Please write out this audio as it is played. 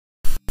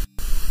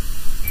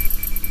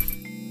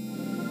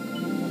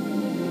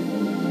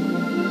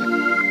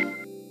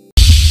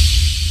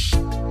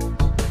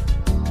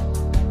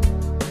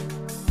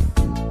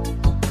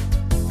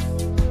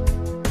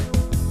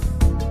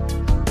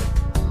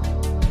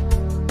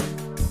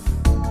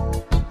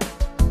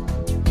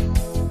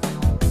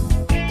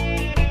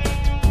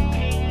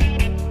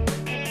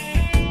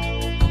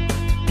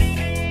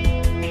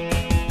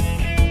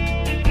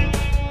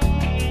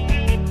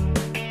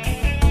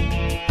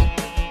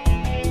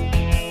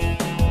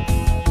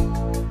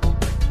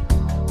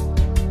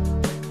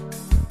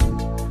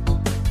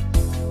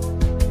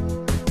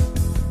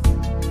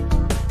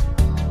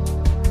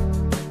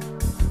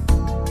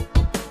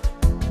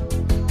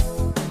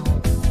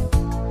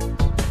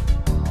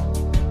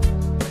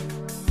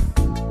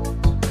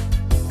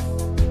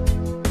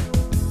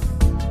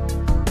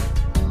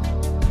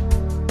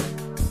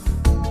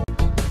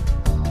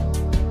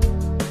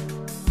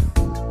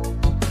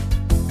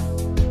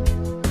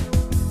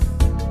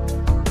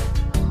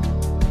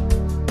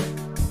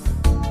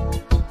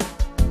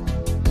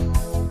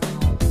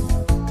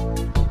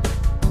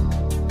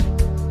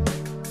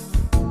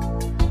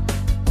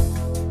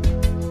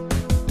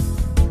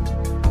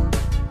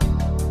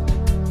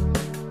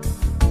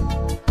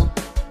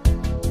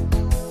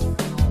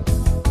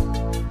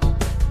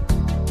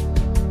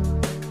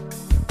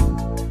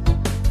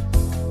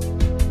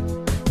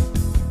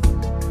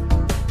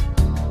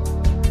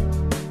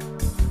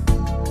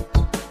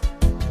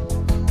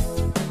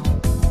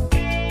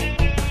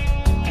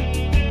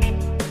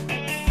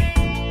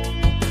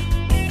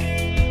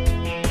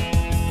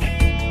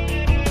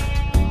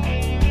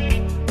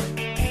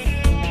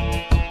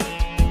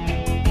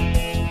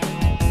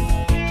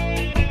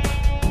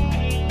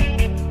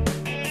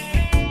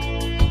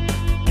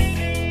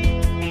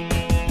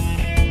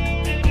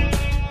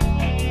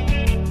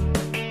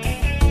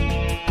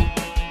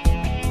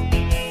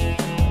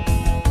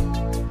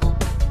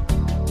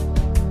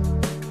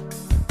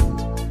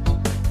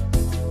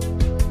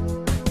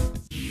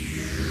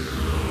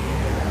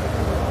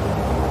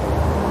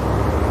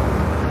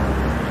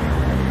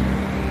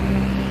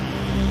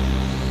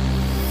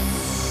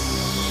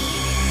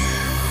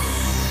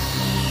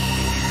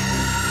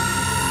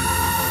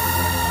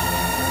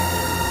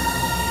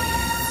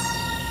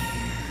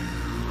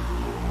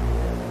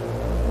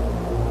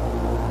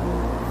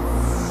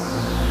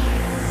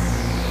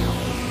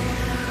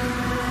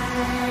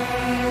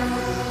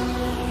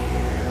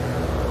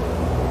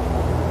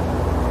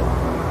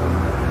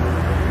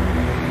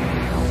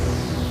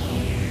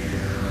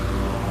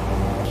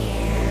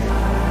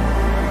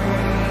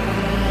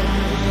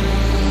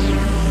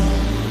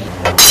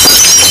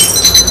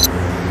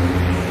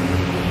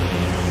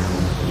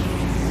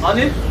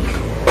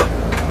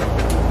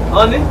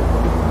Honey?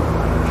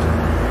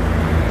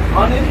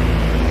 Honey?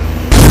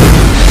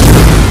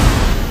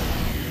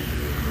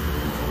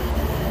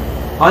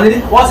 Honey,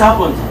 what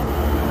happened?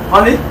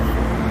 Honey?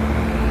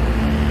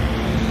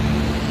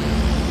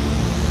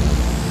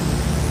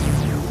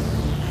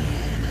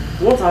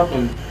 What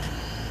happened?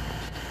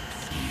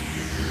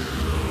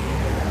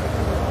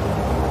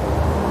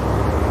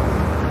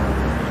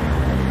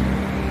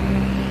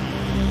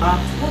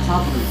 What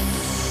happened?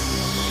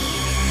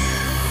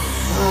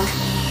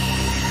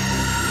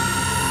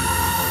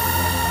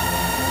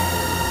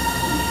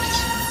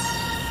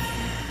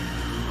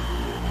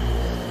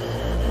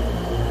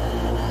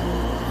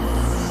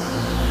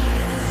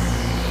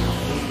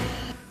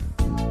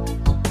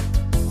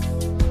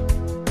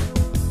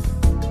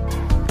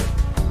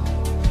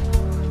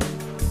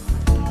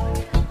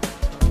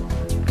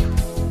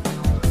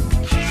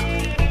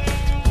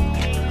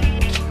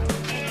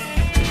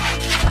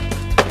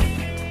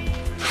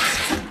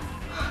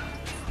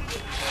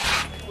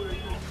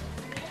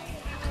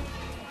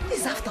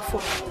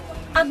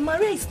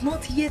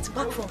 Not yet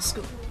back from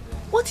school.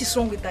 What is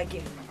wrong with that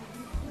game?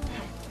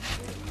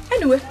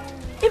 Anyway,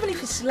 even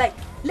if it's like,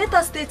 let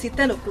her stay till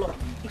 10 o'clock.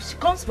 If she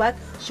comes back,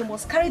 she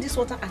must carry this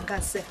water and go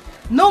and sell.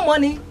 No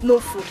money, no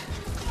food.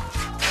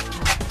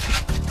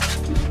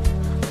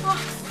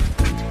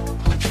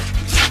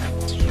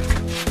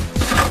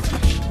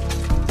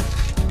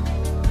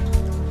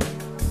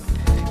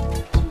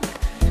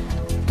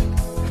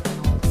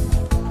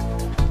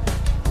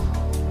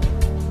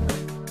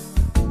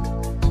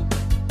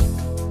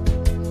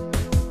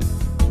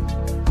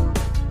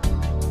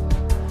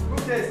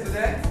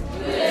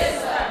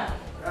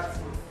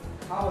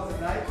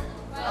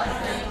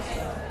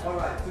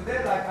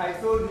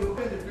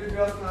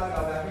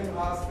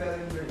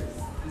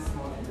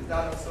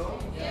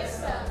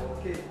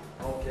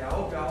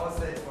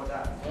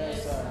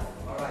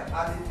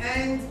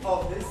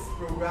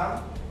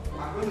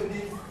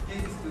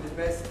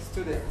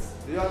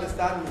 Do you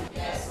understand me?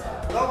 Yes,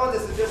 sir. I don't want the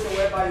situation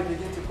whereby you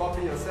begin to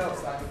copy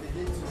yourselves and you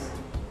begin to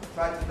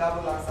try to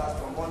double answers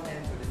from one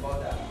end to the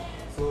other.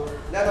 So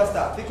let us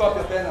start. Pick up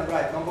your pen and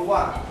write. Number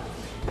 1.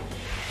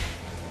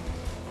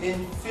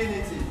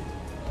 Infinity.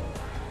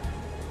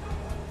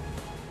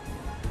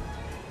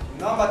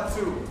 Number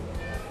 2.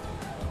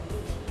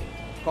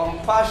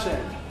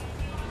 Compassion.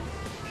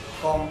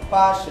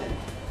 Compassion.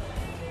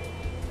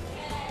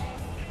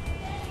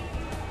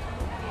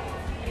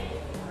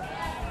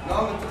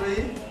 Number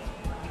 3.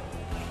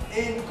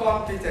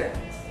 Incompetent.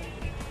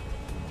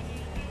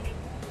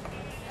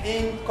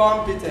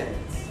 Incompetent.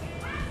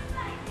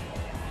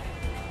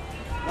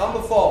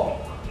 Number 4.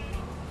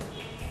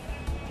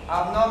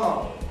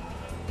 Abnormal.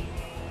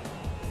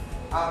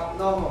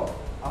 Abnormal.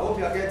 I hope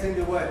you are getting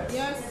the word.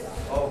 Yes.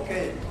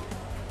 Okay.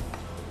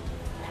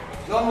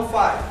 Number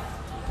 5.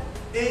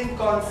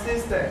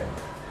 Inconsistent.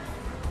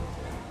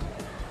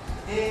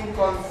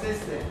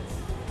 Inconsistent.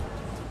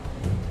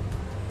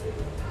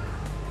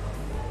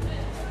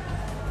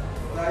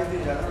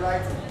 Writing, you're not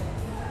writing.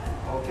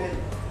 Okay.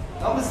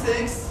 Number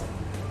 6.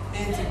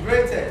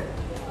 Integrated.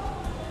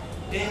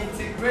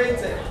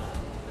 Integrated.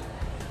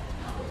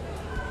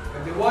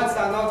 If the words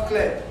are not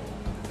clear,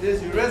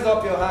 please you raise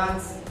up your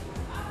hands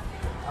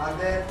and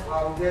then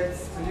I'll get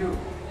to you.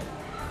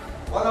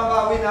 What number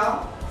are we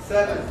now?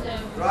 7.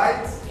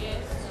 Right?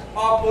 Yes.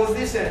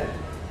 Opposition.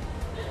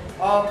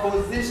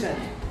 Opposition.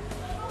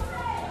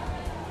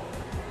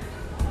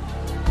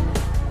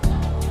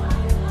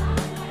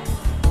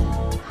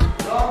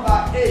 Number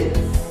 8.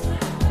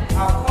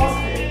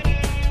 Acoustic.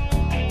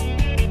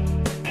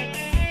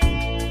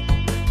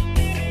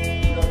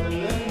 We have been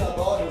learning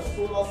about the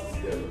solar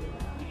system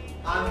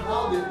and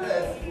how the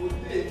Earth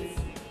rotates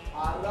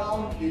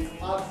around its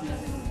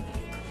axis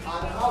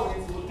and how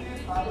it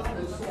rotates around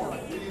the sun.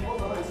 It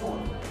revolves around the sun.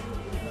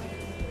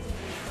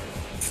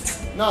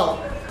 Now,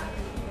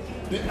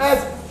 the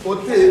Earth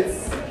rotates.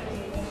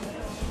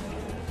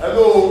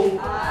 Hello?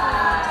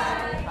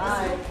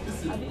 Hi.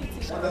 Listen.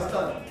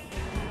 Understand?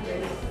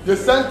 The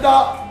center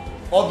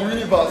of the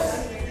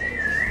universe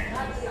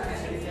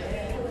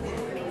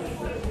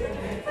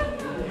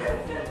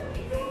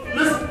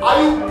listen,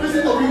 are you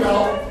listening to me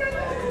now?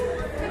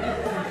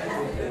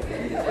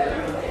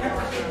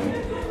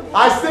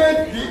 I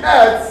said the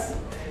Earth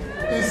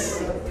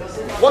is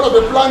one of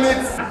the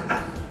planets,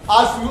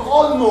 as we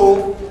all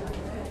know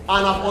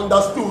and have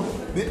understood.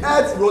 The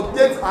Earth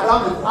rotates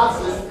around its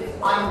axis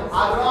and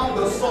around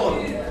the sun.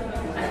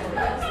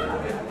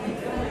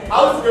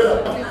 How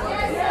together?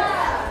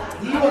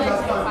 Do you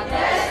understand?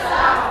 Yes,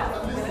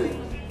 sir. Listen.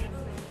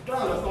 Try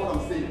to understand what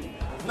I'm saying.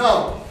 Now,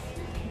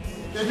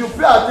 if you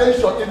pay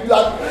attention, if you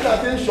are paying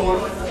attention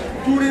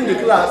during the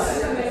class.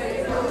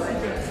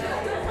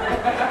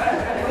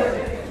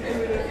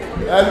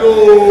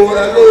 Hello,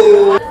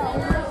 hello.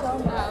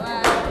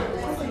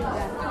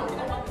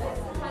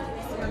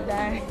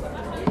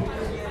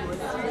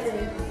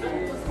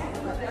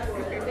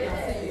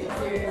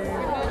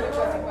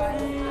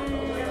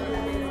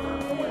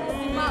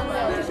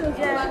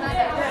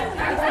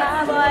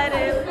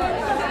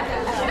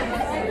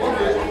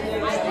 Okay.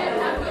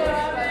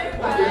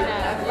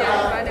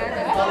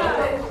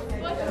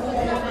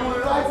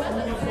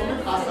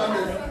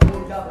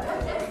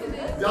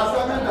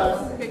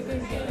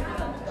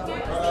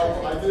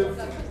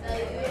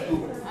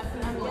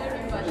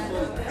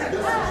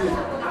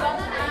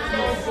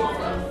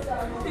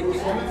 You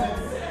submit it.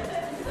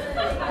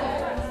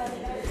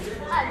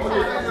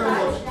 Okay, thank you very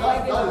much. That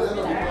is the end of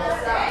the class.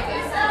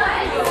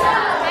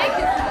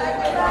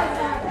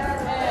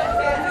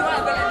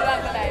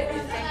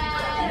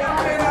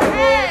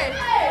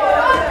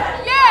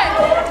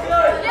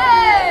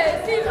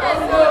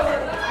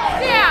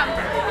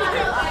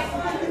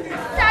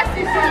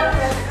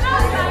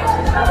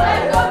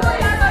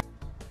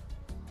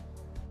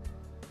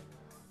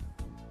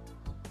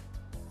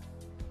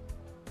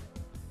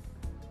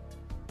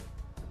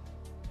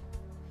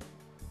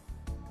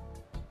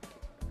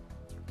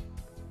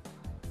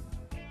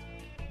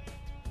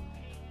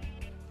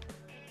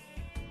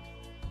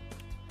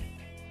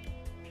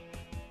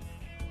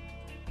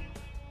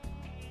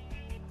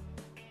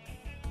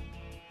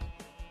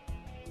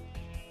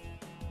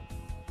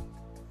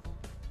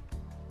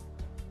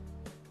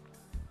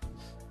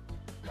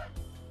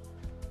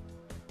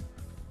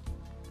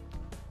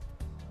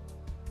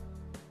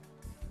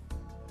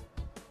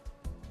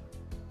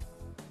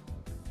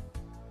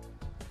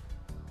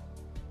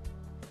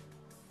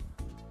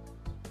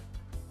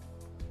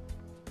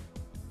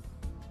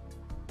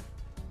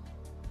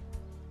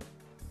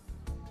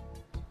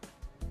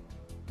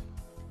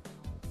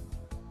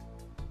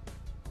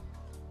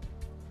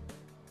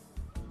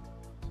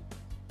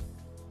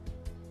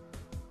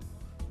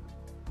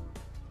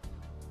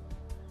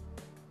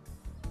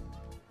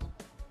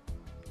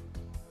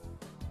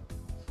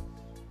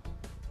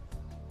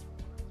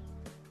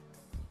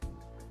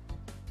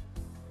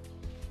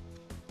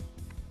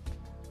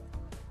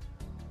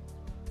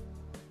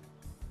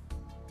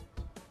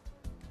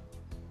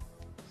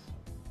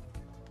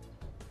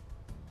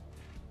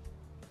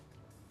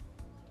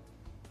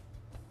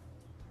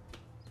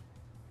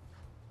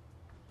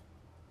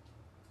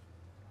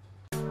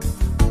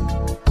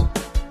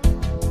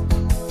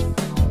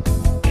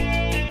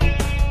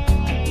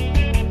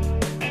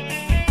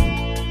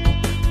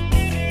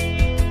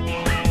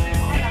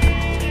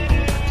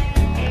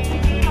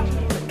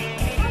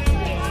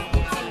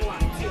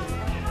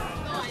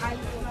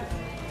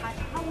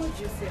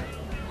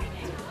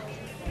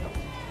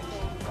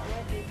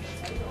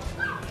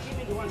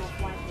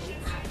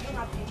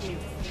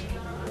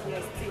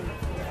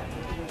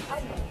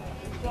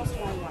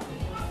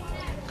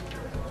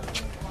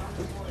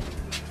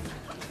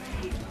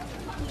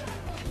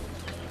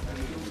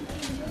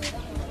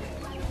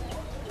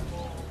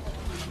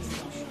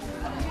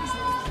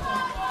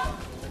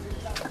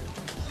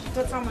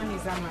 Total money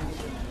is that money.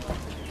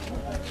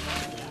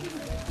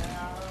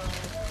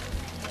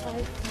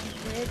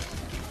 500.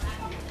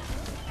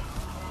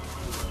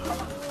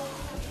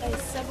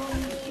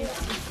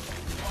 750.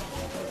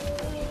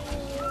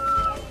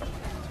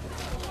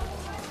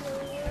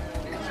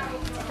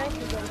 Thank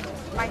you very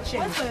much. My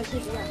change. What's for your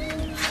change?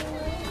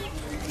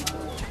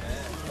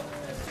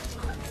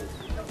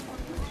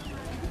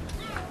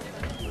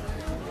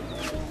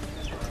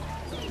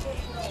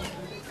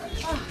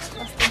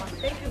 Customer,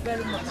 thank you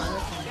very much.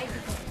 Thank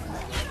you.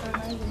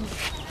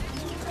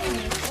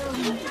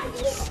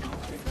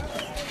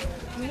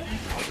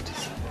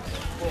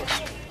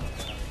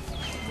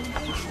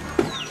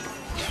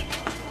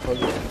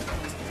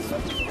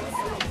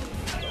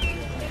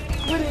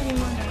 Good evening,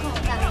 ma'am.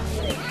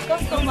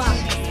 Customer.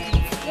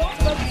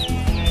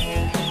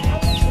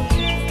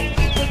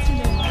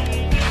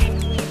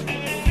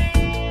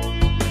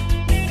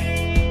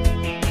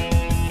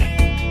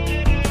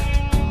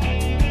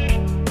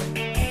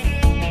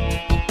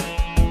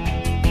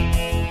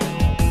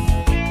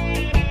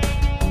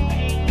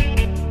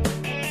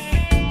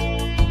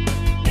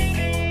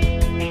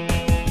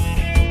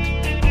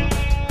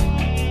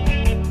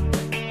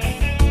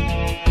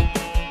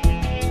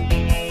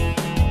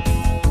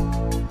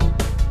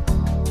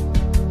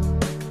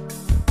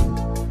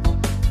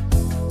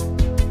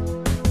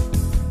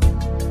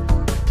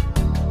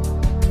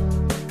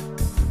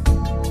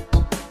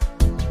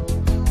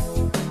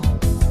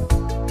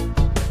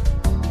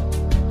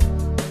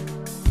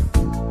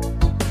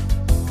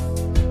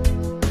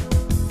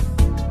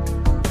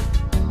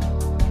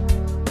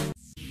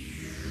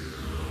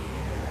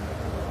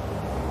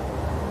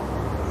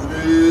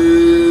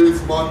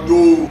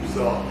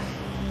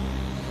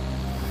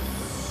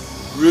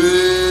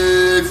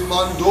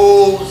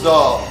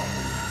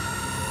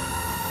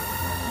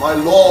 My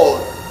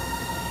Lord,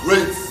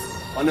 great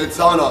and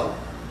eternal,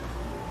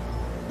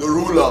 the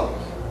ruler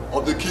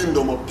of the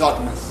kingdom of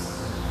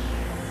darkness.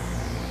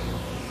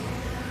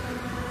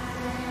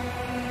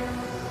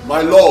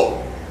 My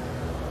Lord,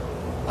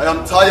 I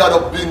am tired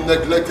of being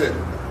neglected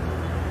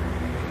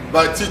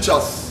by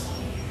teachers,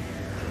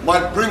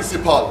 my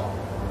principal,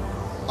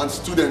 and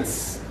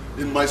students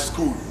in my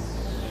school.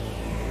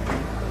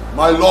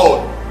 My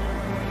Lord,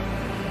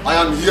 I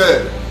am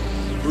here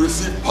to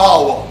receive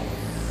power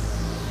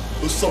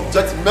to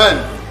subject men,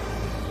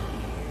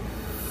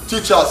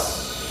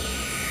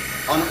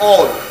 teachers, and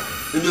all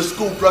in the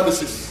school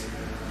premises,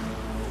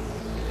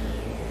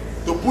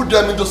 to put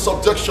them into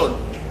subjection,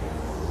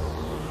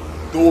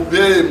 to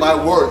obey my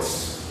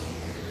words.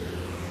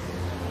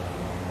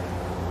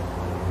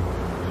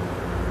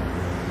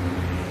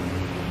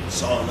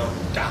 Son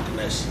of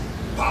darkness,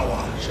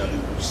 power shall you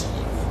receive.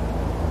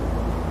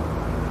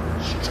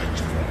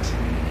 Stretch forth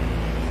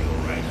your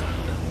right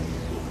hand,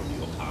 open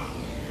your palm.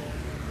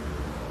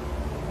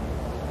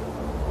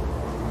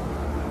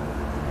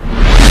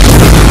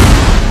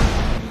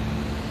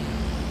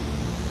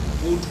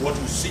 Put what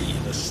you see,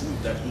 the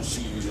sweet that you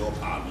see in your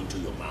palm, into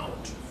your mouth.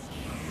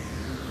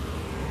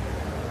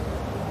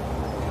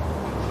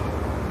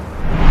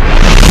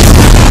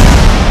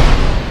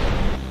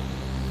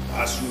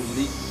 As you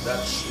lick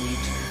that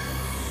sweet,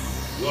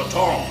 your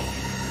tongue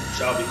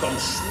shall become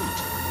sweet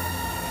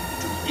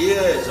to the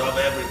ears of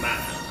every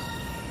man,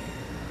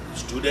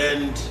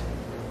 student,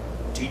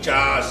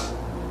 teachers,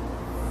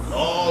 and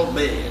all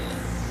men.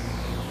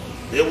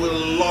 They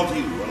will love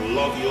you and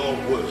love your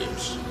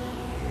words.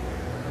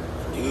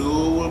 And you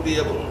will be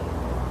able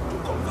to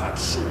convert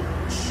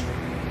souls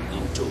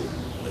into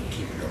the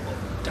kingdom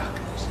of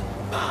darkness.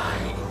 My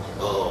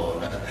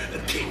own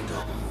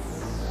kingdom.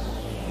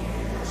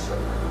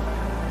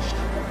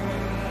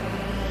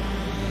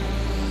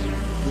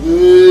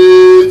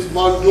 Great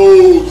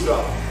Mendoza!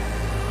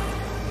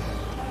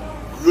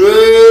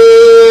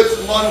 Great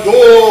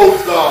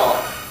Mendoza!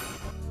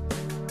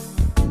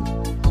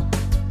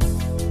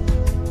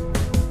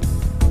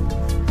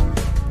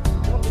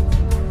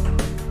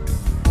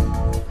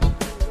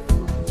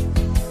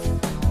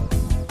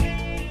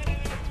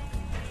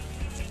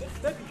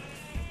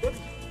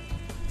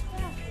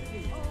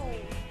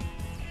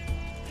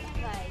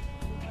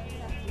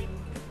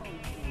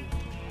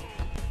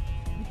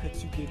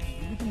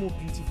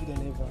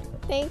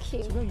 Thank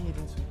you. So where are you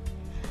heading to?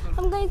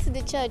 I'm going to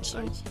the church.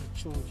 Church,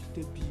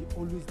 Debbie,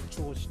 always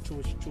church.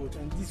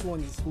 And this one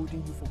is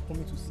holding you for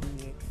coming to see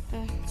me.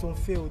 It's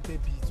unfair,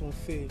 Debbie, it's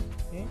unfair.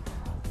 Eh?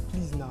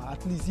 Please now,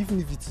 at least, even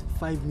if it's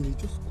 5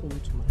 minutes, just come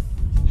to my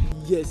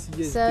place.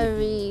 Yes.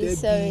 Sorry.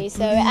 Please, I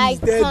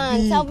Debbie.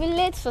 Can't. I'll be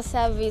late for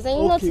service. And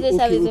you know today's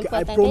service is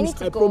important. I need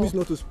to go. I promise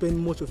not to spend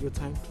much of your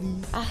time.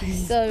 Please.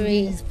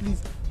 Sorry.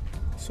 Please.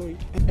 Sorry.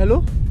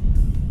 Hello?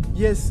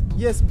 Yes.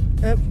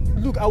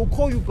 Look, I will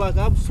call you back.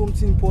 I have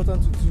something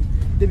important to do.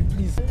 Debbie,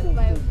 please. Call,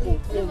 Debbie.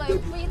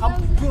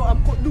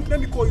 Look, let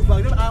me call you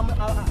back. I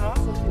have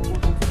something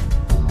important to do.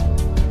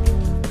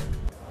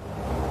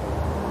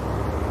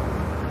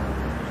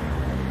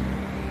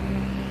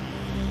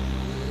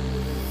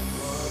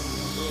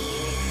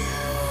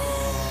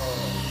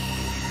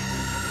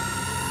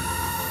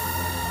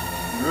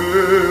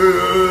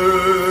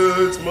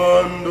 Great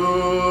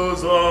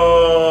Mendoza!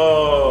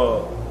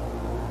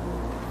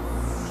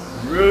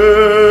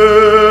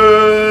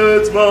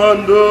 Great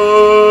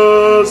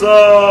Mendoza!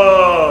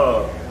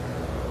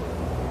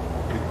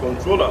 The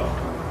controller,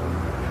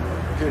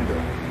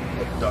 kingdom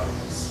of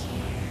darkness.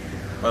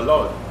 My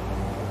Lord,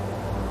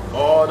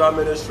 all the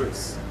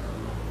ministries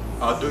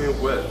are doing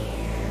well.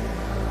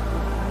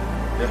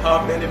 They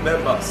have many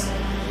members.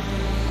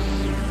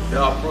 They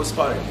are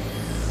prospering.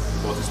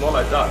 But it's not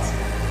like that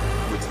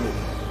with me.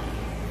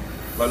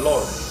 My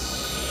Lord,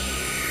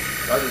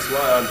 that is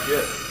why I'm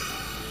here,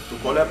 to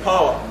collect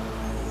power,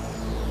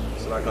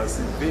 so that I can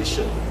see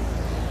vision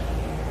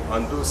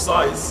and do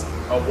signs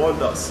and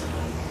wonders,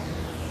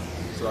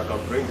 so I can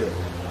bring them to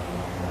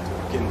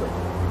the kingdom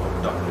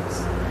of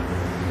darkness.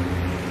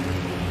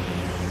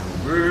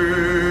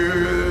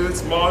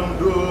 Great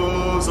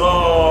Mendoza!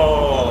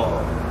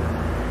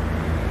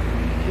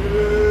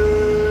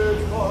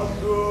 Great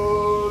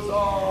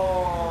Mendoza!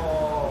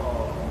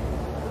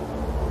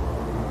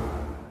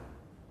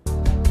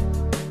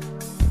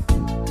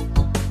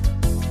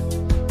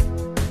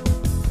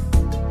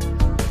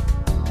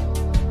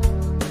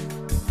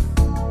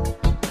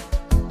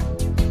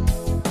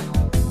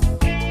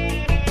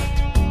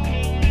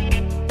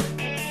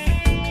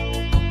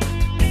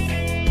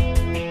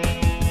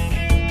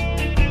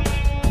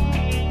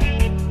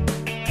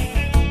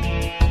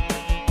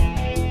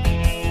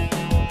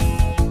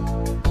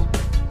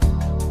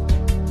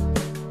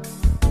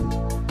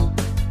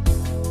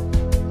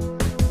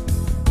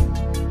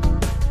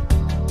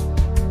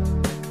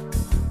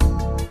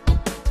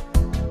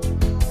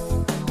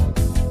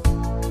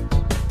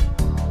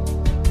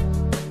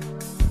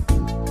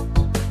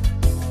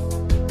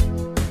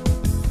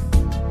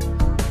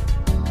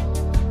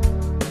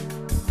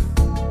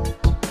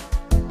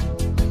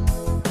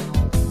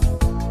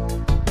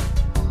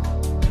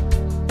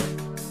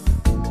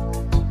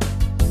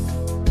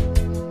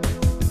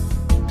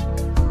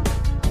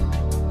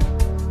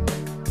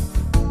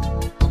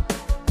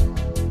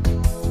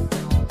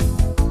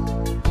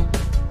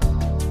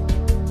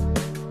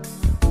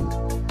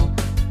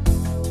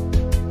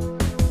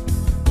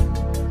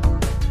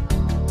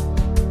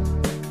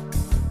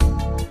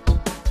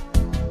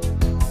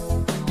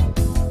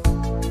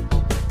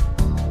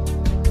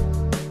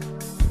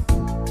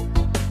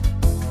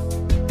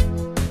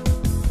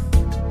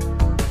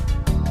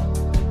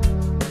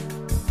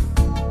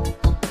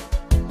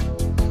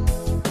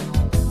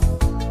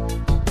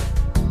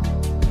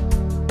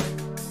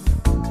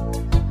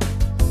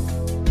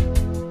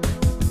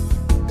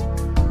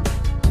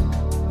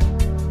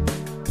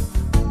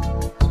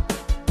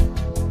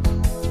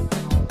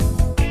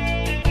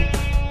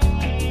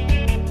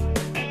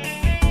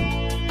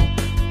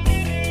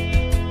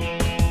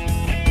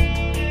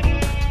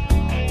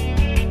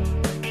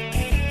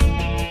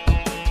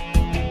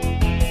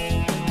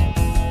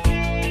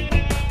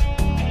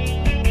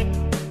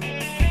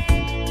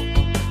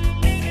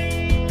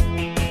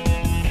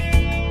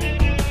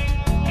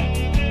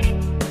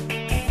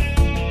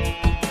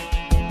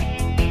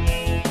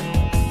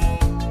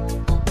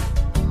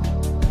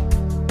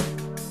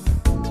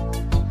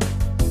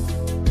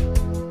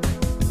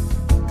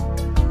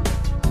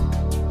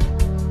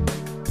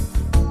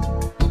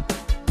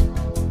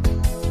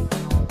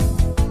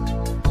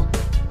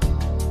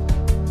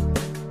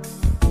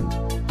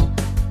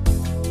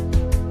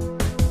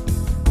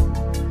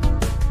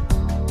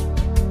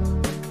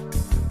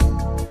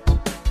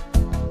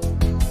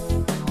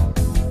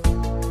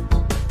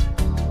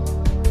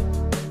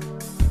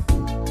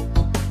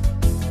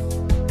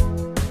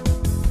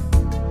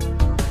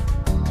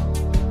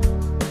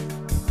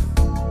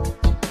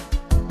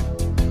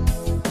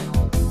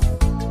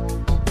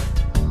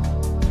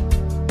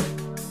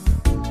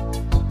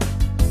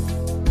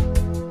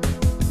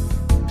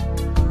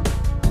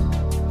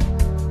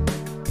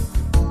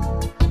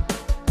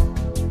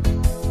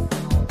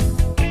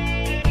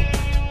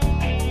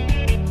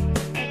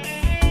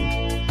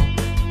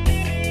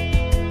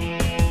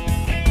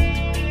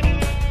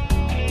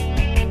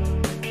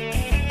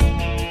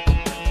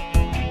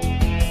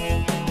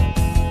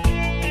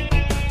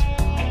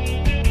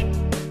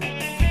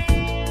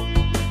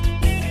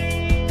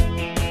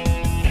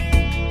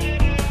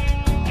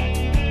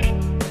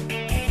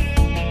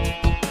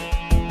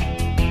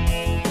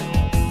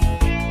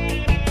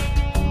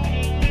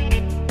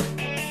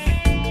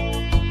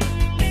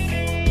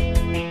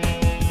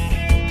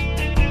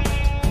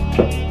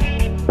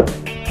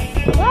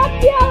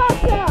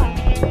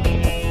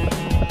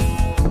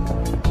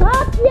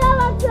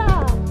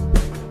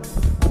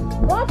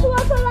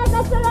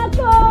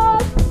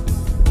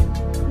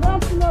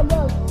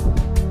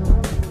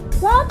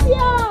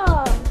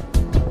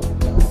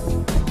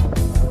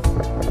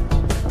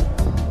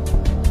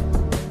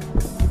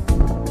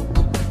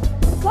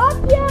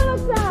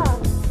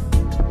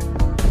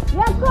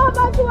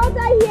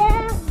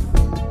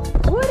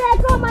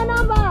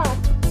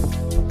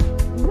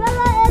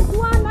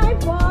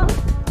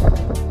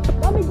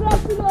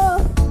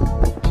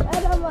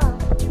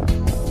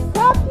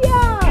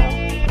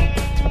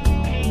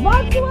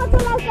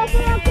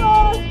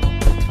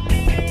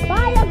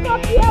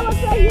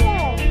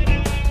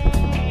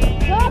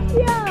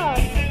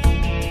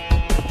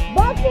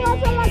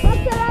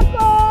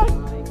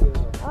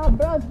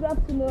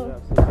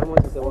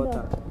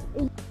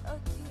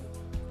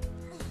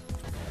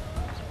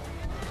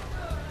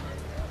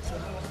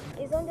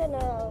 It's under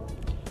now.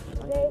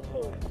 Very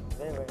cool.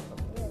 Very, very cool.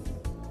 Yes.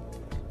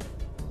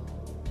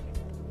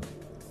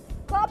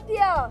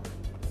 Copier!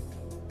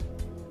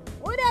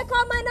 Would they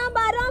call my number?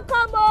 I don't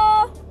come,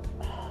 oh!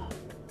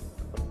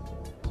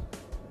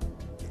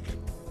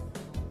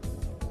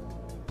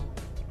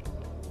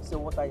 So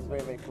water is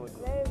very, very cold.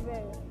 Very,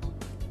 very.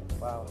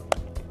 Wow.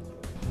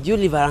 Do you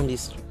live around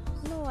this street?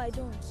 No, I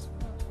don't.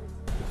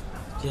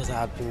 Yes,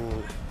 I've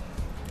been.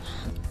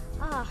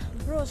 Ah,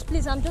 bros,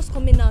 please, I'm just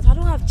coming out. I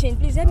don't have change.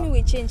 Please help me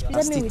with change. Please I'm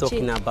help me still with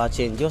talking change. about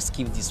change. Just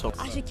keep this one.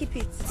 I should keep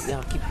it. Yeah,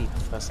 I'll keep it.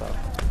 That's all.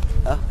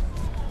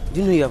 Do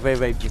you know you are very,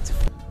 very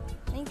beautiful?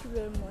 Thank you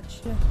very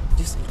much.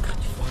 Just look at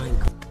the fine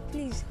girl.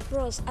 Please,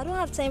 bros, I don't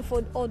have time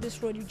for all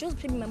this road. You just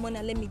pay me my money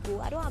and let me go.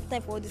 I don't have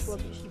time for all this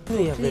rubbish. You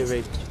know you are very,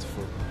 very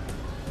beautiful.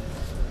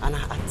 And I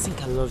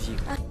think I love you.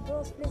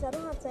 Bros, please, I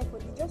don't have time for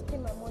this. Just pay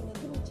my money.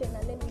 Give me change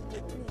and let me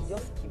go, please.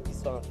 Just keep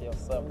this one for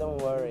yourself. Don't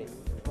worry.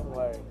 Don't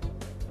worry.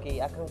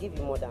 Okay, I can give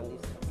you more than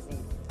this. See,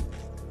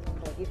 I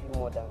can give you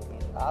more than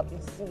this. I've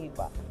been seeing you,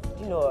 but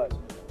you know what?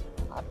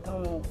 I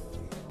can't.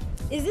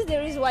 Is this the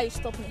reason why you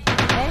stopped me?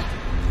 Eh?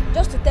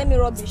 Just to tell me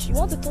rubbish. You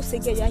want to toast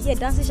again. You are here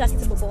dancing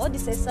shakity but all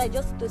this aside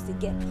just to toast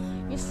again.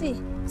 You see,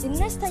 the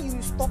next time you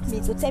will stop me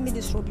to tell me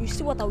this rubbish, you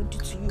see what I will do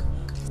to you.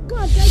 Go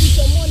and tell with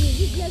your money.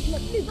 This next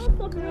month. Please don't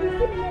stop me. You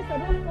see me next time,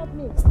 don't stop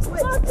me.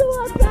 Wait. Go to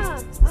water.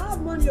 I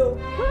have money, oh. Go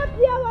to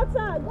your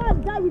water. Go and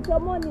die with your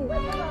money. Go to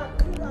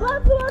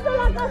water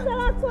like I said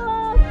at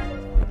all.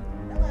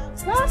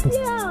 Stop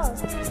here.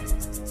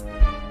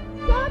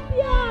 Stop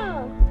here.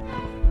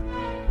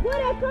 Go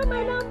there, call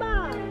my number.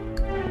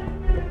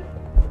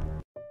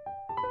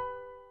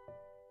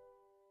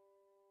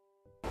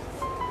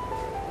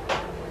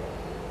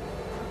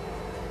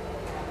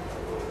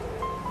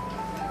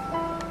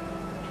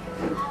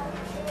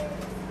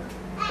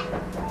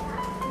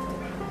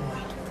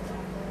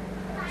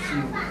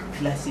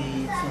 Let's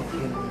see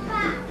something.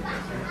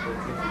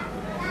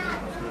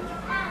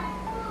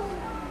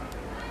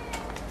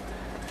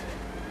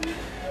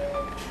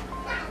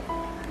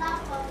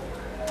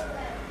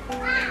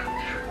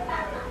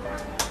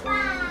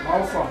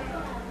 Alpha.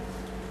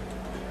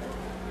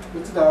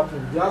 What did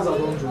happen? The answer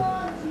don't do.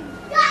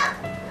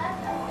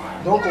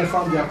 Don't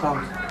confirm the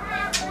account.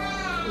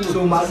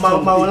 So my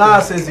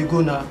online says they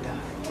go now.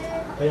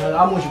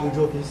 How much you go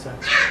drop inside?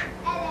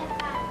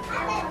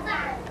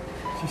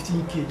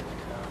 15K.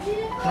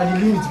 Now the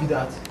limit be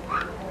that.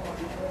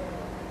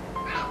 I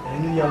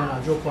know you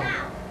are drop one.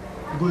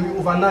 Go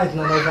overnight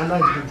now,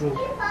 overnight you drop.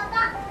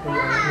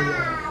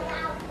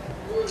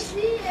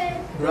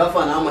 Rafa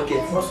and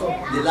Amaket. What's up?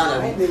 The land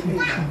of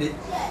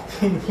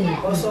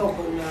What's up?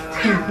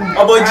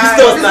 About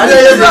Jesus now.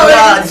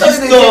 Jesus.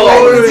 You go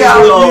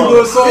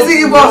solve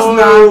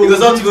tomorrow.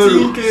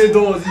 15K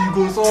dollars, you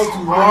go solve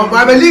tomorrow. But I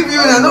believe you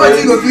now.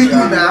 Nobody go feed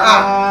you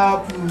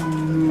now.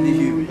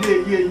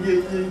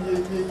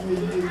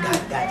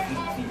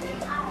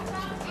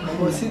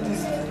 But see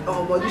this,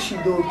 but this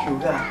shit don't kill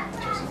that.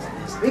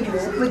 Make it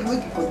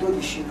control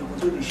the shit,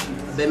 control the shit.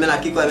 Then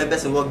I keep quiet, my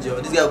person work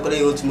job. This guy will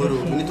collect you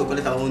tomorrow. We need to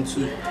collect our own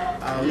too.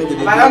 I don't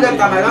get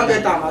time, you don't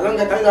enter.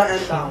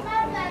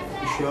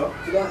 You sure?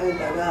 You don't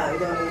enter, nah, you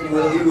don't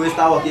enter. You will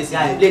start working.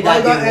 Yeah, play that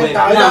game well. You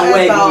Now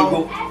where you don't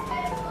go?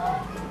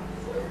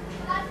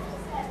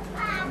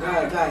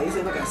 Guy, he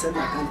said I can send my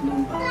account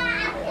number.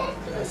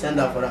 Send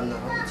that for him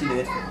now. Chill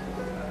it.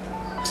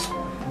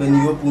 When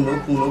you open.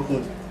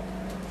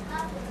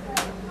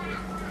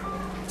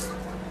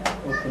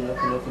 Open,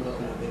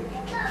 baby.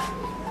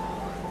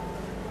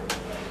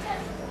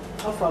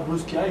 How far,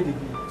 broski? How you dey be?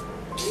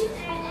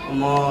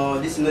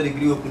 This is not the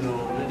green open, no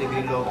the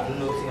green lock. I don't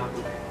know what's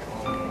happening.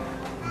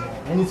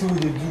 Anything we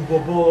dey do,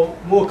 Bobo,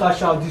 more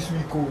cash out this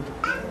week, oh.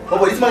 Oh,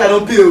 but this man I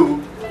don't pay, oh.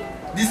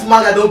 This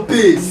man I don't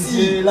pay.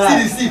 See the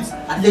receipt.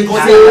 I take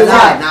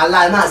Nah,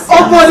 lie.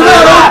 Oh, but I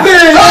don't pay.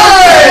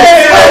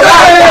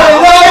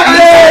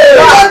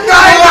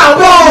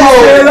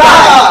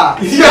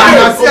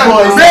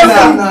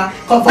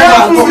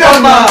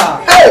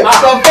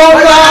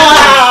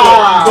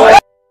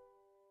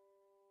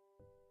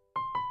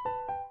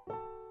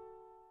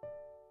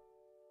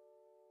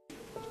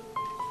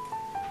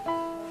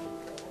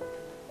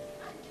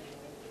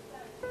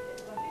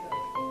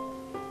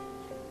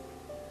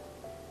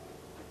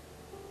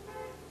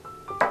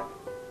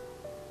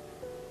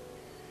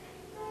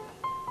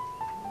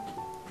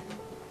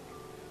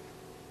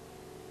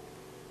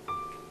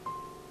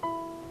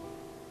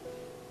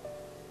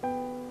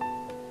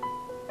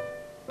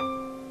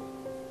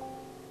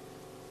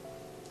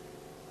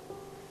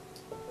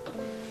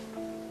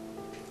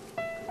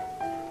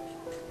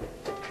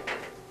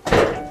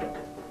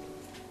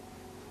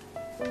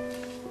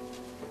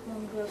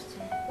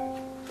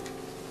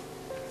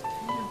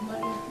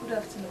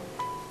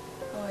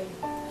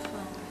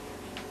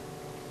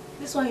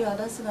 This one you are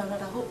dancing around,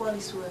 I hope all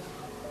is well.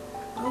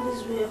 All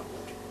is well.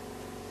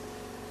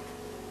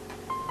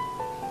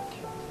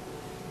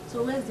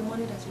 So where's the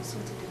money that you saw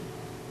today?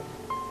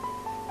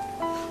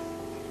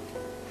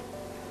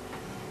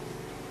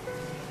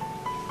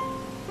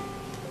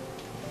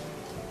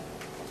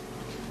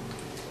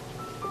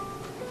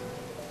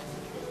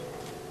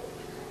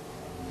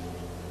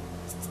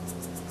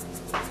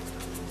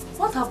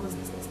 What happened?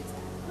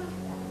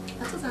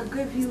 I thought I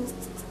gave you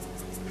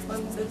a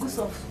goose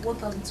of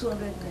 1,200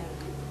 naira.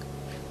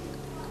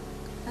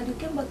 And you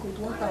came back with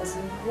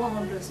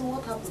 1,100. So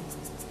what happened?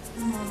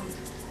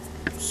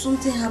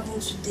 Something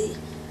happened today.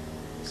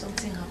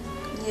 Something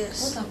happened?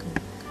 Yes. What happened?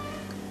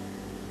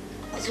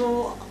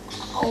 So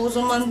I was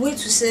on my way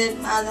to sell,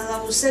 and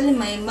I was selling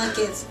my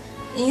market.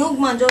 A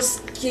young man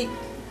just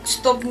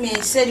stopped me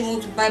and said he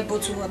wanted to buy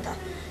bottled water.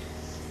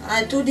 And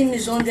I told him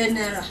it's 100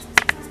 naira.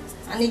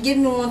 And he gave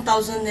me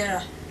 1,000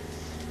 naira.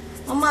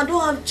 Mama, I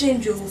don't have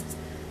change, oh.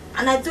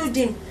 And I told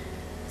him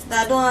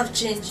that I don't have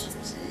change.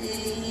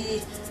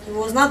 He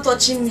was not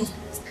touching me.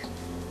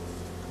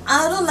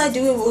 I don't like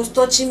the way he was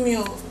touching me,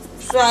 oh.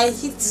 So I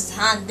hit his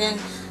hand, then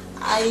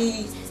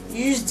I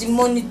used the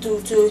money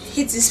to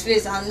hit his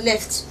face and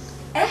left.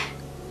 Eh?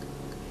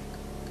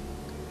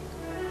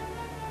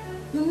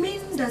 You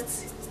mean that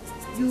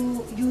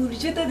you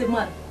rejected the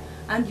man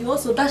and you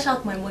also dash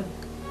out my money?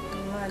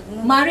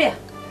 No. Maria,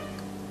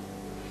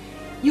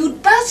 you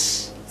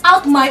dash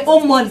out my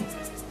own money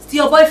to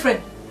your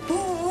boyfriend?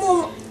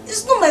 Mom,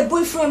 it's not my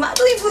boyfriend. I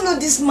don't even know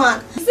this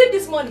man. You see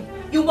this money,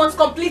 you must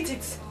complete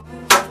it.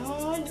 I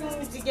don't want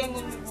me to get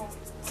money from.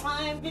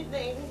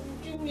 Everything.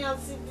 Give me a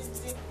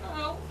CDC.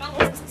 I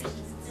want to finish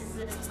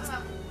this.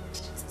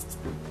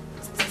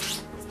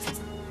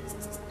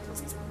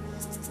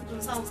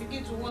 I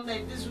begin to wonder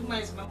if this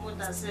woman is my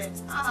mother. Say,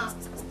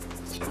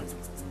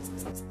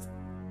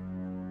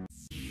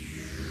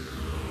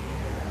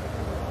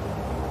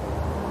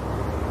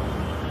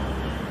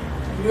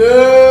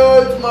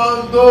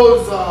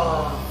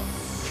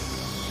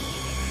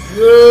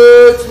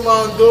 Great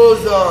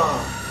Mendoza,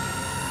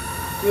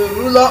 the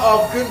ruler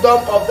of Kingdom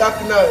of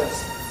Darkness.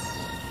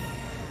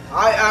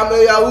 I am a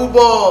Yahoo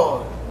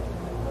boy.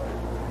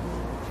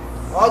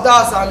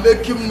 Others are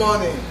making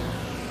money.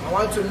 I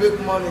want to make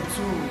money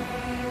too.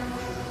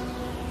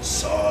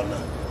 Son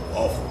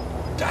of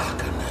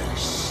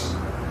darkness,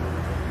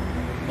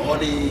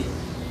 money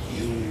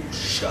you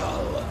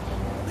shall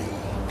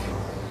make.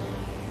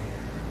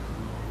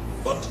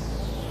 But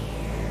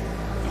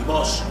you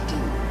must do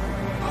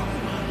a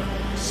human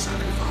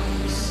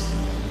sacrifice,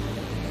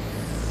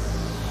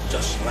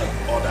 just like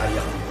other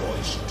young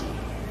boys do.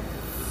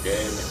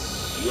 Then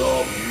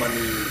your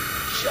money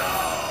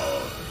shall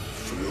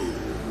flow.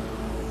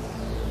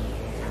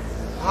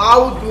 How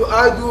do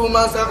I do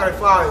human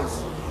sacrifice?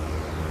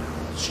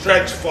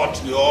 Stretch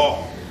forth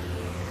your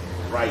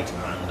right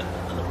hand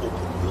and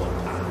open your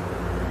palm.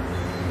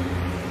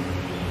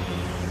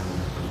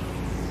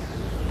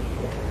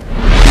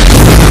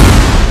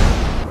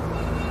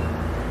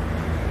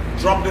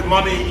 Drop the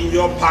money in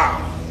your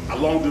palm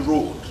along the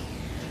road,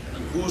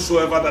 and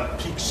whosoever that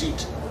picks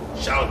it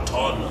shall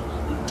turn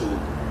into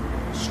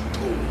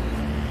stone.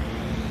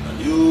 And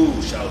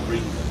you shall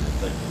bring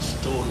the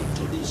stone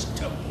to this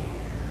temple.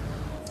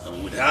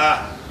 And with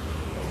her,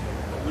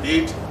 with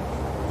it,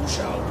 you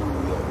shall do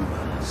your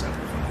human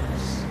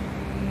sacrifice.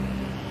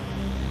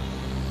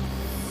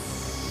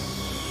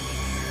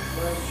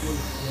 Thank you.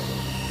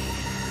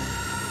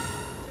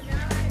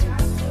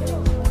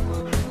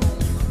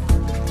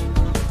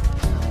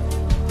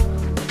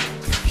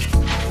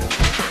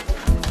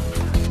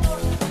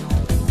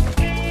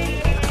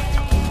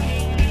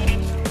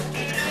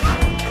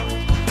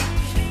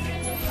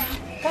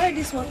 Carry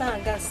this water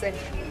and gas, sir.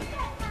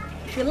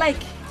 If you like,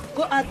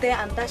 go out there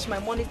and dash my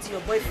money to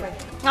your boyfriend.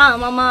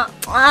 Mama,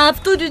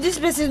 I've told you this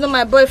person is not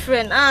my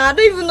boyfriend. I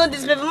don't even know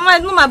this person. Mama,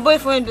 it's not my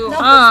boyfriend though.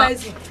 Now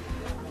precisely.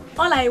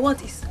 All I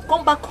want is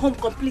come back home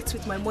complete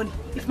with my money.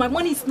 If my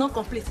money is not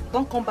complete,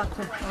 don't come back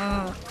home.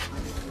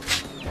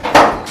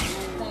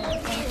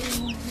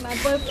 My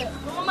boyfriend.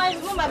 Mama,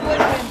 it's not my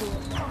boyfriend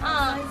though.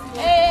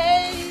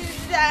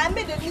 I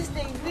made a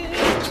mistake.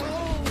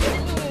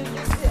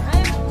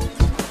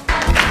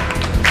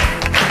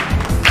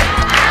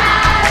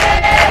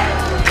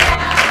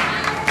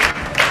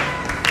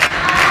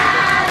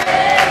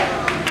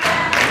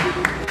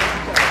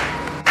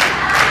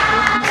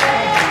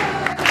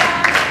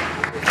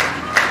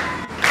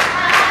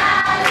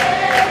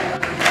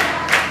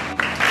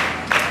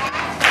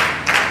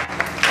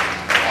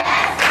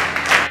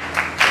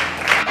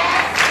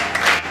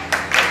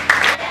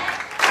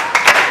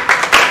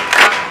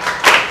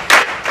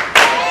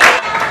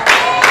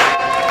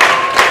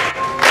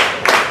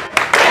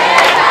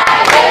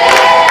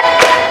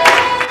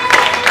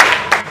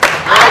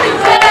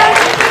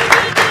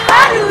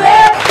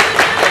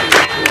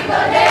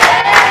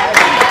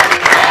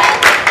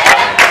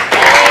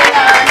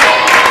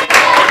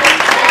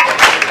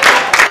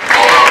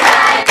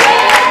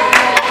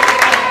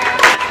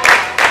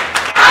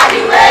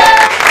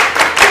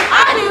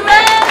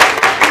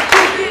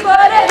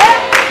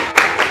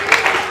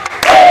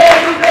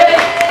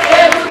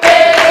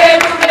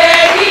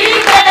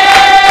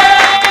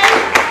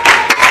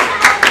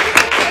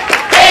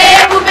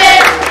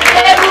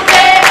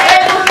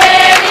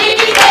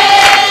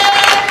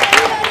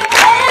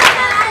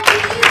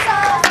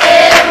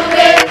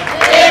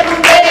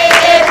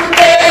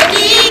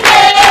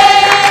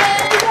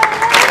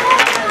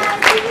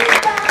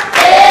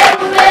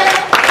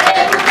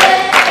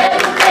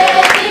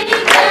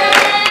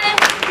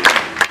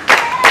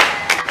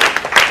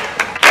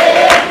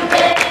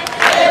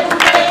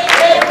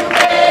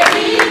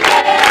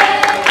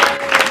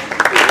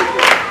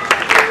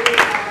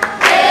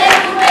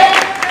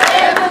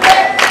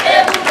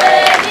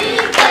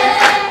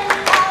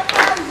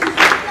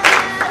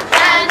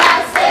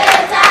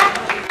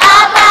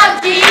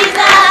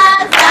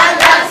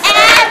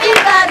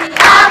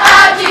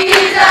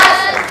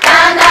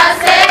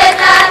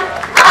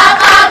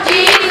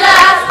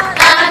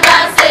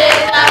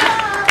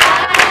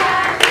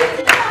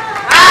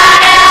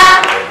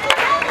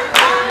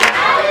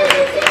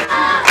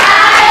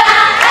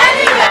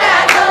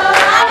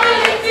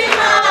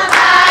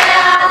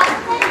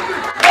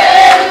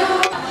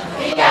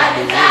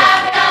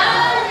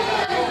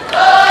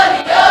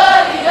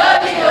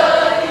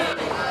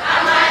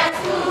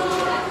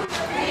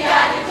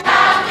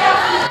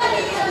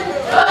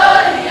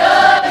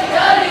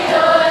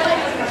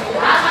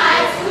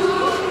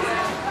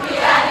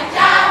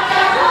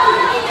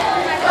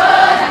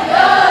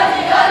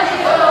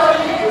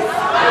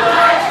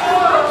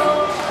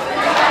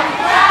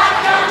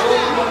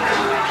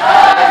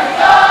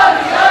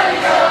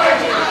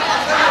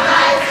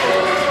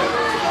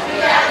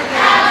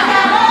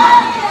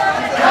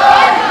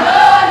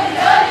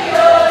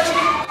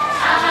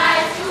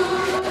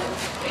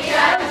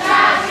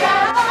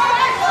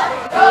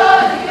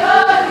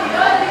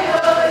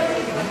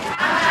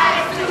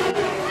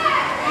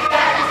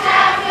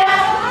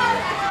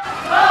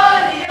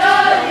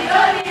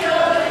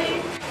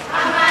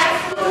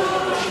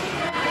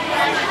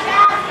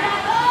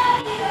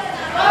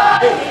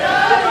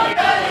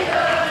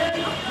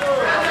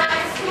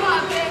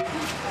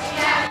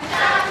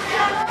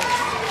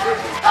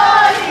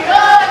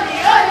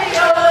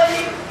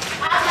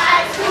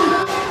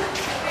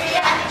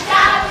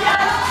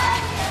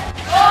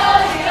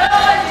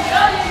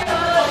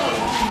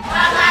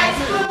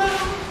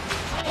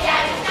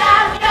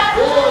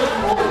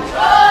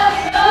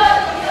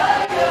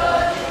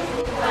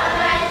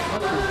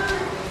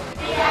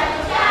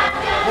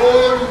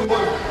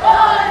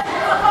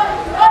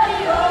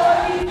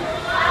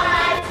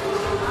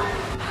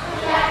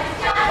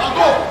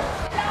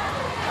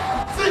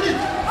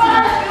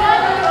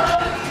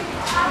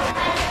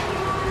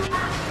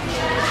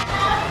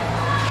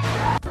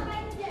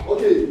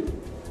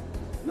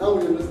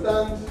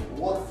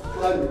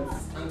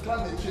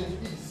 climate change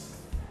is.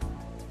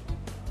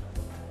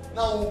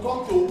 Now we'll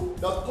come to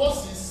the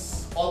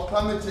causes of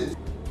climate change.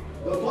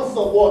 The causes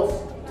of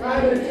what?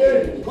 Climate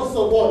change. The causes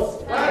of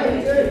what?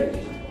 Climate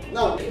change.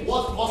 Now,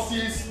 what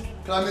causes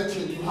climate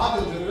change? You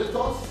have your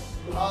generators,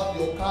 you have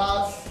your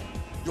cars,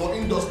 your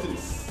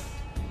industries.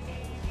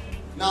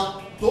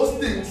 Now, those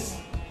things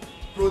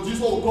produce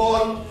what we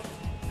call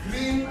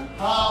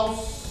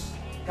greenhouse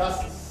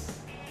gases.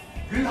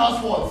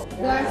 Greenhouse what?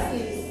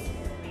 Gases.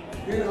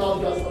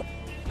 Greenhouse gases.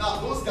 Now,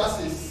 those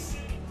gases,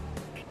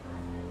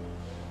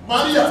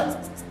 Maria,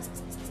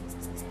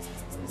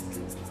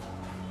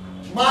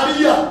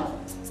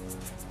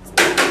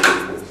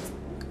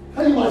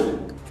 can you imagine?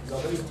 You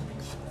are very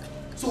stupid.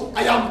 So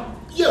I am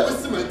here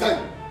wasting my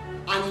time,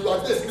 and you are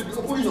there sleeping,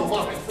 opening your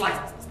mouth and fly.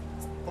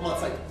 Come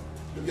outside.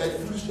 You are a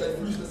foolish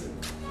person.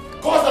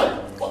 Come outside.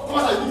 Come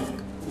outside, move.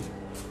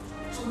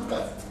 So look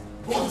at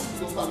God is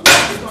not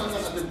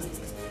standing.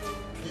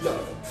 Leader.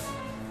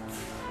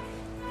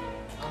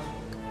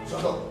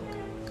 Shut up.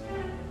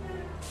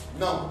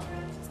 Now,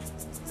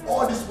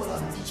 all this what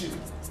I'm teaching,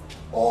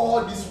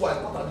 all this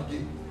while, what are the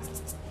game?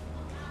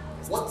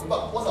 What's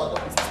our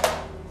topic?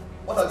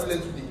 What have you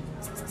learned today?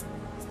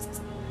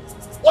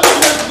 What did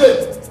you learn today?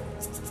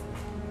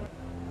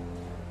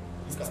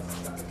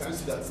 Can you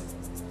see that?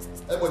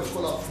 Everybody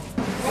call out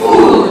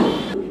food.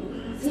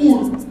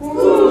 Food.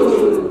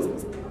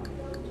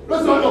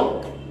 Let's run up.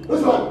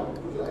 Let's run.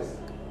 Close your eyes.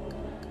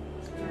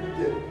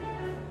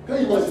 Can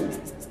you imagine?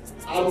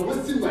 I'm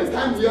wasting my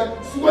time here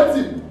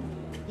sweating.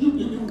 You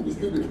will be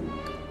sleeping.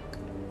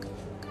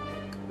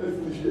 Let's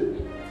finish here.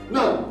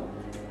 Now,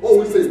 what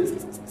we say?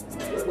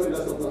 Everybody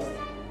that's your class.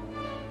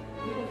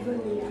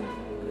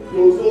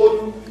 Your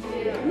own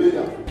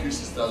layer. You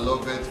sister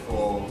love it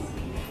for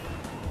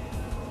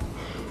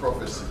the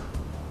prophecy.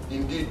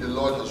 Indeed, the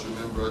Lord has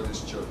remembered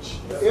this church.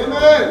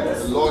 Amen.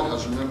 The Lord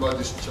has remembered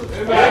this church.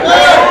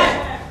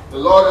 Amen. The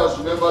Lord has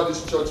remembered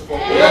this church for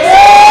blessings.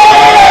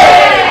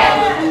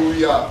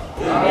 Hallelujah.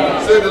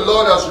 Amen. Say, the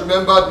Lord has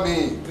remembered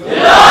me. The Lord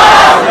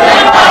has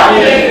remembered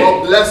me. For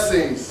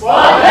blessings. For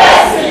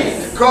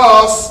blessings.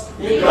 Because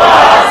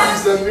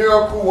He's a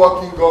miracle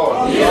working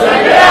God. He's a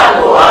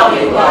miracle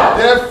working God.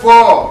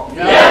 Therefore, He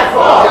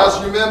has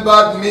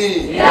remembered me.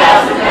 He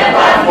has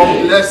remembered for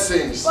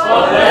blessings. For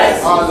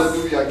blessings.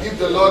 Hallelujah. Give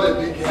the Lord a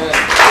big hand.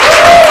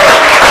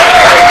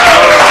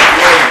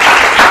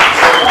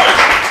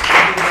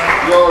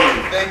 Glory.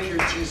 Thank you,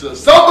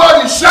 Jesus.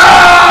 Somebody shout!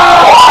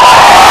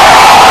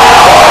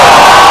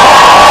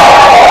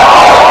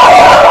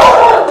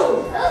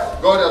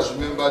 God has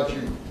remembered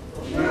you.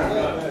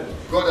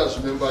 God has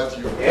remembered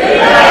you.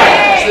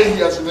 Amen. Say, He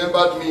has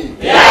remembered me.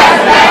 He has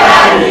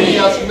remembered me. He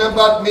has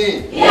remembered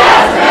me. He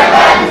has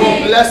remembered me.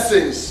 For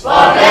blessings. For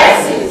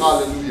blessings.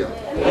 Hallelujah.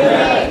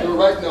 Amen. You know,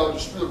 right now, the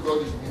Spirit of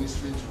God is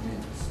ministering to me.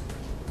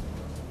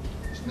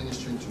 He's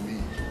ministering to me.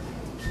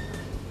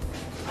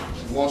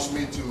 He wants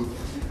me to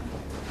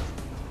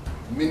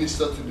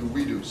minister to the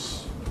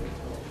widows.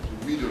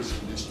 The widows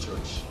in this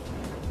church.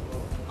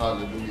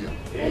 Hallelujah.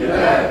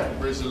 Amen.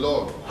 Praise the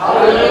Lord.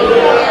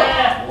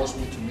 Hallelujah. He wants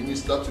me to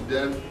minister to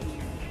them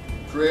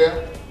in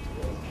prayer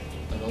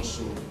and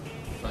also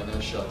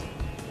financially.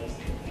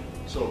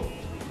 So,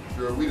 if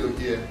you're a widow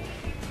here,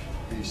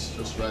 please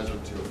just rise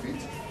up to your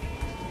feet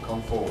and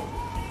come forward.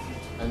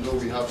 I know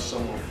we have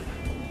some of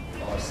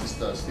our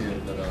sisters here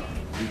that are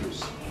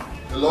widows.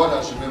 The Lord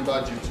has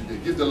remembered you today.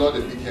 Give the Lord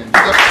a big hand.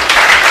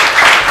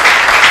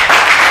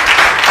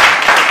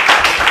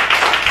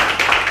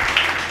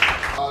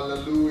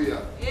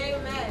 Hallelujah.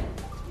 Amen.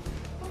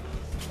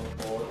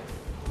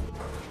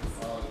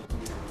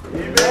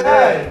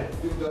 Amen.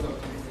 Give them a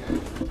big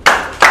hand.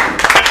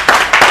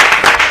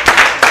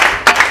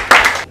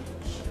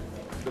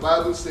 The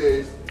Bible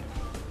says,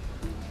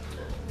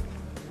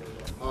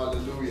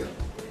 hallelujah.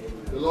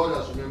 The Lord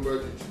has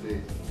remembered you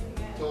today.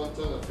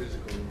 Turn and face the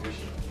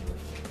congregation.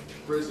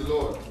 Praise the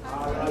Lord.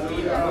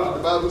 Hallelujah.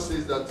 The Bible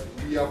says that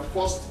we are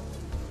first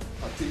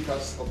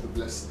partakers of the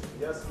blessing.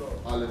 Yes, Lord.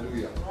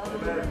 Hallelujah.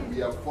 Amen.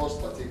 We are first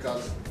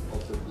partakers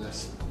of the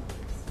blessing.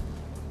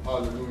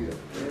 Hallelujah.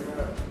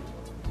 Amen.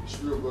 The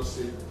Spirit of God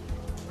said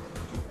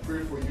to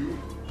pray for you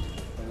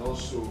and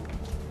also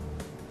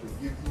to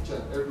give each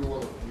and every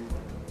one of you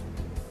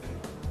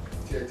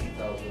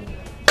 30,000.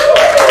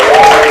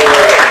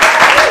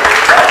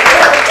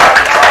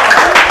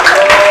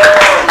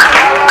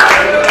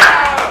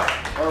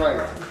 All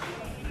right.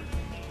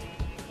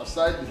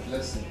 Aside the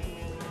blessing,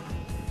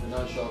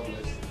 financial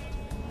blessing,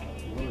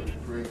 we want to be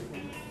praying for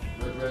you.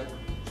 Brethren,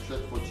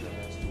 stretch forth your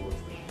hands towards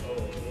them.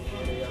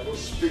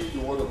 Speak the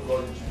word of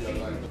God into your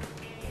life.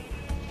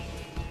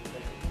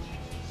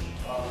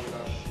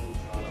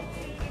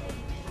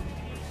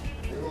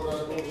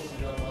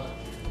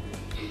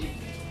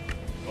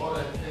 Lord, I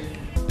thank you.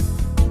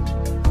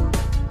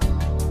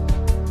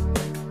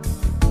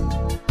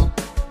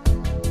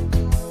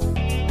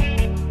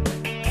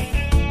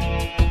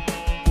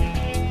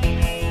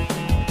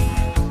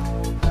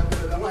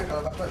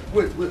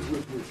 Wait.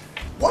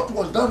 What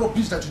was that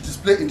rubbish that you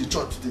displayed in the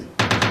church today?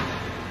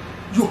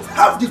 You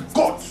have the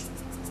guts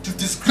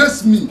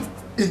against me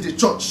in the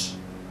church.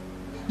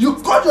 You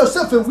call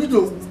yourself a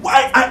widow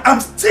while I am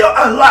still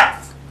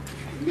alive.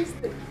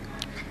 Listen,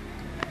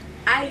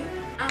 I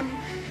am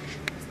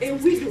a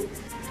widow.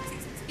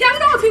 Yeah,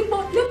 nothing,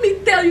 but let me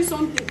tell you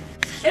something.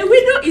 A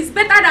widow is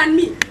better than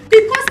me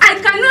because I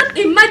cannot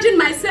imagine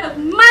myself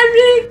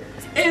marrying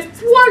a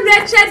poor,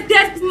 wretched,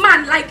 dead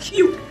man like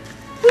you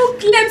who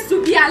claims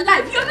to be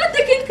alive. You're not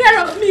taking care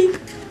of me.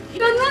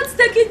 You're not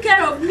taking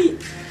care of me.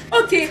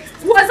 Okay,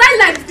 was I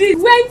like this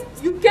when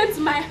you came to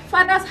my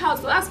father's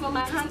house to ask for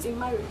my hand in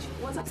marriage?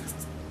 Was I?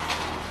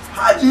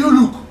 How do you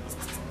look?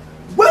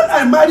 When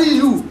I marry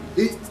you,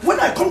 when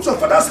I come to your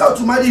father's house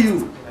to marry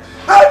you,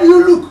 how do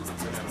you look?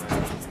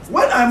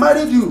 When I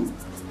married you,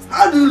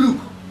 how do you look?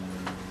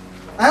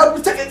 I have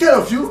been taking care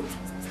of you.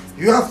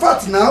 You are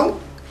fat now.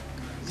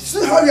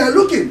 See how you are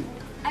looking.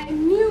 I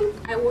knew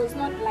I was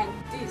not like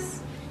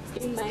this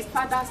in my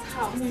father's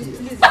house. Please,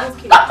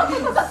 okay. Keep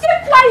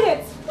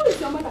quiet. Who is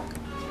your mother?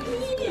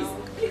 Please.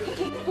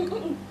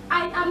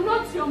 I am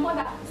not your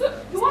mother. So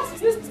you want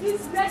to use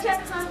this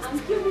wretched hand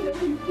and kill me the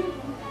way you kill me?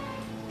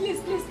 Please,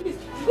 please, please.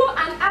 Go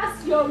and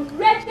ask your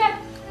wretched,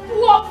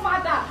 poor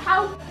father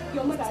how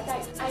your mother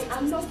died. I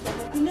am not your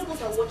mother. You never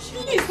can watch you.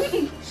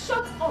 Please,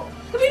 shut up.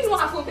 Come in,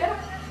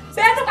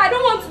 Better, I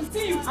don't want to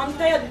see you. I'm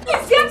tired.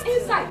 Please get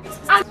inside.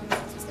 And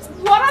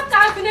go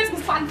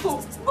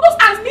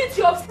and meet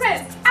your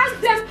friends.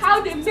 Ask them how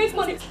they make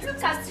money.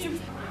 Look at you.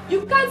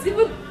 You can't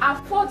even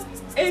afford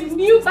a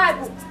new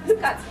Bible.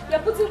 Look at you're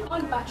putting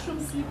on bathroom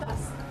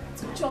slippers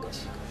to church.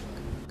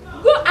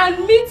 Go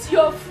and meet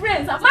your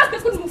friends. Ask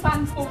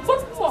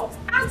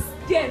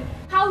them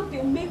how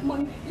they make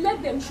money.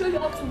 Let them show you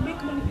how to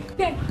make money.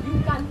 Then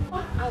you can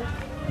come and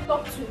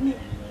talk to me.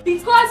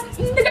 Because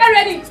get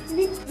ready.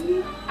 Me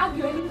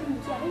argue anything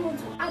with you. I don't want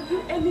to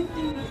argue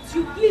anything with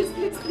you. Please,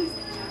 please, please.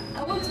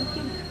 I want to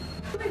kill you.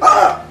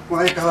 Ah!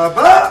 My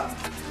Calabar!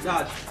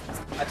 Dad,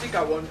 I think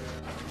I want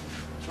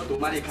not to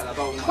marry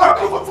Calabar woman.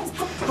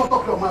 Shut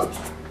up your mouth!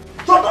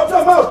 Shut up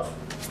your mouth!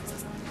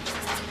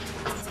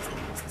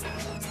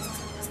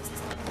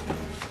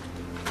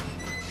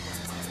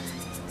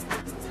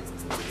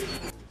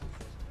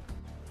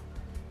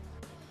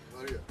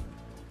 Maria.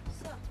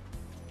 Sir.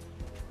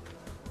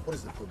 What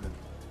is the problem?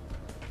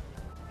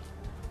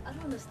 I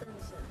don't understand,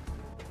 sir.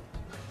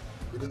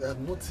 Because I have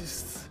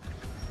noticed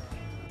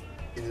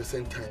in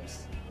recent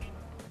times,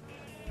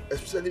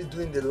 especially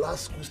during the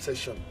last school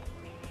session,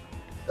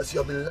 that you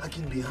have been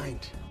lagging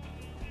behind.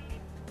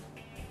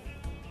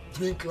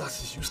 During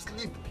classes, you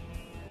sleep.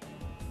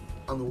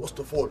 And worst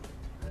of all,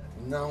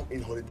 now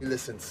in holiday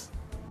lessons,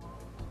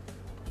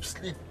 you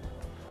sleep,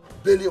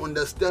 barely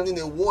understanding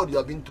a word you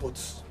have been taught.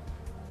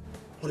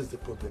 What is the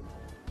problem?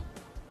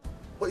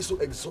 Why are you so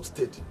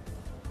exhausted?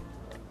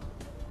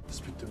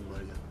 Speak to me,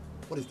 Maria.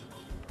 What is the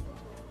problem?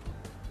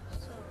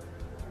 Sir,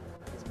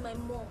 it's my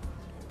mom.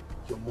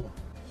 Your mom?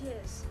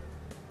 Yes.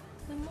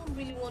 My mom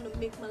really wants to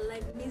make my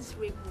life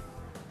miserable.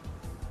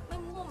 My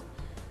mom,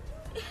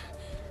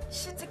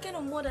 she's the kind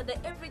of mother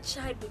that every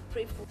child will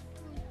pray for.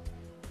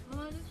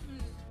 Mama, this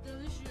food is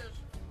delicious.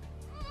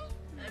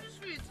 Very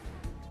sweet.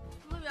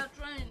 Mama, we are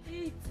trying.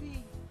 Eat.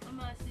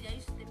 Mama, see, I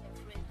used to take my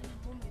friend and my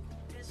mom made the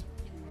best food.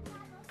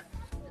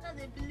 That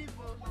they believe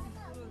of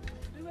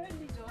do I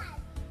need you?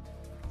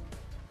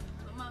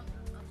 Mama,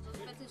 I'm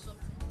suspecting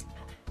something.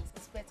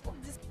 Suspect what?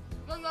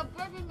 Because you are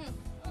bribing me.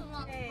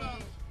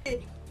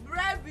 Hey,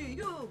 bribing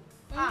you?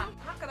 How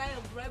can I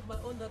bribe my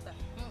own daughter?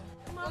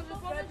 Because you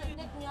promised to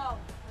take me out.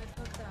 My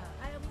daughter,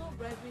 I am not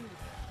bribing you.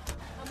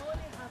 I'm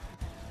only happy.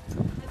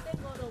 I thank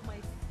God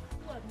Almighty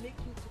who have made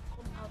you to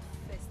come out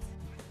first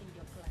in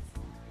your class.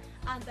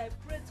 And I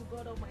pray to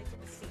God Almighty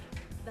also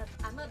that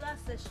another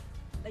session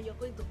that you're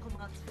going to come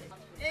out first.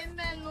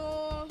 Amen.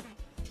 No.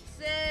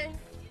 Say,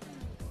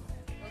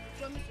 but you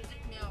promised to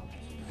take me out.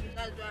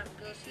 That's why I'm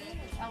just saying.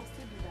 I'll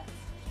still do that.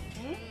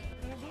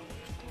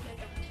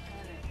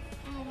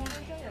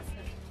 Enjoy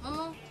yourself.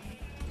 Mama.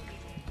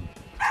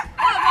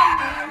 How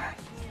about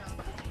you?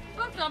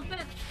 Don't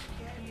campaign.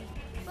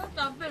 Don't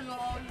campaign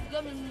or you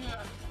get me near.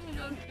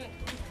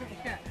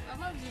 I'm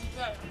not this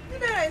guy.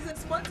 There is a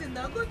small thing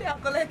now. Go there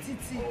and collect it.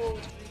 Oh.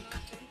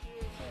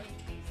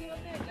 See your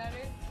name,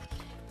 Gary.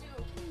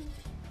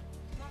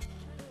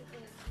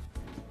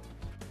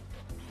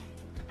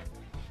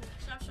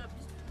 Sharp,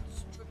 this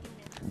is choking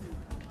me.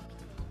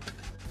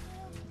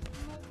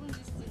 Open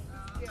this thing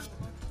now.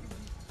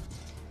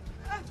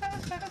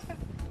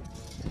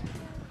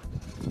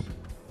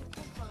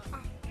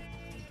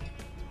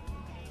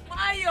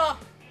 Mayo,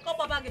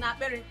 come back in that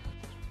berry.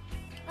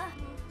 My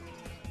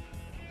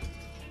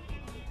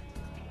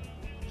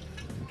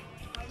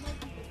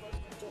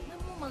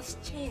mom has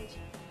changed.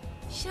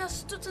 She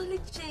has totally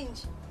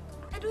changed.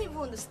 I don't even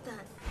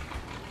understand.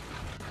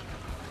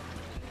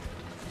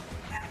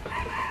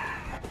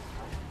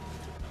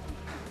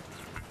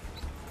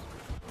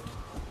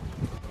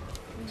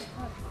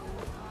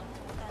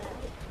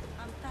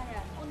 I'm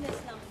tired.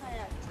 Honestly, I'm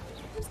tired. I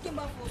just came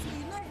back for school.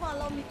 You don't even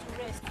allow me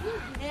to rest.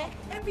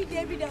 Every day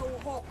I will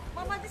hawk.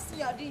 Mama, this thing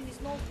you are doing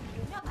is not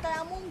good. I'm tired.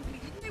 I'm hungry. You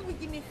didn't even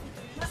give me food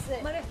sir.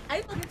 Maria, are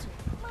you talking to me?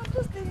 I'm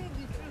just telling you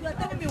the truth. You are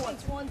telling me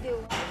what? One day,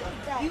 I'll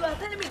just die. You are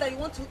telling me that you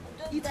want to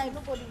eat food.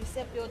 Nobody will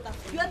serve the water.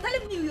 You are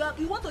telling me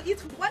you want to eat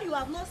food while you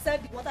have not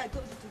served the water I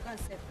told you to go and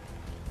serve.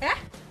 Eh?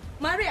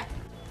 Maria,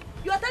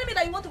 you are telling me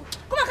that you want to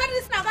come and carry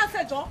this thing and go and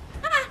serve, John?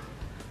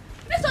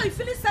 Make sure you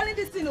finish selling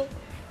this thing,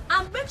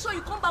 and make sure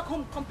you come back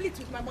home complete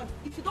with my money.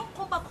 If you don't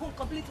come back home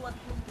complete with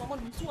my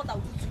money, you see what I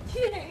will do to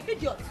you.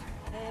 Idiot.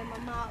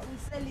 Mama, we'll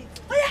sell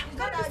it. Oh yeah, you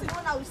got the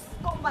one I will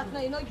come back now.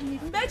 You know, give me.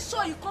 Make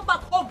sure you come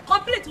back home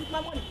complete with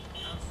my money.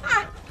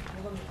 Ah!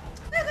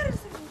 Carry this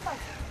thing fast.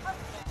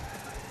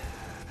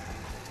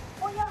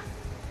 Oh yeah.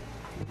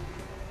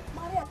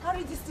 Maria,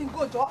 carry this thing,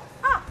 go, Joe.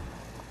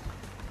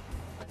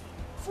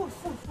 Food.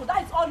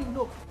 That is all you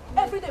know.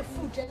 Everyday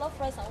food. Jollof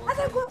rice. I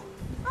said go.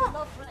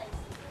 Jollof rice.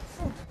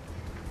 Food.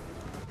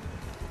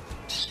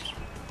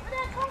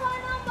 Call my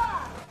number.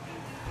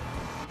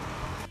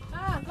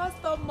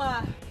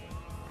 Customer.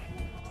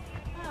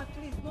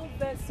 Please, no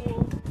vex, so.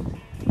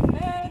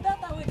 That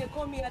time when they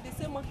call me at the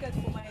same market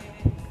for my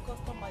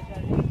customer,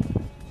 Jare. No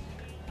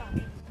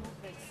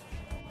vex.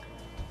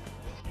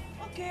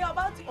 Okay,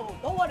 about it. Oh,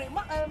 don't worry.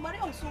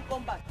 Maria will soon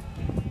come back.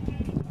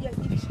 Yes,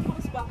 if she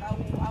comes back, I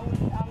will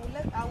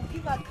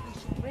give her the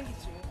she will bring it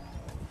to you.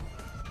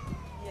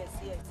 Yes.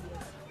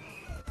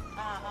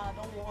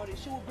 Don't worry,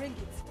 she will bring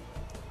it.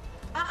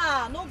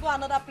 No go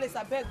another place,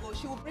 I beg go.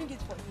 She will bring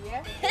it for you,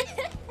 yeah?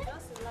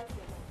 Just like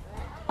it.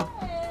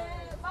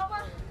 Mama.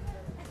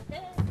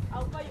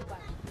 I'll call you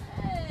back.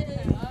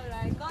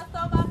 Alright,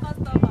 customer.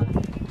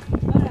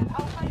 Alright,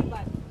 I'll call you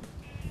back.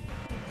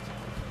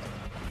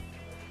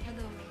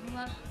 Hello,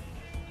 Mama.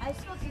 I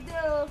saw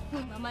today,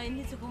 Mama, I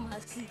need to come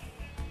and see.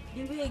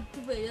 The way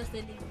people are just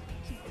telling me,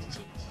 keep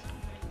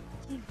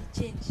the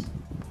change.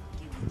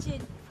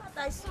 In fact,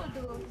 I saw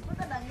though, it's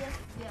better than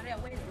yesterday. Maria,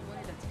 where is the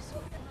money that you saw? I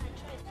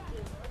tried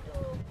today,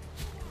 although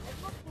I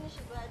can't finish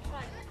it, but I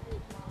tried.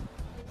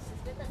 It's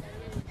better than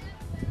yesterday.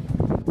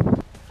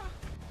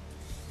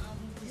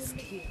 This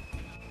kid.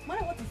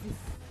 Maria, what is this?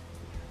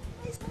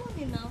 It's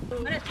money now.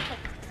 Maria, shut up.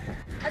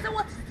 I said,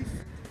 what is this?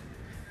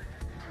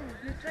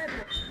 You tried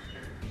what?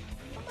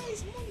 Mama,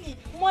 it's money.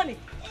 Money?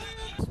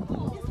 It's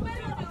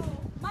very money.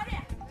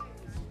 Maria,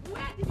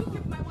 where did you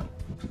keep my money?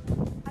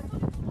 I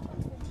told you to come back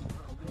home.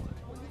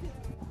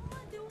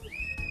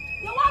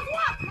 There was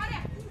what,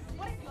 Maria?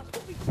 What is your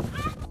stupid?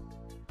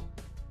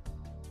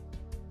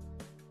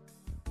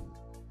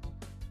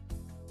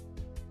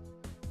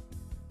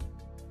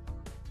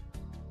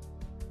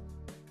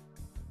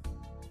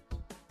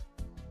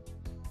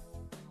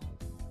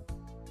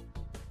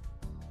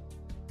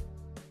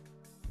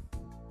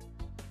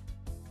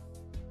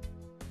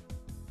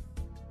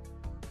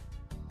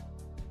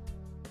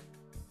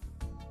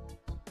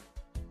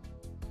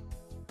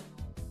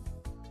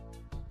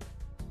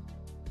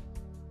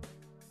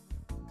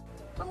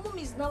 My mom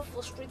is now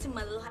frustrating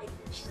my life.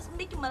 She's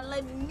making my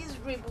life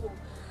miserable.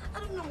 I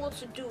don't know what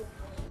to do.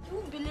 You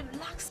won't believe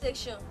last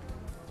section.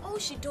 All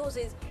she does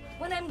is,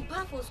 when I'm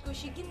back from school,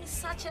 she gives me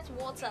sachet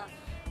water,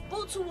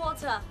 bottled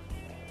water,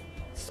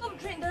 soft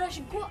drink that I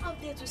should go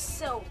out there to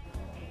sell.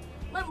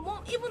 My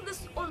mom, even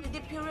this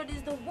holiday period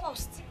is the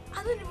worst.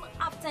 I don't even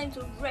have time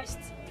to rest.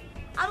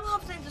 I don't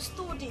have time to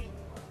study.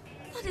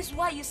 That is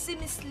why you see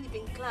me sleep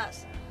in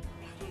class.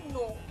 I don't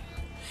know.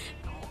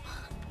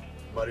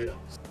 Maria,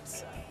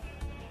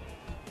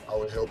 I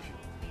will help you.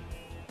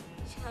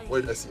 What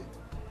did I say?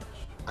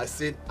 I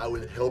said I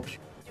will help you.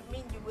 You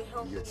mean you will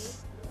help me?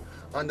 Yes.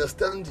 I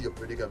understand your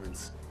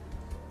predicaments.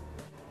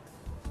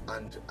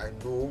 And I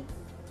know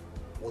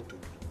what to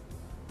do.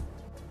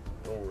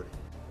 Don't worry.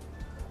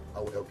 I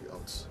will help you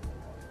out.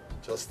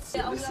 Just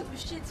I would listen.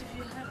 appreciate if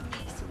you help me.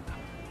 Listen.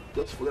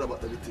 Just forget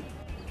about everything.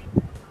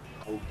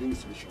 I will bring a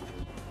solution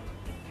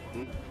for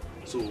you.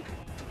 So,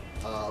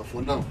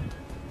 for now,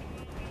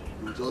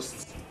 you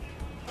just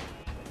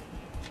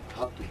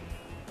have to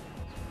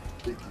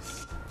take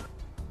this.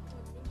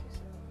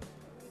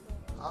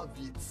 Have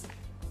it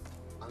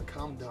and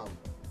calm down.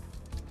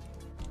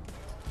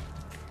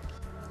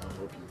 I'll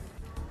help you.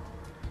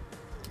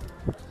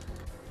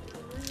 I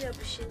really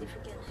appreciate if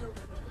you can help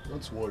me.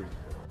 Don't worry.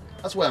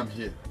 That's why I'm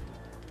here.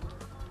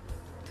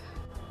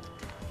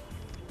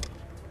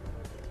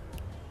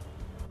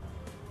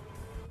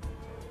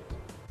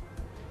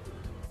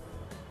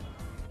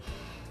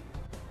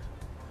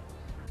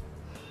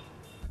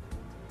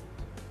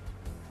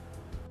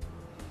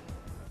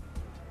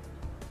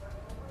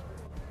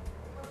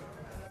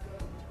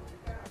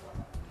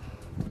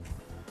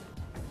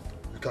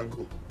 You can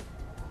go.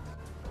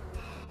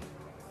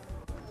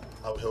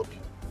 I'll help you.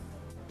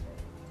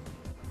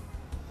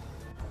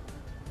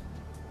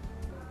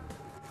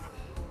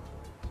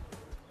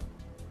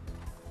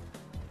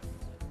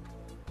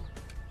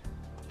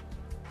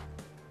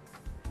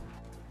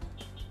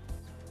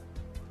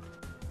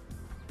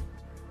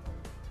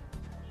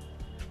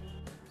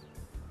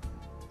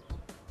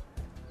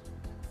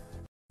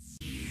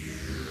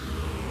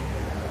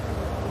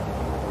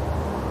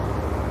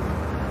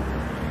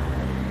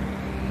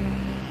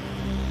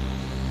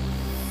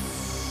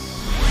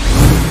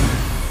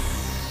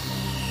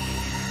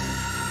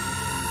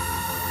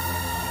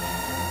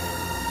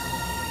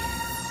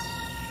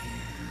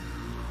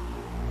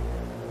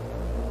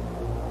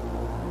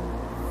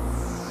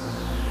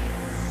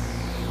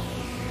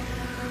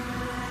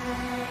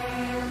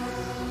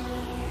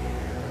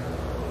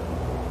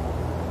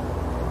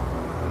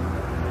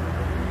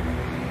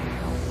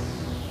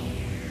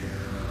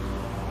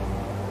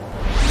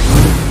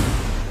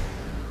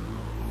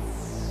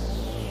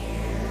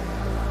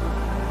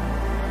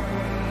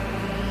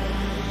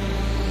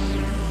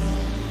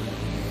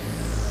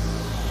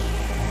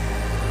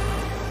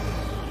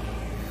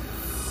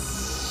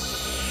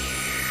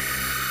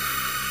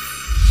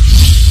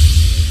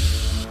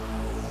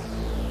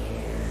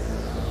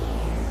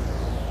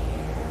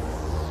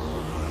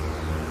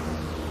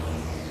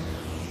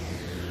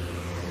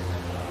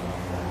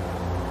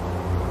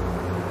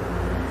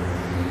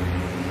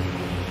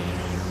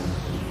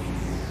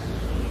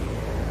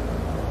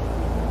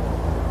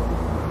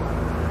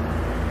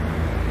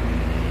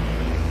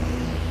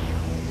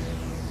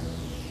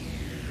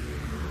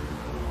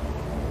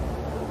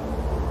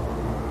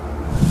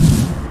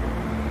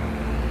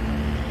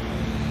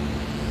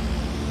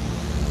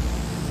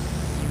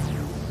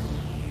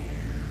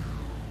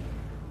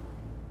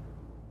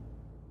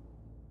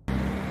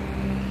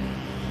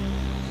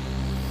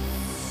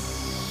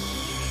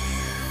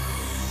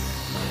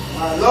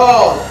 My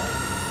lord,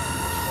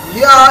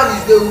 here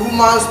is the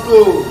woman's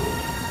stone.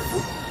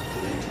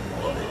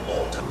 On the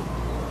altar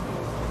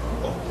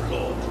of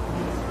blood.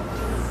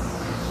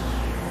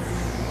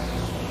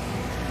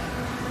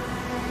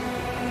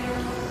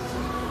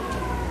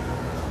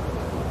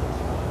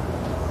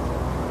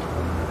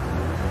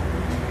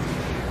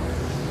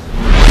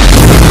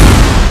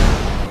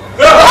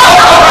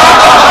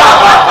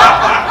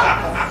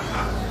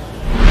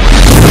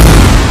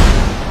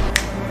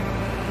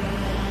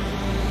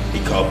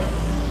 Pick up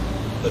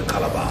the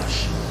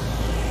calabash,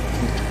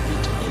 put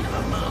it in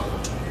her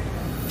mouth.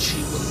 She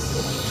will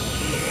vomit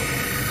blood.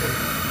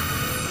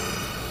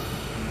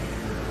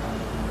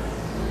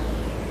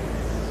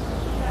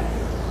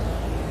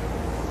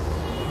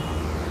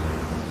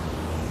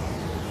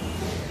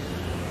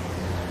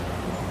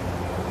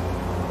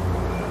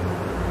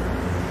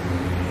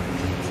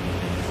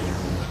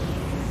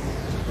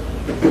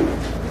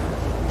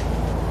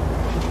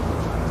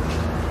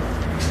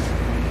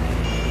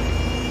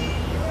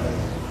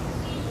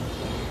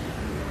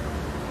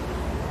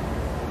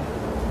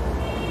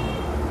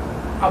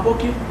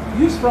 Aboki,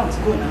 use front,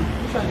 go now.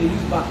 Which one they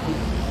use back, go?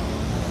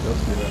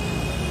 Just do that.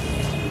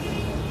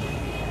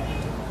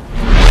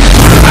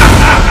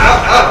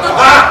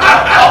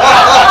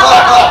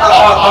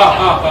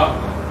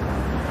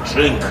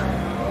 Drink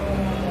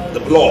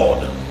the blood,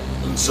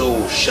 and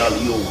so shall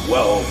your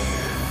wealth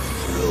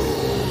flow.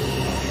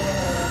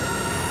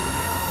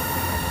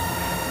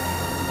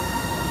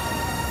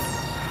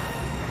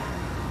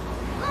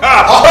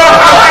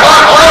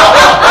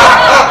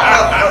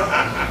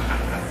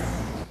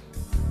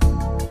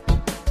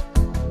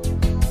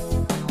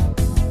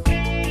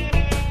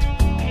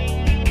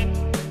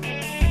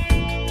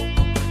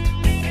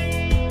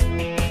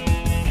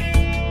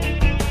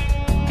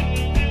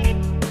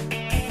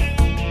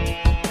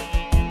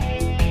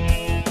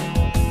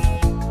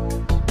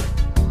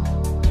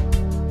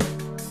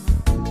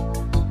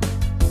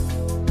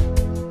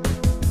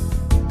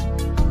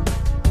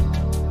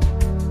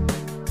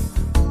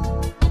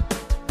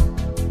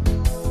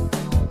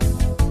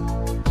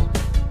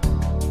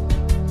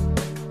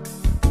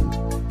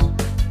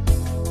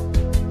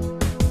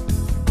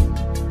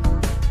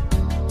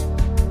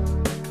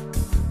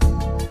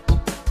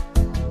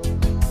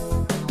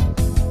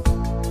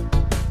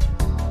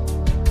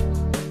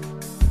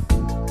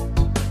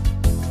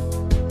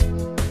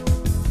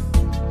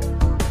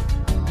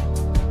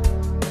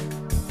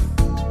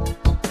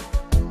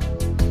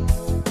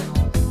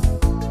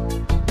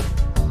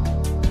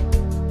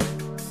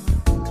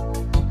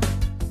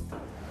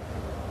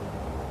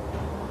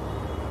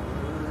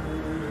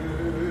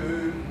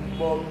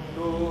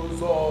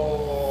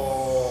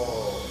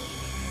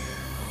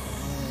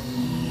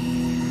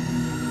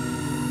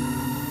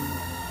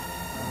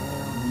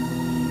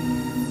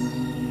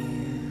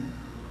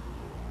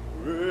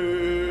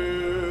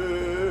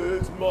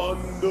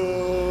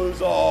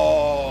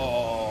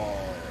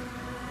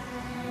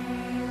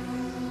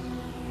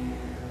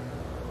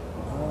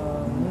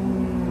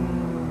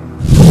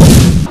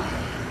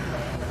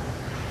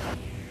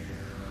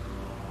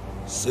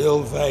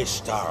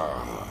 Sylvester.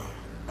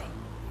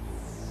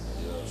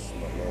 Yes,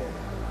 my lord.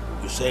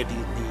 You said you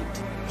need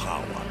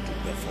power to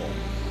perform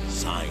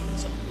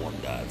signs and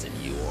wonders in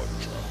your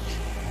church.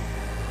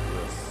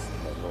 Yes,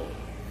 my lord.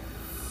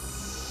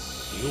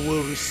 You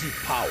will receive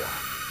power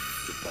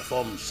to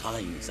perform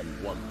signs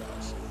and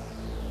wonders.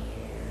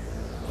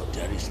 But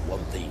there is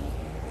one thing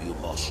you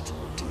must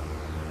do.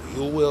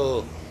 You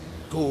will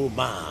go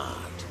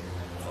mad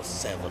for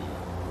 7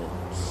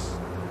 months.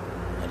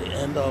 At the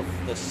end of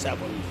the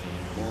 7th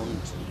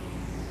month,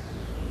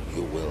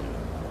 you will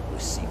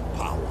receive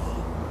power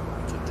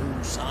to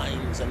do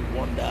signs and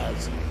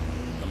wonders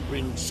and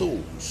bring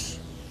souls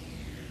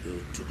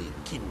to the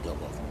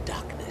kingdom of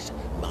darkness,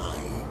 my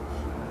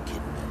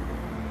kingdom.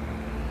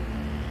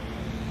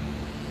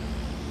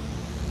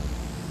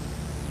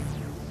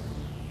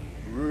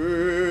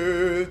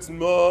 Great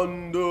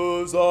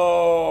Mendoza!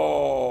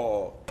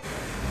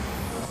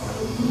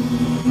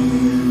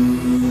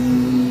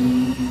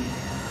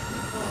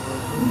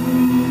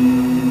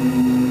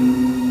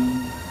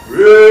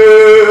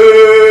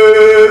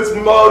 Great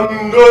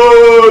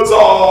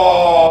Mendoza!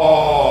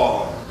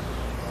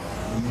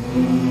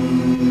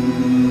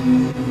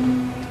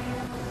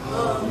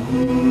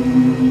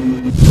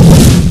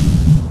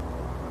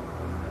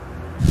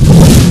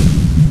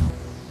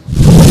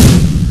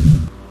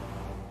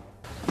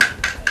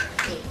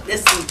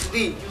 Listen,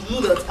 today you know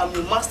that I'm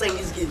the master in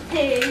this game.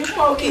 Hey, you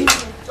call me.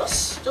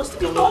 Just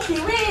Okay,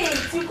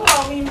 wait, you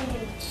call me.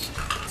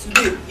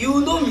 Today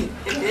you know me.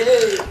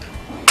 Hey.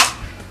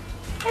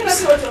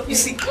 You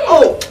see,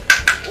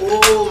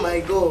 oh my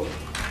God.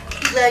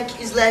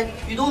 It's like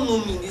you don't know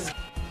me in this.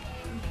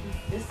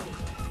 Listen.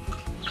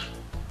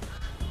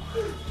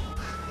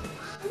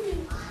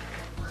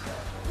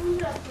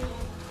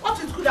 What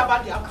is good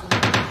about the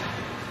afternoon?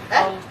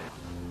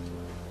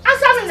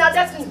 Answer me now,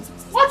 Destiny.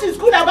 What is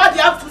good about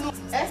the afternoon?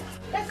 Destiny.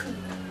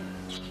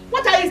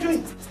 What are you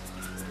doing?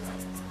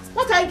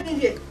 What are you doing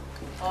here?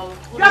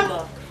 Good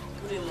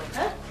problem,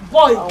 ma. Eh?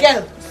 Boy,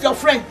 girl, it's your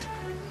friend.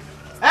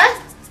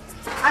 Eh?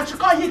 And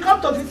he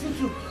come to visit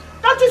you.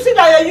 Don't you see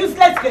that you're a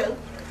useless girl?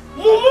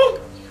 Mumu!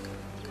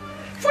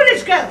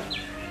 Foolish girl!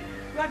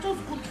 You are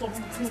just good for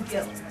meeting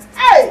girl.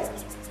 Hey!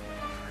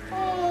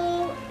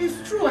 Oh,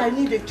 it's true I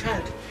need a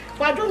child.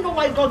 But I don't know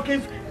why God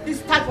gave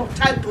this type of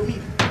child to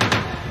me.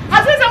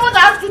 Have you ever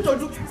asked you to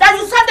do that?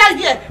 You sat down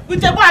here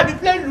with a boy and be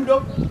playing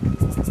Ludo?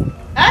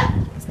 Eh?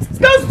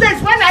 Those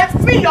days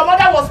when your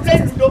mother was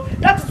playing Ludo,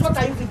 that is what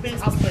I used to be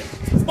her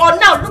friend. But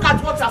now look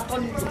at what you have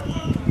turned into.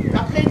 You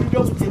are playing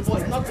Ludo with a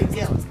boy, not a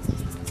girl.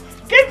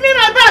 Give me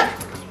my bag!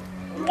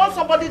 You want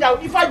somebody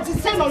that, if I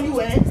descend on you,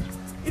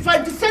 if I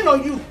descend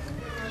on you,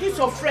 this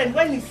your friend,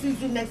 when he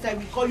sees you next time,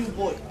 he call you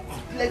boy.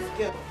 Let's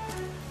go.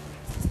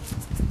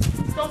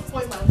 Don't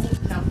spoil my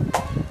mood now.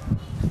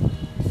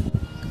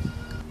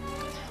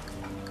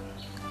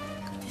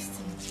 This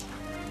thing,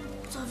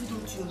 what have you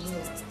done to your mom?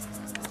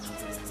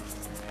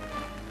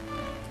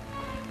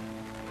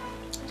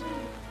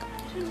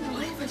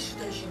 Why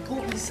should I go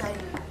inside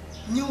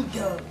new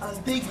girl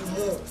and beg you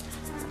more?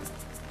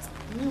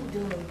 New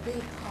girl and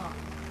beg her.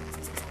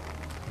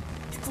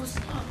 Because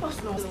that's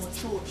not our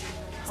church.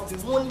 I'll be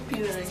warning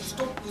parents and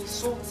stop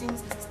insulting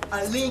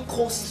and laying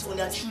curses on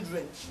their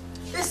children.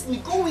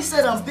 Listen, go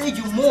inside and beg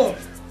you more.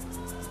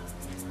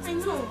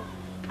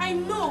 I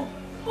know,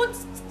 but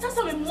that's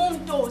how my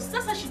mom does.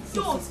 That's how she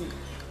does.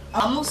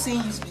 I'm not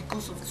saying this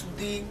because of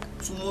today,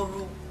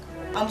 tomorrow.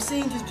 I'm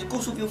saying this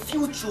because of your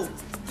future.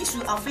 This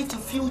will affect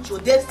your future,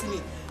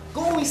 destiny.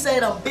 Go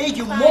inside and beg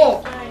you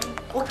more.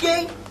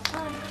 Okay?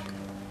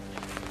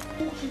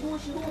 She don't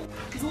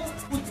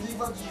put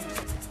deliver to you.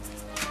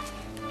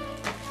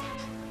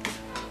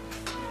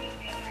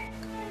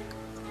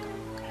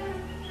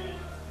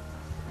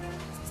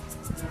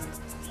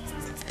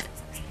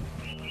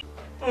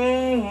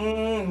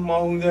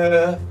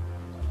 Maude.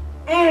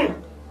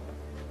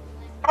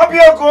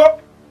 Abiako.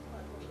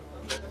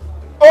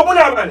 Open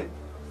up, man.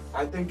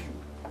 I thank you.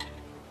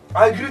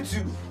 I greet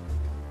you.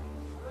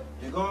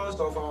 Because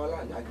of our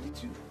land, I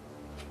greet you.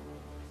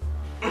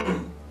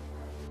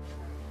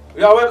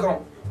 You are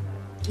welcome.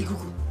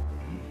 Ikuku,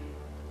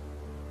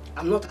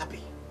 I'm not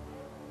happy.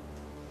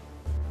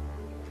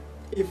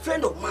 A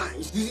friend of mine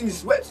is using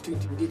his words to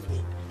intimidate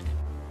me.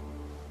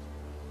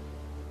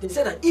 He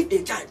said that if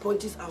a child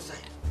punches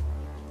outside,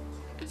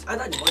 it's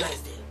either the mother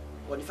is there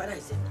or the father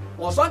is there,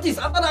 or something is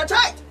after that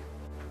child.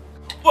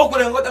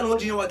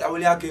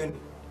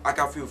 I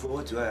can feel for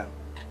what you are.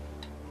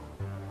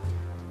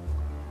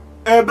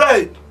 A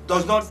bird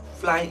does not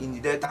fly in the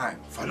daytime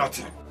for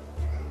nothing.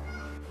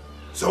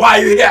 So why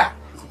are you here?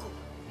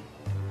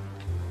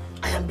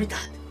 I am bitter.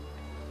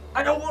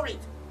 I don't worry.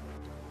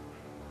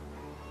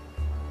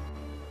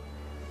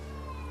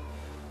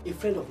 A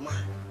friend of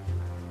mine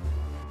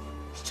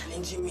is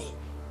challenging me.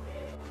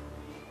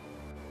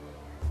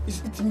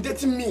 He's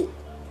intimidating me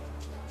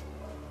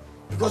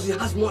because he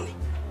has money.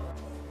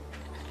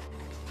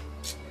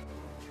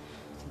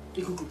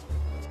 Ikuku,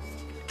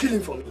 kill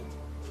him for me.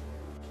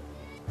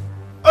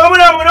 I'm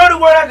not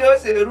what I go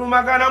say.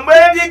 Rumakana,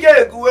 where you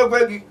get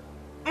Kuwagi?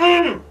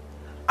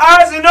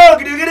 As you know,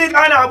 the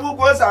kind of book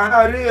was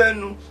a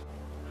real.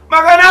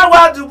 Makana,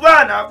 what to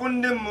ban? I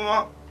couldn't do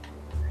more.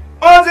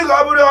 Only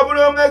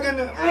go making.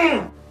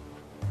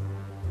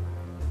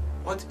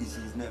 What is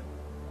his name?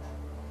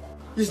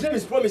 His name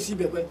is Promise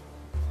Ibekwe.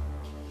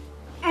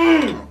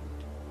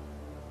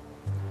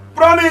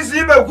 Promise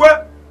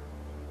Ibekwe.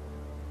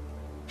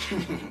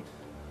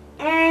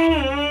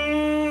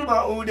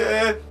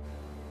 Maude.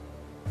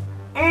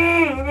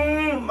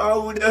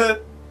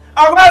 Maude.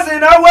 I was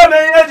in a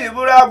woman,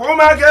 but I won't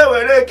make it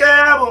with a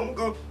cab.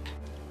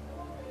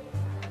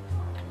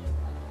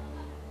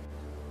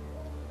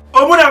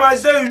 Omuna, I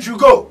say you should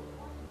go.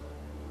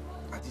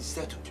 And he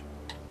settled.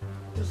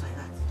 Just like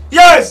that.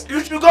 Yes, you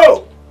should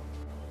go.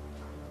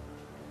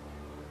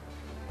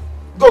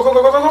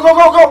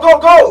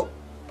 Go.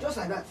 Just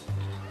like that.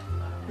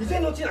 Is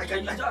there nothing I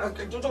can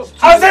just...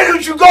 I said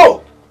you should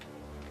go.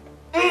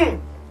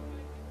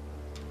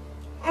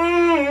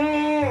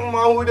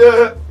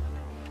 Maude.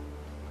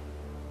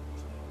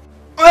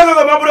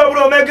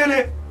 Bro, making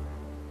it.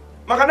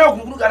 Makana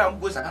Gugana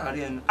was a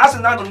Harian. As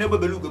an anno never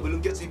beluga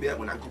gets here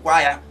when I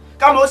acquire.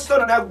 Come on,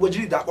 son, and I would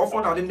read that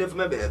often I didn't never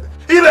remember.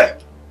 Here.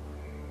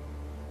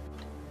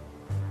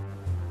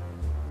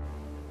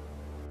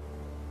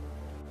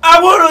 I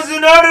was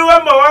in only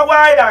one more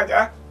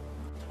Wayaga.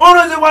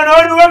 Only one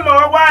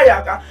more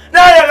Wayaga.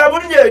 Now I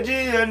wouldn't get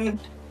Gian.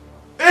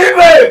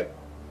 Even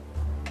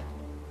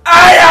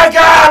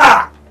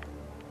Ayaga.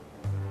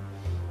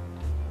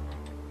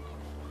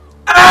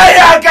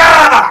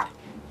 Ayaga!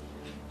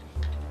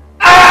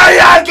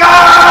 Ayaga!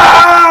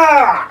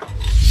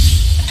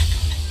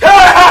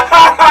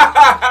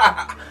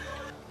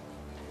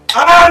 I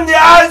am the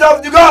eyes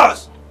of the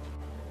gods.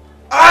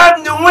 I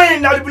am the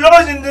wind that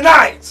blows in the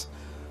night.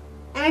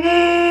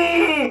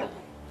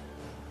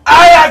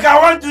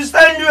 Ayaga, want to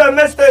send you a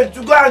message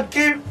to go and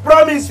keep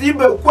Promise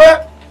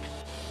Ibekwe.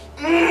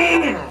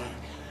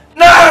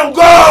 Now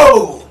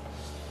go!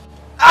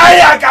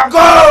 Ayaga,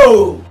 go!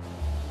 Go!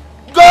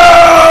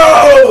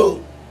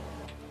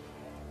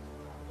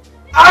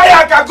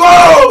 Ayaka,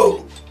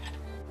 go!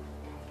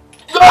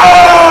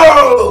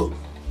 Go!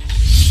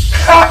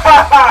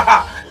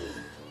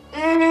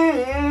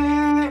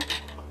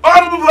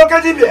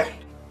 Omubokadibia.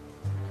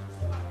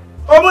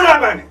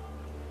 Omunabani.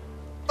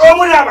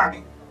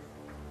 Omunabani.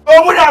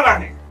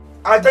 Omunabani.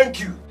 I thank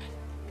you.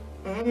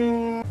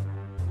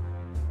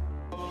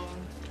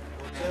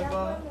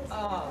 Whatever.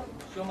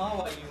 Shoma,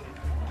 how are you?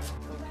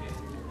 Okay.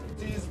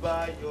 It is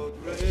by your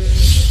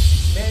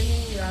grace.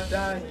 Many are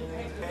dying.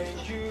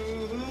 Thank you,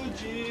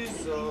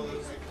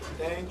 Jesus.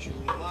 Thank you,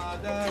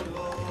 Mother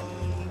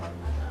Lord.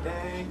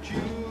 Thank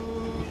you,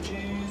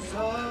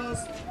 Jesus.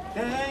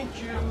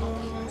 Thank you,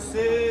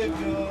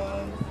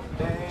 Savior.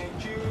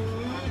 Thank you,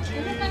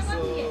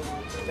 Jesus.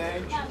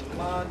 Thank you,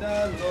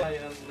 Mother Lord. I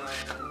am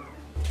now.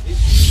 It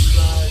is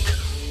by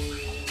your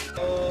grace.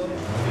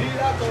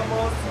 Miracle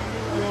must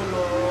you,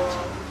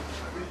 Lord.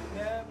 We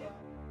never.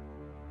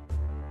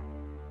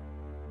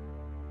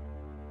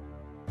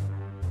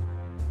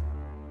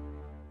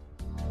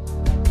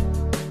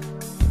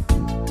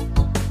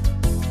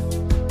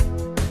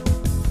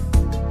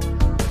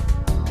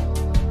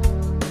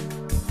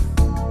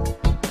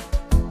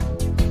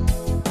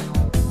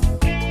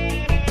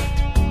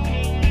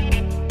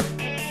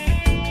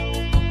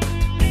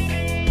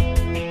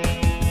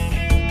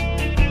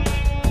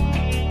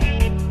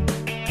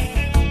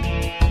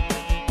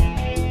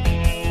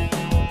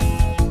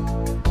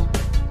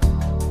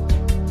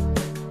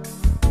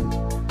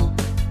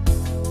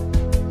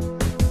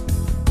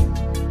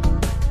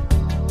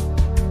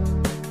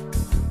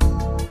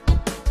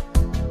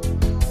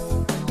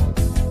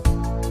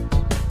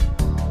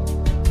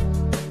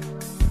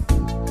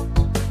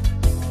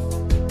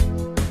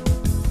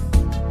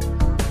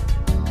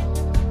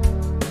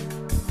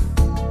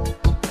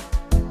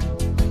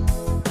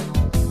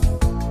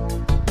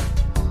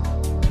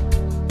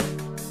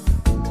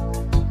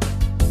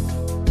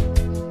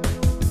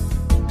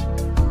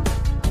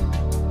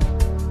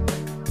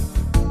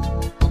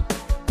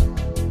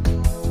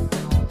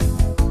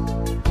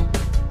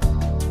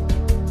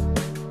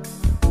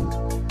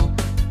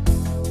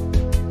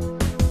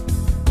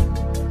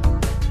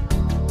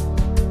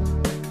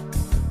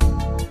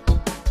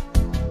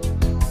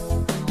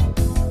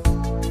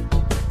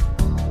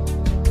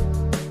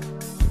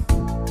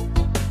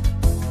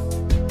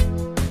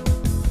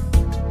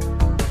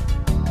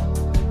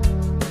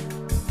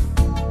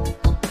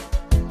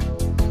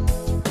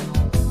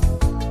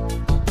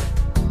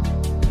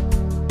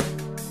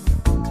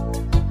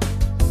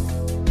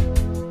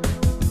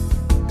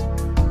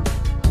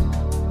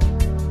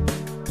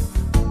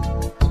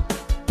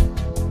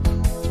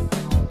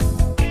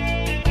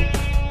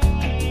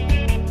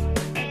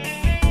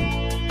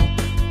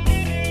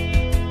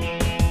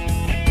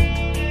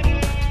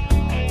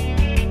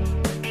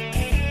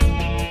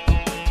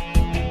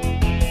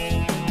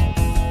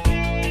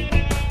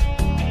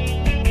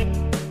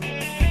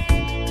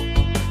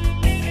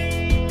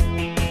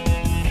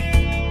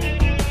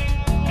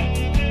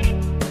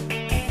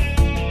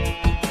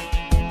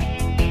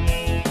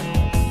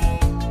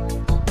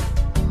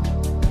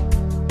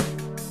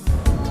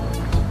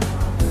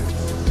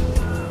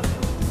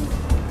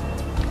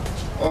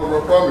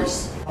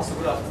 Promise. Also,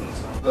 good afternoon,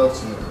 sir. Good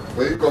afternoon.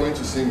 Were you coming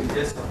to see me?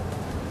 Yes, sir.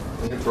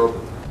 Any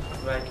problem?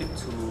 Well, I keep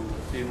to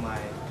pay my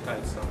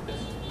tithes, sir. Yes.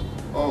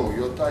 Oh,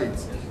 your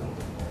tithes? Yes, sir.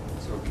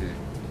 It's okay.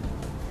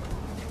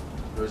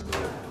 Praise the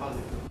Lord.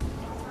 Hallelujah.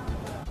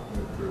 Let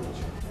me pray with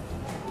you.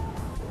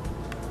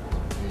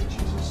 In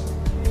Jesus'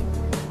 name.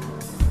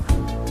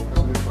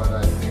 Heavenly Father, I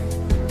thank you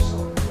for your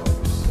son,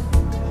 Promise.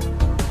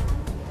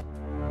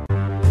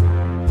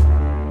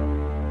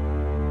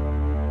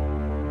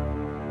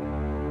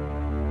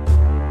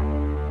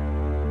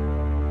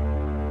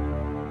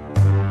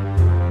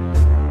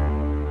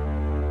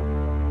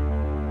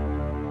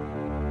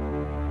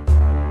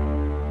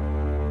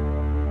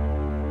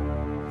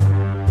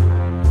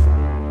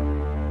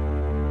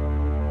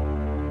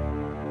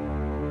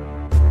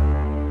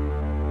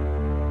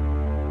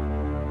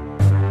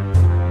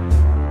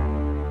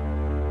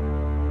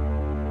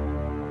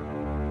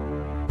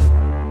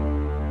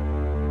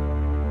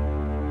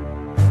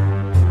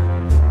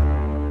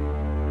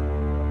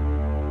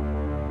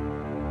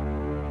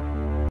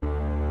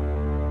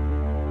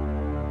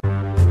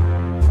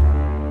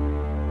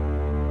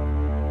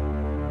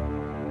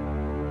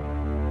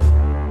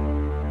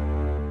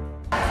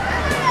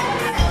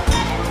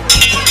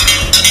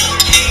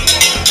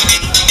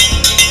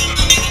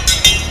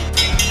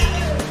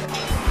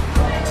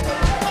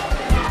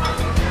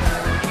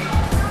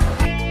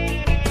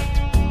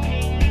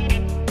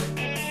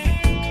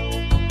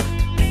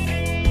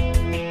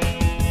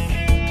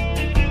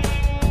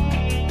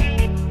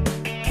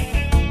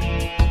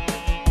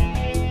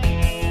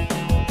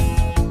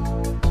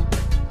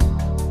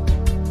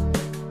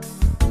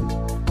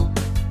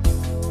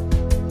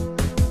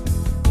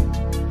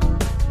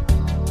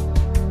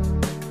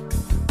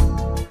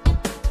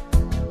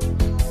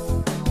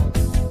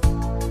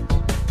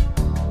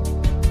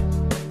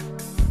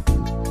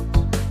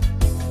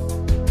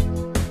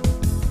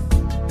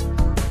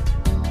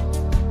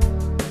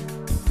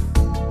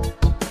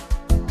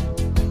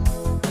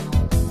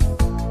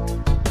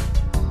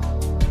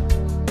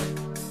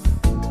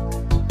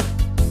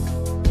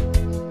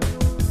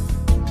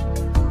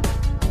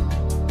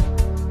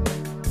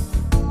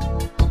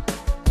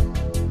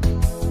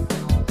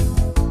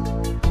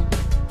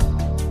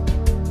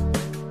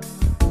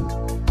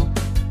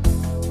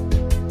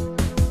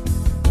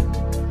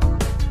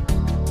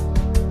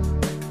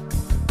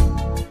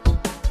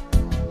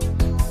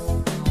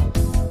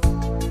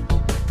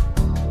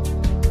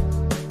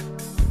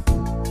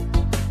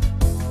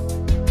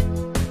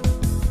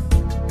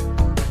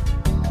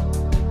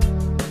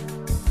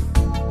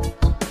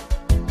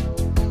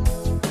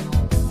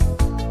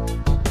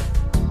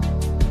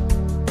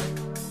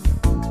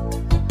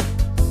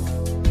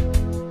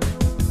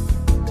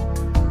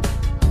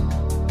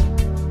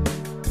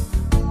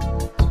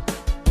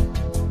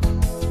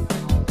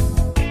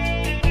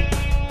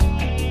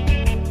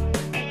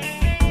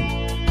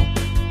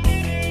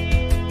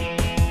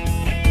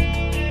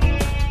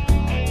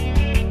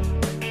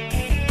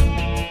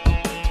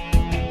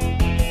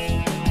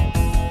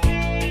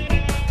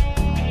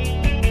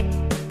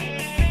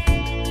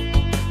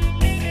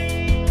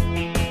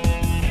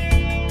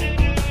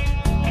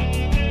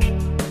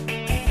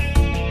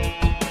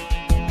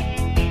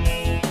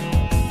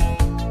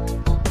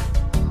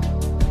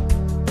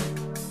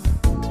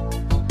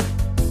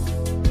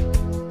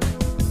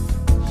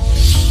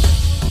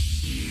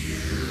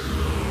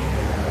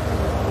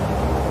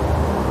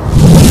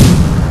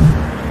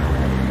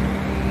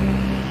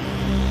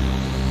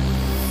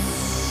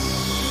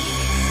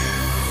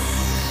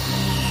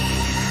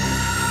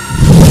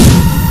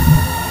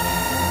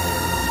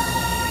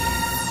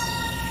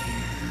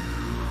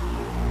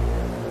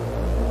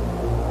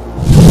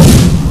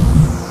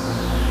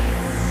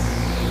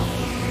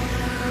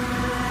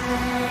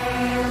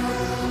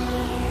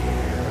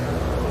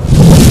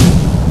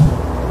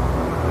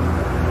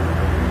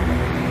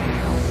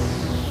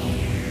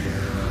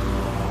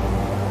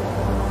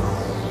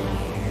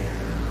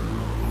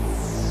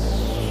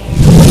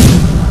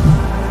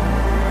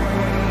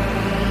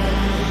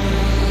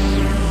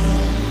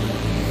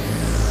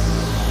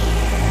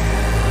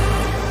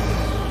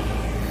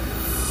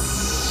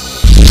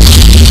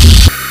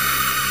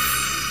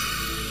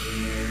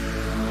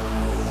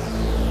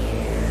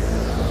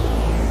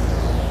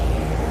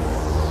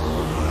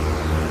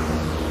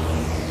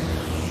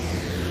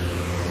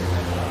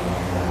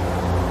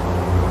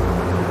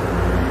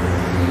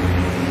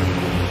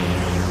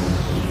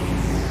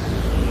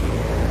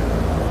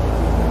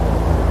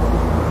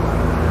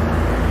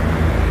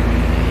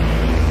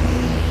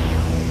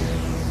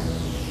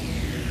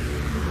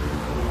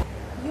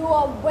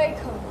 are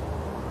welcome.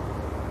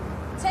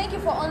 Thank you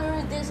for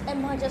honoring this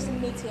emergency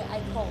meeting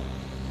I called.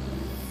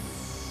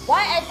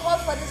 Why I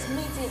called for this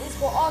meeting is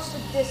for us to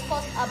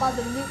discuss about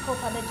the new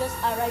couple that just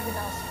arrived in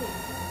our school,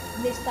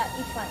 Mr.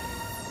 Ifan.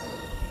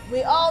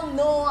 We all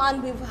know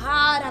and we've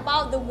heard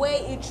about the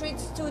way he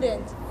treats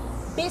students,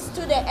 beats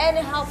students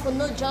anyhow for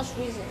no just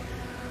reason.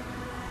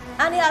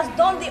 And he has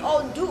done the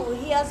all do.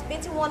 He has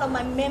beaten one of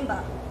my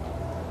members.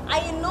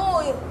 I know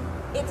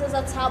it is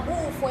a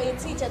taboo for a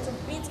teacher to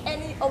beat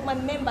any of my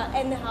members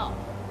anyhow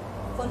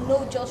for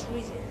no just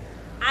reason.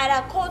 And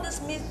I called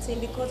this meeting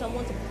because I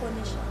want to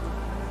punish him.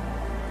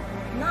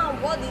 Now,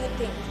 what do you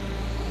think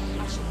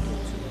I should do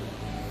to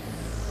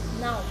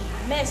him? Now,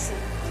 Mercy,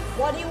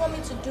 what do you want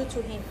me to do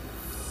to him?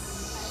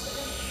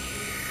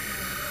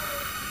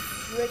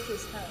 Break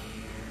his hand.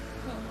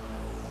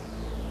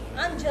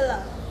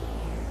 Angela,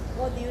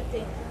 what do you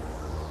think?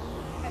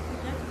 I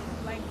could just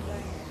blind.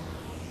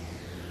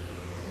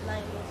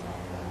 Blind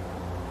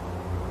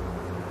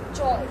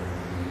Joy,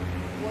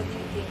 what do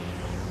you think?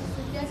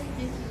 Just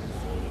think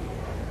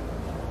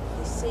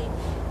The same.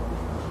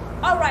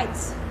 All right.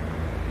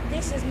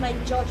 This is my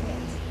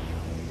judgment.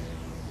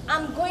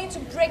 I'm going to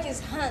break his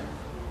hand.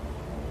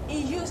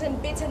 He used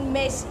and beaten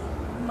Mercy,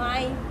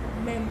 my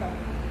member.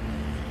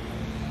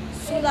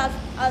 So that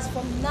as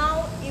from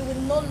now, he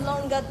will no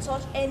longer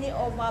touch any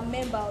of our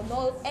members,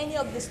 nor any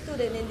of the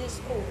students in this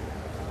school.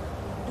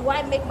 Do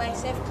I make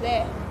myself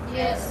clear?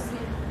 Yes.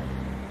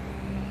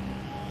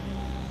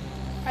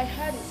 I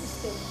heard it,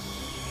 sister.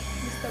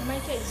 Mr.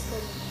 Michael is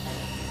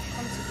coming.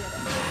 Come together.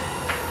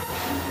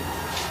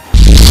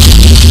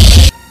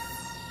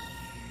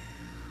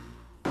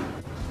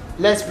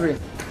 Let's pray.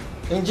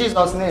 In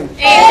Jesus' name.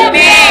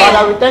 Amen.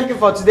 Father, we thank you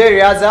for today's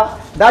rehearsal.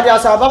 Daddy,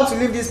 as we're about to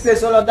leave this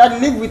place, oh Lord, Daddy,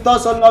 live with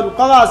us, oh Lord. We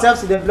cover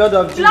ourselves in the blood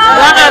of Jesus.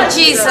 Blood of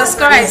Jesus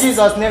Christ. In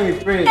Jesus' name we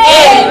pray.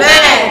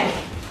 Amen.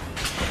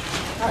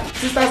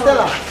 Sister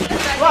Stella,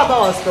 what about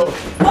our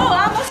stuff? Oh,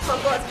 I almost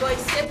forgot,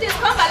 boys. Please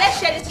come back. Let's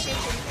share this trip.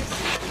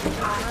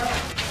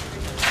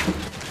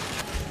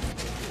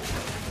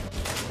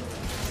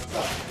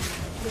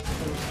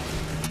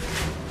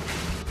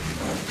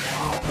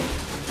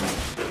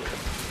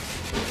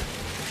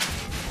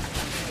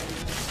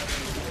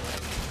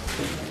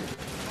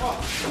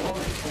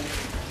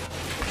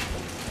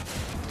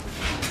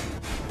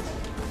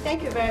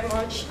 Thank you very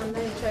much. I'm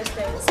not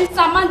interested. Sister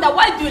Amanda,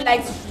 why do you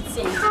like to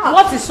sing?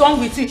 What is wrong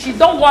with you? She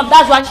don't want,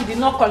 that's why she did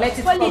not collect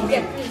it from me.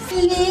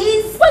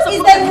 Please. Is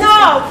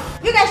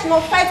enough. You guys should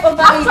not fight over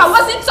it. I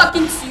wasn't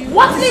talking to you.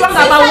 What is wrong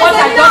about what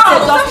I just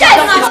said?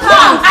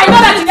 I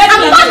know that you let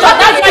me know.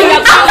 That's why you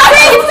are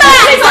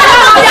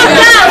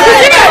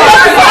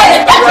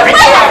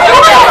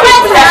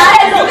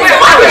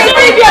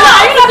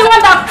Are you not the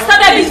one that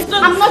started this?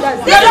 I'm not.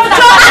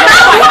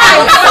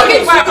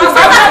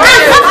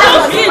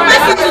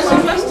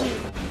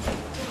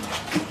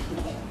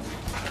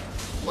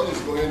 What is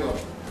going on?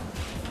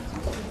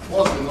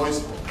 What's the noise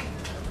for?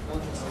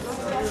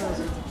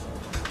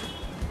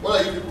 What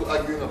are you people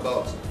arguing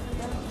about?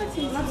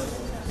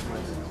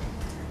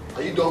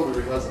 Are you done with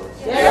rehearsals?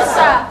 Yes,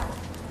 sir.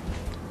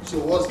 So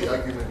what's the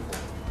argument for?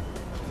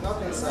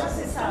 Nothing, sir.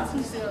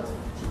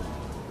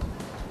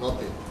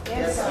 Nothing?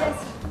 Yes, sir.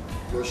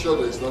 You're sure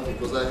there is nothing?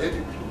 Because I heard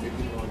you people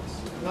making noise.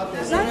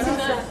 Nothing,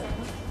 sir.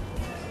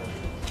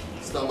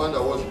 Sister Amanda,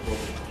 what's the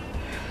problem?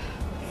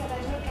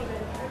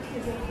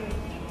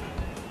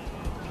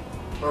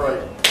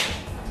 Alright.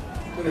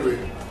 Anyway,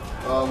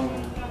 I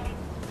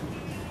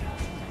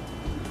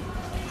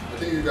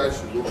think you guys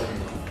should go home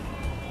now.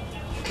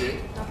 Okay?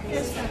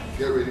 Yes, sir.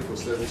 Get ready for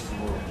service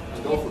tomorrow.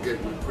 And don't forget,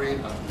 we're praying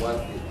at 1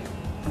 a.m.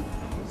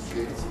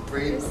 Okay? We're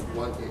praying at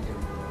 1 a.m.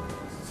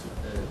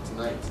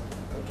 Tonight.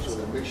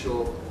 So make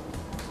sure you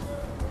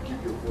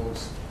keep your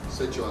phones,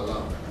 set your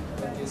alarm.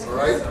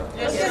 Alright?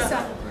 Yes,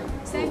 sir. Right.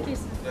 Thank you,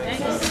 sir. Thank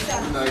you.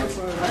 Good night.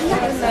 Good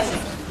night.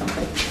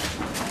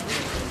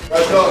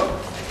 Right, John.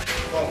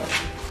 Come.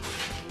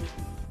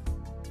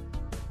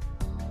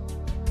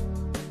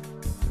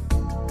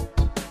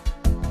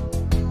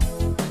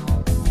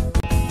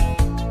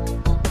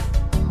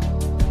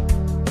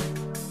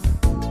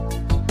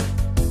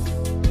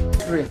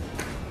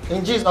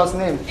 In Jesus'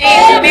 name.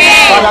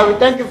 Amen. Father, we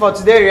thank you for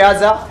today's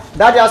rehearsal.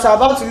 Daddy, as we're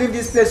about to leave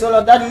this place, oh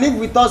Lord, Daddy, live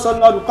with us, oh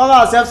Lord. We cover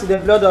ourselves in the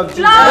blood of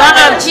Jesus.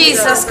 Blood of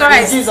Jesus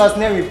Christ. In Jesus'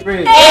 name we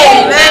pray.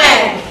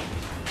 Amen.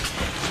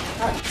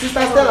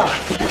 Sister Stella,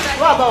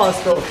 what about our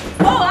stuff?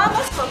 Oh, I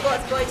almost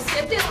forgot, boys.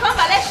 Please come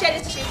back. Let's share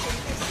this trip.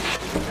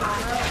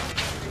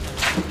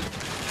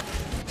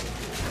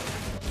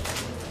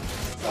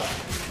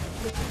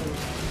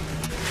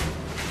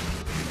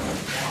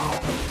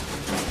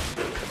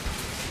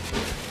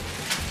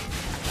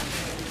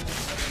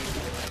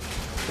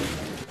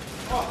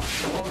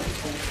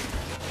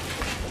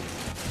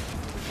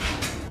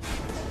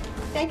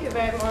 Thank you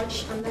very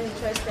much. I'm not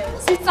interested.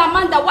 Sister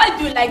Amanda, why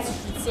do you like to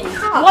sing?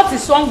 What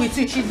is wrong with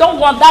you? She don't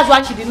want, that's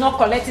why she did not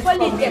collect it from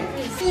me.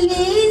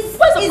 Please.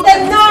 Is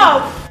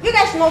enough. You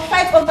guys should not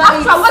fight over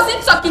it. I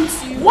wasn't talking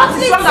to you. What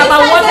is wrong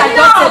about what I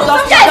just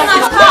said?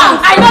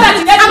 I know that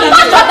you let me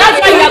know. That's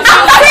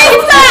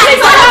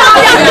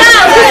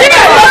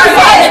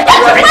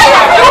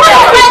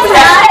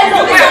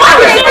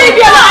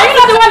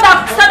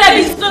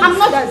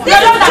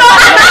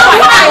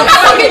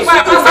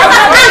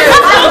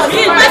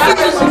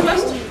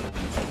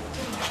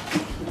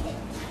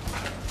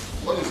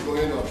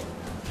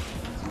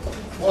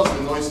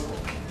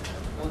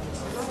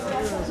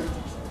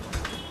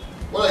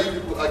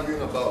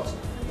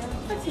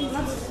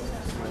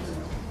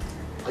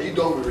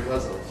done with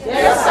rehearsals?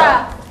 Yes,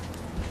 sir.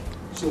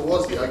 So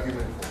what's the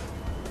argument for?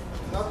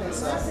 Nothing,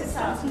 sir.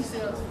 Nothing,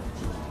 sir.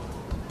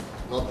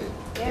 Nothing?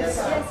 Yes,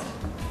 sir.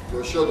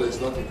 You're sure there is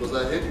nothing? Because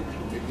I heard you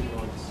people making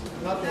noise.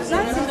 Nothing,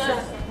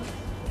 sir.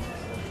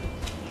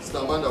 Sister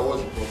Amanda,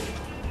 what's the problem?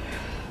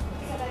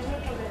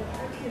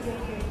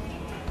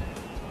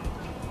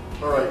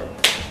 Alright.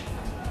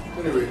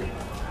 Anyway,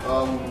 I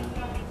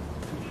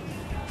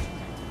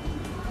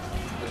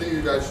think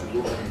you guys should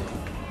go home now.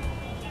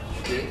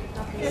 Okay?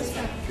 Yes,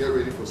 sir. Get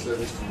ready for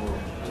service tomorrow.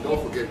 And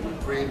don't forget, we're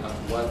praying at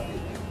 1 a.m.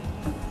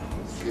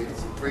 Okay?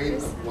 We're praying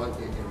at 1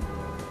 a.m.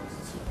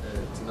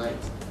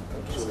 Tonight.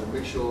 So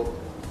make sure you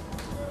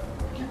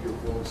keep your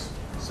phones,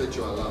 set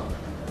your alarm.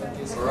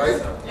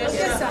 Alright?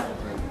 Yes, sir.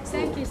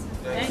 Thank you, sir.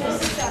 Thank you,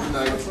 sir. Good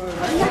night.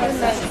 Good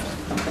night.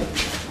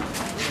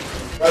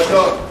 Right,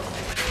 John.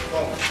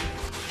 Come.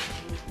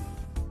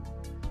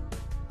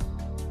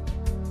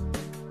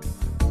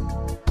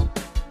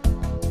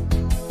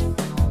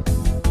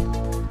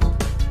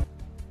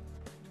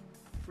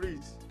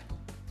 Freeze.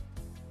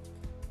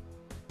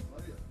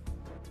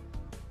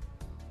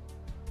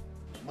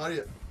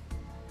 Maria.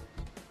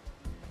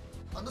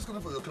 I'm just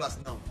coming for your class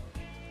now.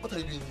 What are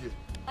you doing here?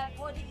 My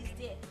body is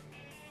there,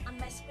 and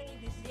my spirit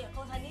is there,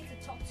 because I need to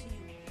talk to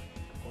you.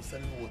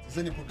 Concerning what? Is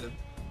there any problem?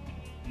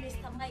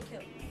 Mr.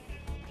 Michael,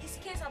 his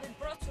case has been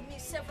brought to me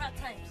several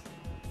times.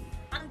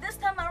 And this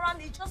time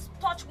around, he just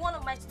touched one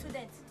of my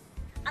students.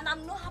 And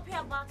I'm not happy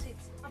about it.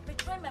 I've been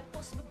trying my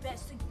possible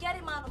best to get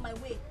him out of my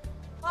way.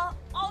 But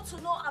all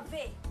to no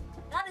avail.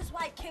 That is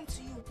why I came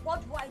to you.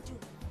 What do I do?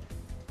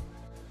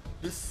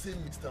 This same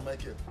Mr.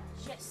 Michael.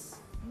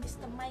 Yes,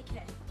 Mr.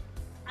 Michael.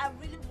 I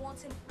really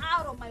want him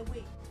out of my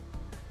way.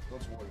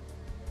 Don't worry.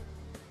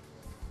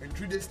 In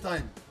 3 days'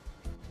 time,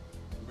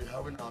 we'll be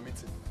having our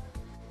meeting.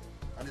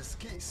 And his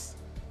case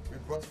will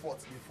be brought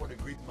forth before the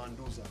great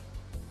Mendoza.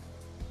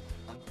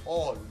 And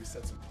all will be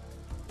settled.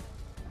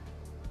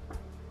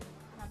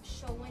 I'm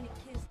sure when the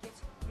case gets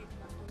to great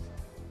Mendoza,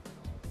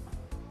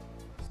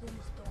 soon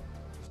it's done.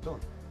 It's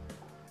done.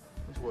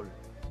 Don't worry.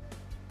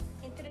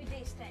 In 3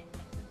 days' time.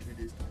 In 3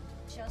 days' time.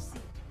 Shall see.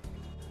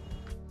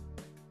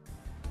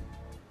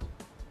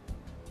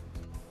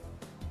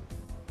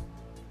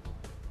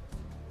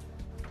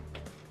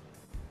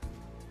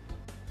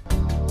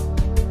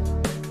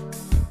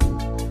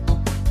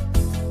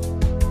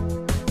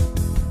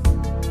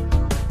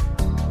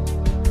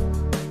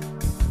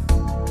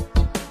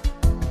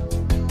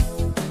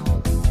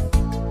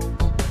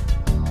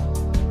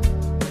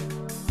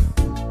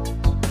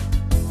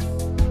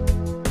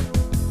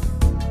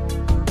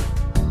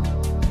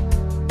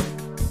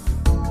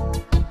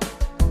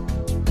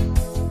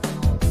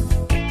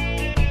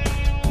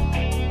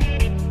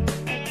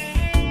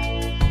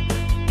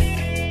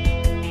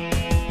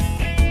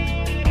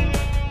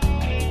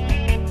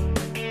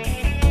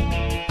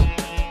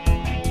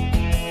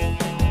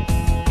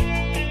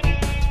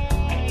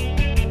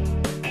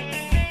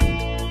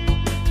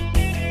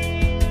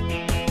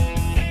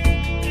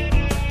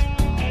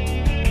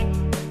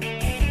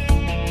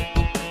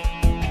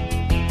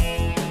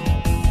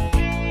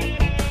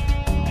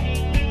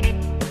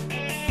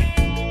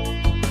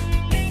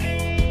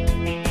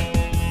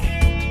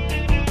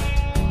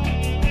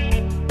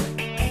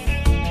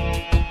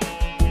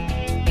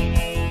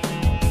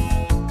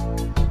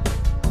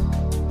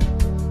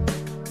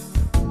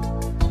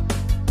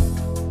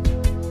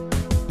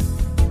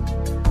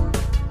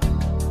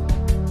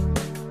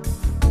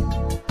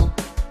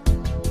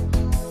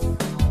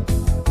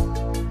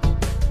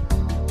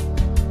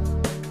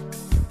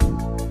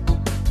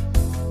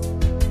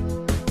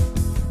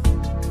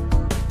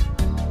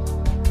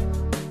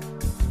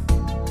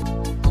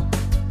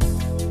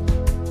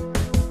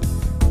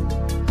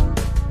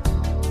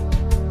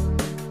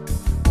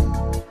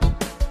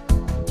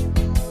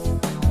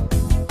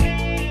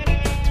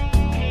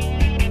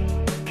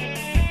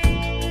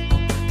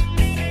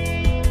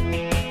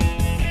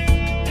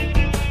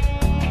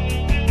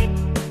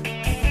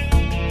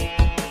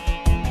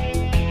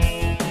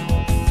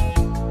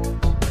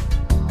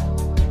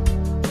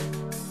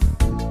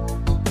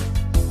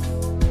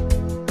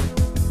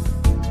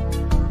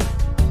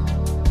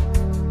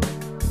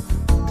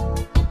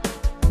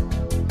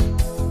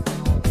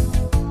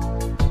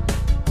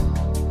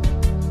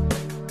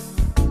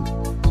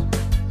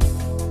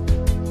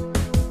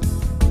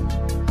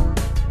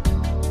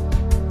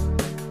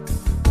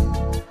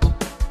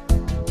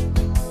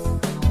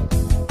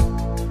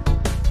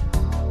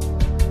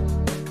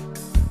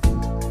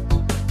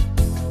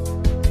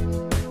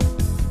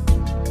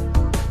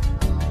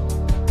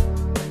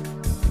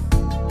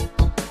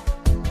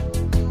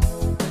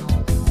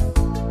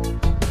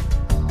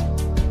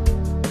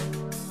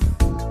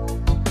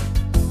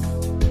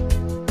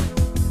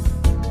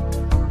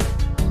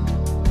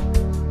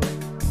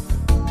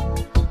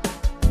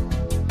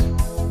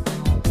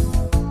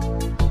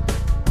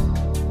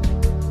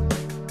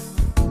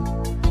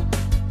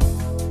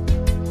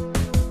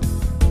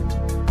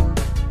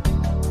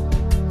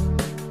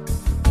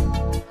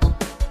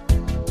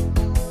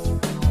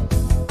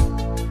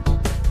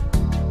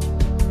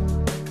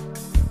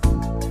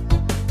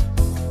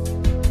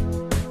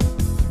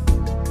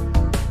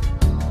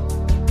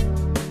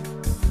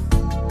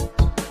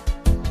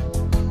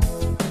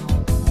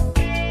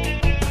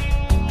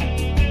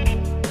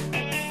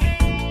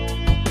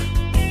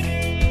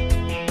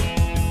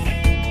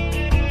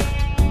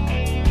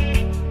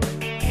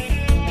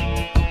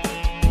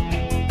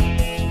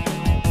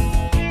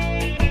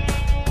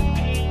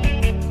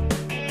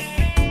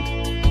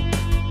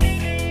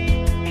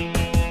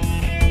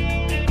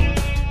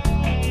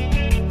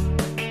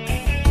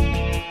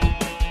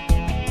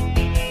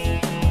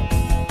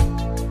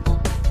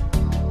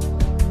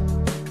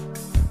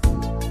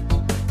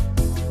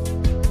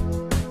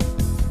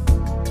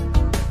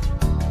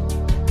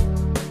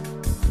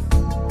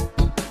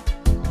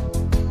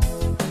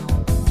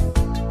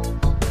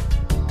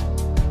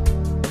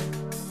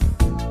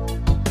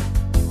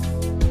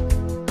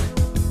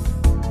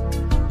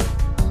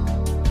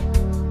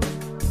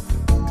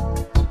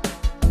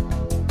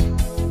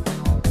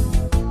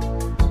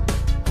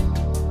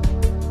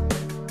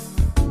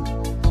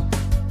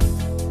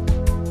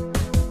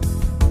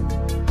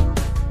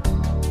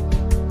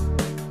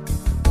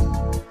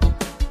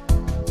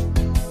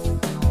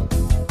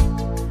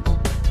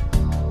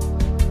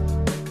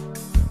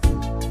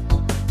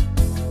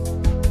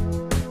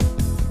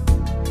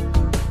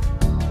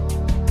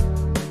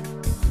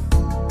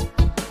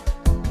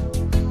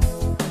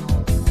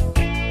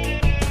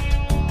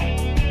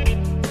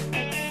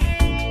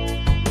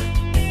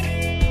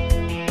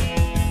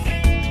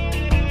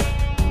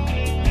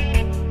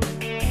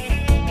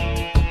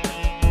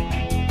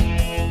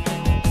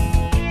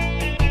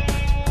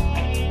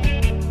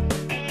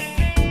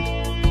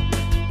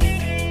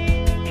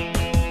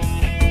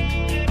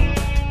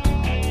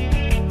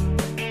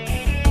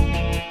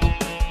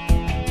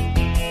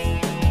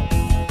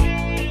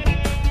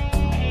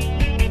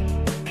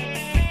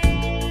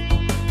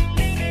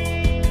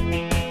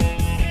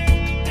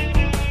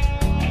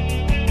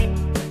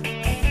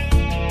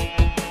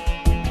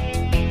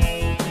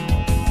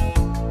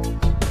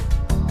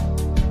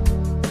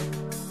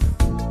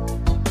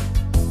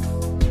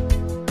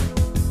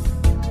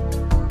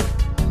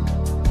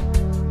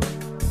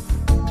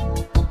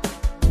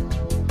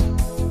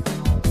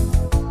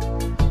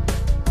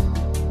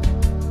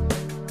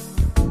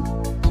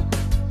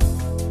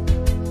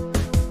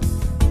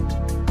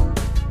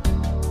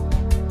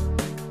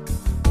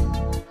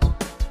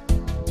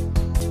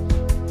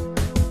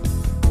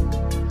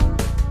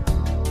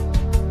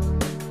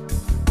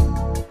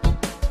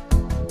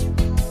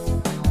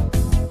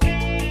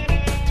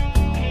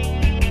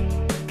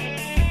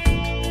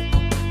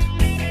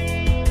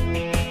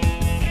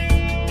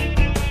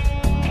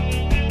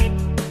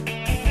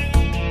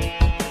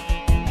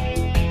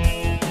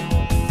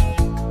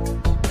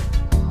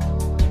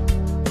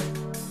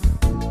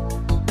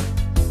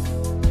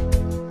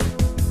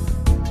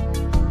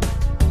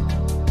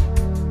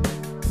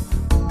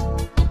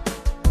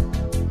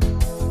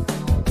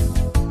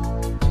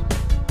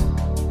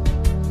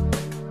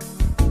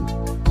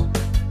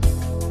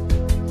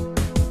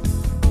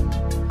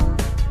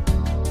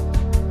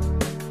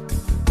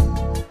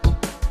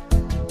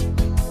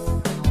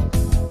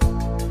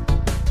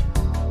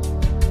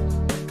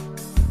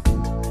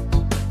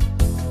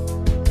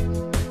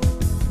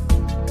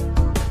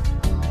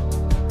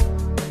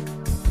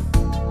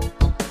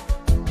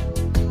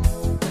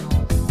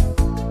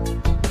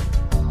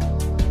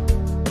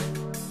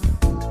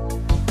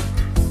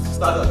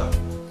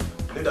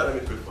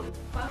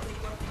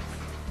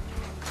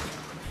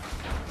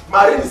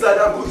 Sister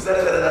Agatha,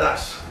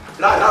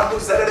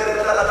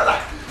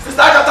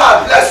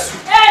 I bless you.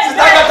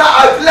 Sister Agatha,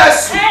 I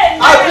bless you.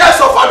 I bless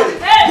your family.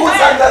 I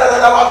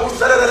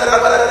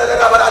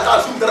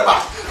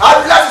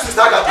bless you,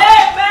 Sister Agatha.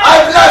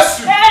 I bless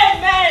you.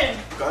 Amen.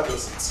 God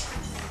does it.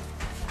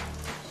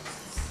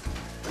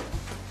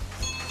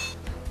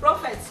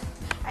 Prophet,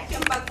 I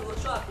came back to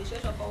show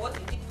appreciation for what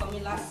you did for me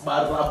last week.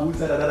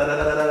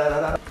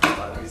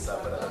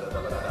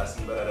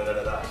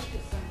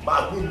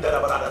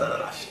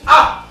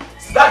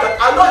 Sister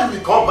Agatha, I know you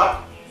will come back.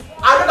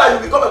 I know that you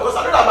will come because I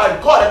know that my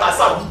God and my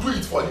son will do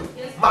it for you.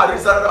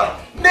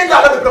 Neither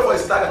let me pray for you,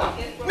 Sister Agatha.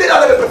 Neither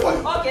let me pray for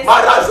you.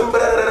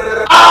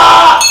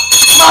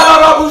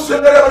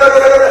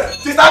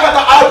 Sister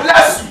Agatha, I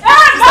bless you.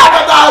 Sister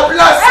Agatha, I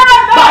bless you.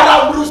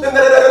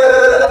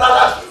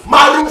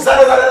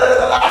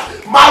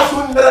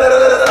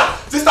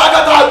 Sister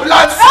Agatha, I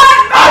bless you.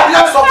 I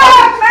bless your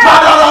family.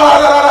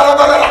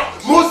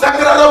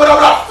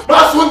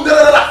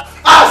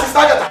 Sister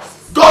Agatha,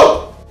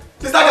 go.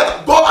 Sister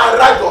Agatha, go and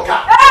ride your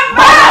car.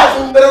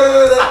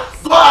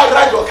 Go and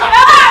ride your car.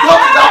 Go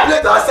to that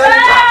place that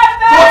selling car.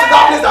 Go to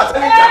that place that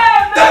selling car.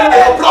 Tell me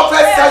your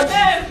prophet sent you.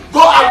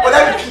 Go and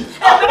collect the key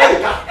and collect the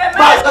car.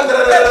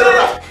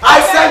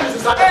 I send you,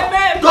 Sister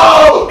Agatha.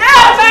 Go. I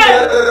send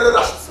you, Sister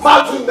Agatha.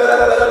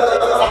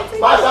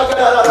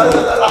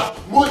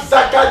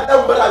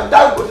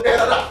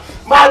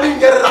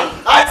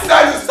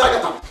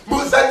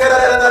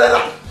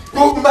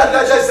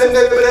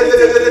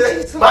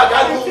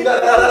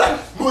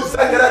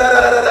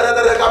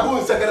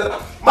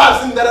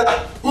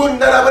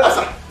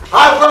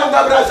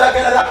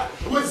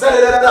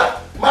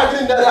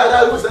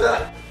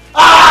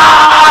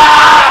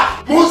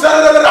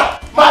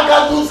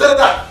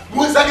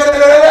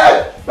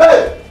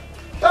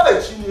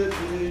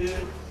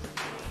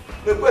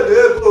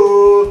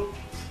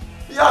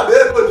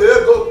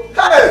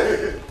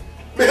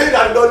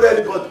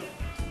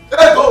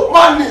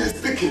 Money is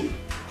speaking.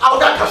 I'll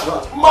get cash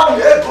out. Money,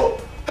 ego.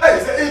 Hey,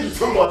 he said, he do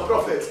too much,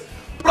 prophet.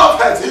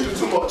 Prophet, he do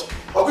too much.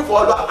 Okay, for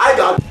all that, I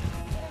got.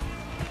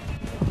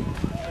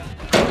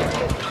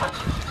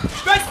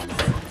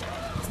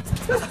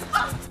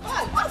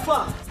 How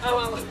far? Where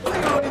are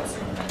you going to?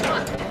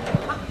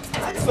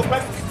 I'm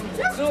surprised to see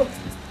you. So,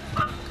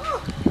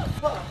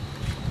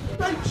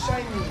 why are you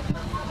shining?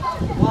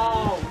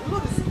 Wow, the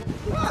Lord is good.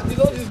 The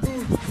Lord is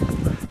good.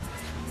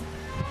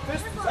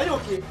 First, are you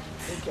okay?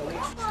 Okay, wait.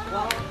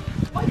 Wow.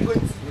 Where are you going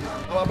to?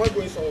 I'm about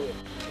going somewhere.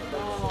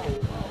 Wow.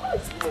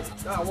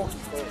 Now I walk to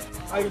school.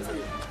 How are you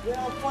doing?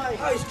 Yeah, I'm fine.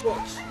 How is church?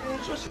 Yeah,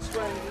 church is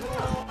fine. You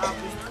know, I've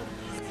been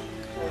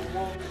from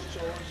one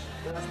church.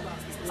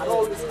 I don't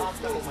always have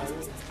time on my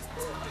own.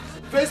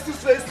 Face to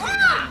face.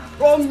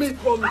 Promise.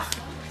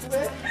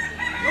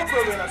 No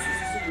problem, as you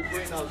see you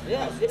going out. Yes,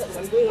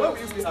 I'm going out. When will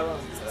you be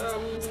around?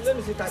 Let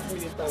me say 30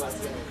 minutes time at the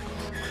end.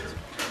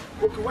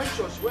 Okay, when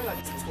church, when are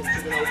you from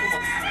children? I'll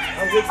come and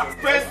I'll wait for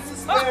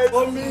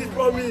you.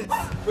 Promise.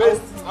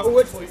 I'll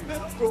wait for you.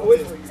 I'll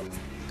wait for you.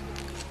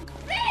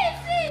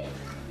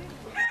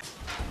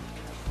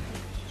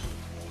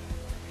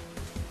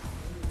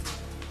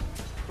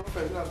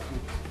 Prophet, that's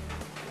good.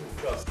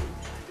 That's good.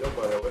 You're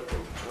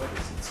welcome. What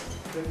is it?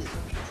 Thank you.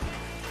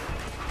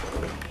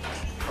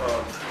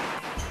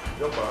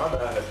 How may I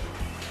help you?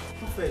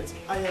 Prophet,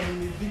 I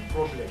am in a big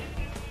problem.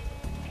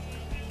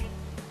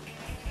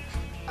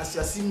 As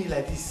you see me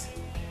like this,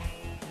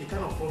 the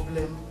kind of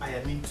problem I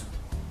am into.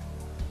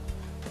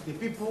 The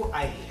people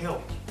I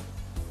help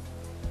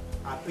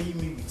are paying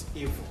me with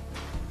evil.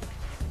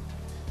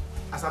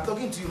 As I'm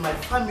talking to you, my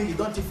family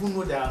don't even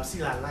know that I'm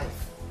still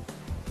alive.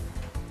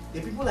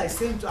 The people I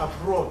sent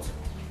abroad,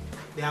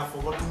 they have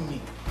forgotten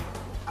me.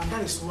 And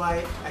that is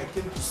why I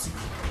came to seek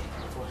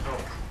for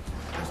help.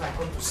 That's why I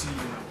come to see you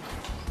now.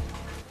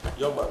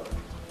 Young man,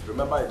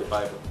 remember in the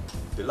Bible,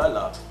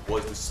 Delilah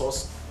was the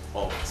source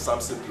of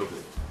Samson's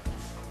problem.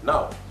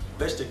 Now,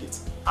 let's check it.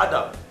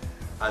 Adam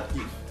and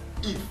Eve.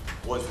 Eve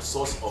was the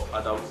source of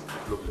Adam's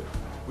problem,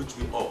 which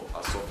we all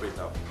are suffering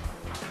now.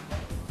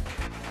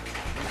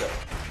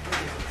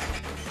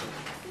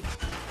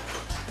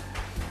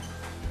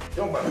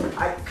 Young man,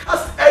 I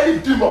cast any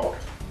demon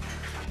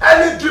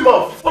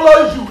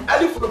follow you,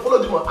 any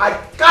follow demon, I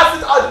cast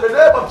it out in the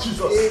name of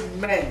Jesus.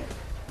 Amen.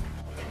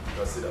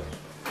 Now sit down.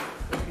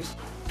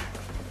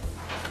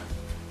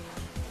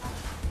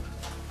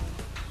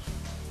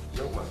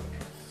 Young man,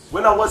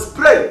 when I was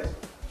praying,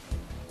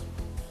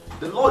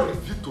 the Lord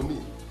revealed to me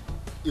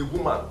a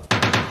woman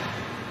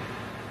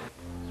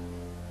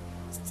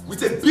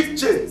with a big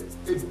chain,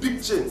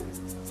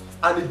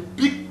 and a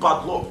big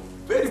padlock,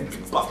 very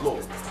big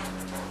padlock.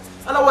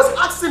 And I was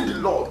asking the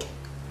Lord,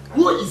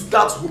 who is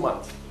that woman?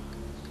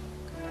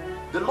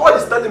 The Lord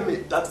is telling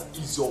me that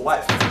is your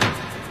wife.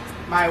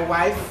 My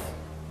wife?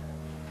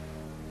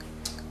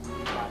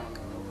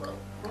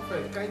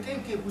 Prophet, can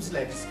you keep it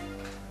like this?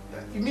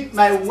 You mean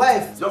my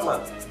wife? Young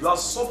man, you are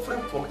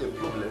suffering from a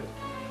problem,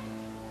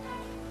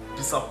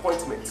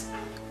 disappointment,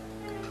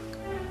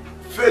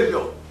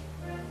 failure,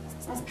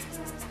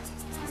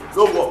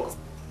 no work.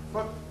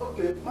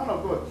 Okay, man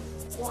of God,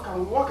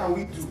 what can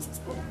we do?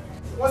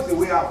 What's the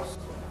way out?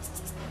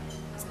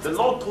 The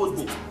Lord told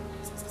me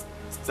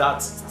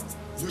that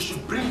you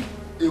should bring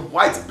a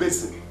white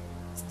basin,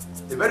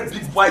 a very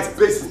big white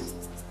basin,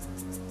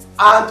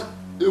 and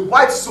a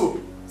white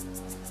soap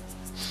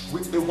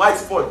with a white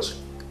sponge.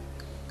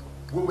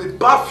 We will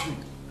bath you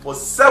for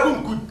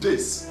 7 good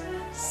days.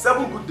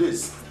 7 good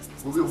days.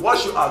 We will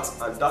wash you out,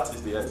 and that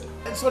is the end.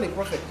 Sorry,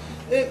 Prophet.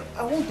 I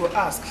want to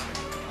ask,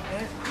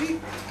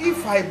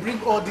 if I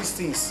bring all these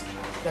things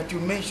that you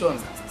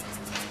mentioned,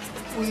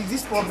 will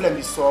this problem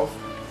be solved?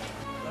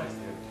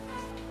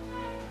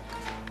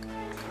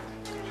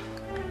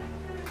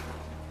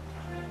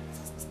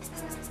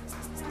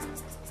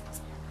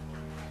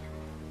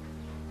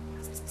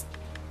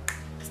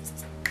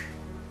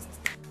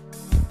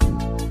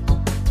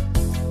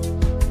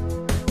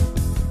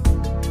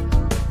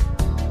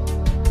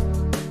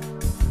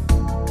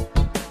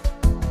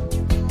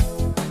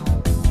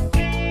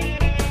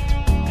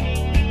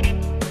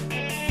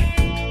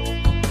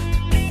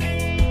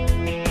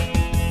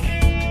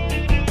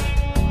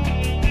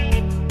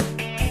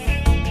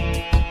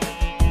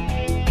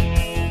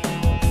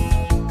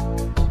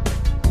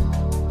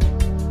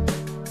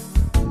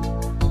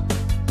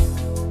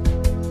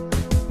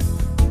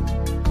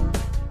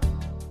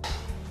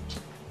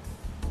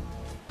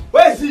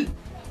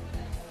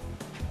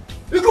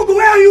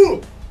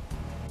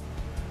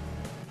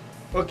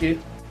 Okay,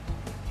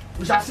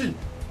 we shall see.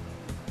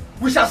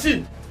 We shall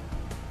see.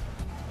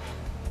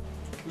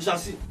 We shall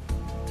see.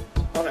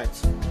 All right.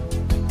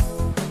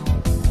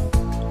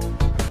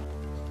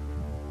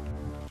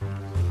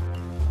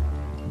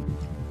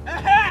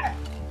 Hey!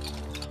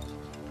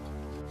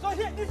 So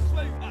here, this is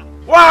where you are.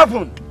 What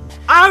happened?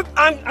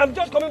 I'm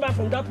just coming back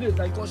from that place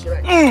that you call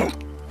Shrek.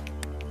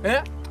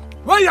 Eh?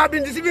 Where you have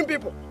been deceiving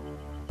people.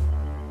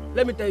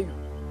 Let me tell you,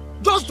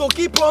 just to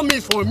keep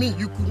promise for me,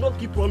 you could not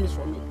keep promise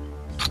for me.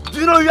 Do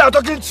you know who you are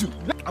talking to?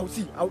 I will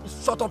see. I will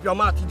shut up your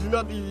mouth. He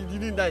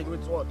didn't die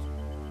with what?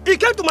 He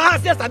came to my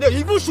house yesterday. He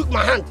even shook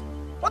my hand.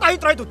 What are you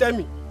trying to tell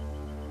me?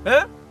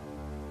 Eh?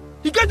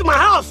 He came to my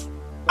house.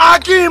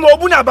 Akim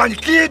Obunabani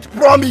kid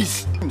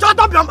promise. Shut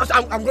up your mouth.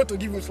 I'm going to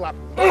give him slap.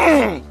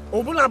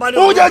 Obunabani.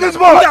 Who did this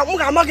boy?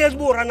 I'm against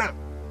boy right now.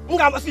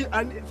 See,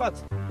 and in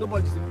fact,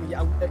 nobody is me.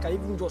 I can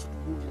even just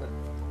go now.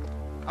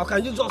 How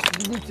can you just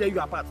give me tear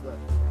you apart now?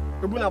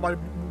 Obunabani,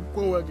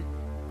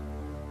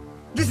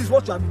 this is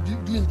what you have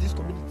been doing in this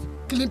community.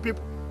 Killing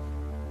people.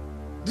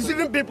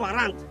 Deceiving people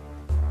around.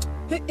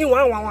 See, I'm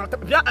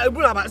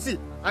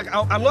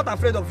not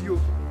afraid of you.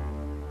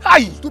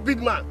 Hi,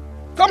 stupid man.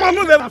 Come on,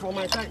 move over from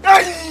my side.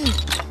 Hey!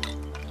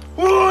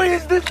 Who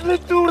is this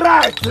little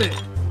rat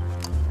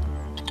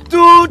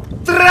to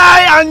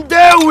try and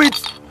deal with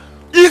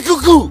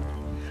Ikuku?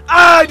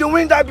 The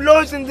wind that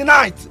blows in the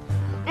night.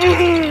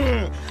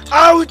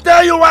 I will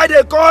tell you why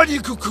they call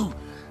Ikuku.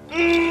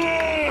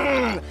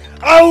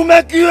 I will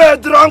make you a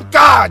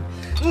drunkard.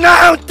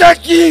 Now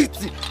take it.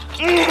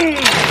 I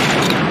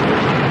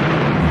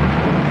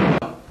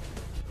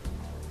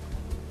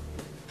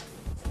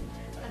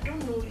don't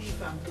know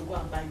if I'm to go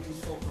and buy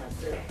this soap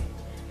myself.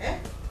 Eh?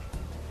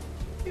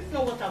 If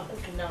not what I'm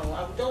cooking now, I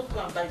will just go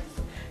and buy this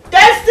soap.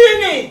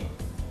 Destiny!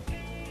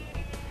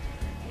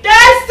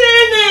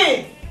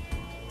 Destiny!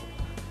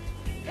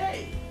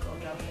 Hey,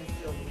 God have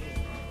mercy on me.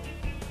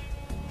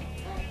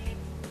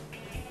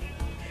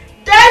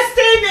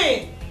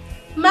 Destiny!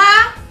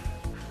 Ma!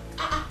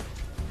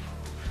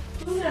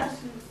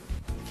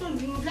 So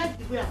you like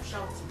the way I'm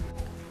shouting?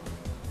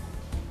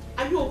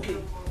 Are you okay?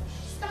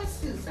 Stand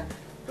still, sir.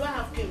 Do I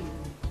have cane with me?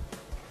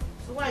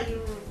 So why are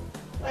you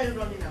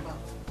running about?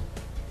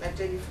 Like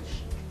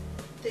jellyfish.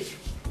 Take,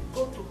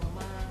 go to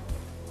Mama,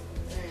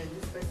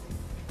 this person.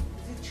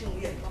 Is it Chin?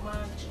 Yeah,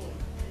 Mama Chin.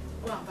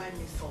 Go and buy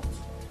me salt.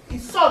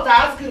 It's salt I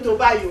asked you to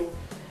buy you.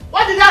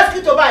 What did I ask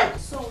you to buy?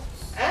 Salt.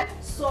 Eh?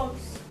 Salt.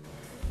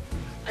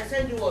 I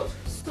send you what?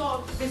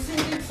 Salt. Be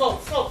singing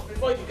salt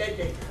before you get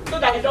there. So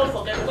that you don't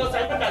forget, because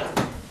I know that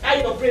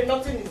in your brain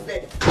nothing is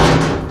there.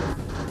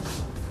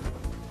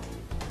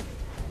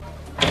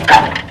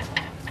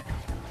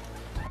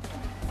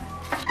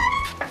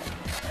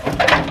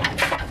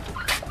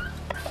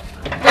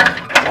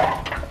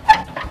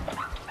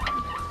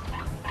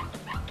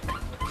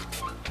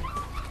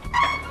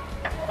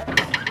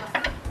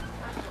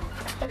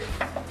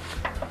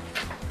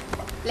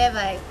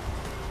 Levi,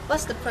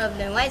 what's the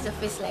problem? Why is your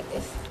face like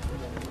this?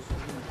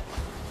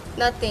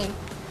 Nothing.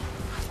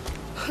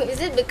 Is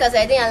it because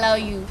I didn't allow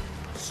you?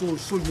 So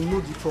you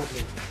know the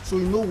problem. So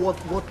you know what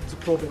the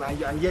problem,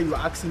 and here you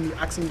are asking me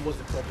what's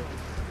the problem.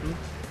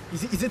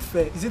 Is it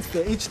fair? Is it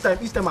fair? Each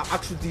time I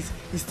ask you this,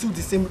 it's still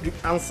the same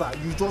answer.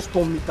 You just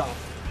turn me down.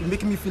 You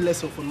make me feel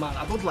less of a man.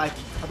 I don't like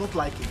it. I don't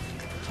like it.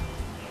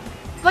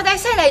 But I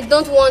said I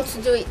don't want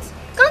to do it.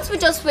 Can't we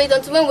just wait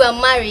until when we are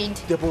married?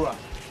 Deborah,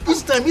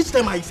 each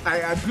time I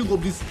bring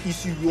up this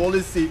issue, you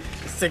always say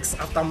sex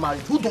after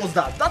marriage. Who does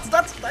that? That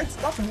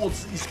word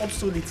is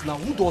obsolete now.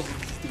 Who does it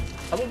these days?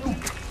 I don't look.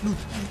 You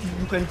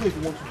can go if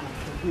you want to go. You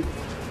can go if you want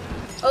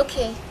to go.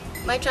 Okay,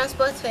 my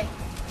transport fare.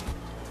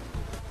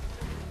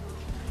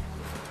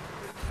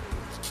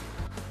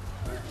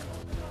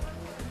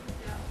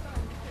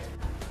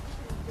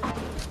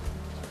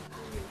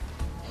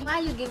 Why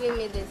are you giving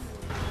me this?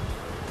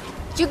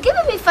 You're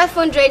giving me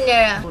 500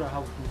 naira.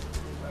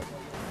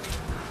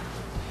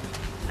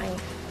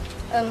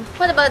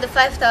 What about the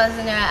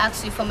 5,000 naira I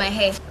asked you for my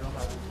hair?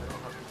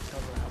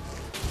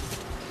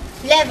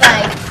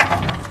 Levi.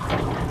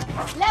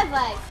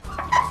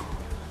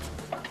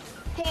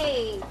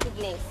 Hey,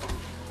 goodness.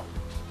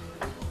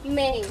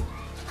 Man,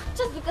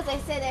 just because I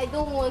said I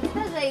don't want,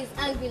 that's why he's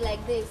angry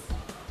like this.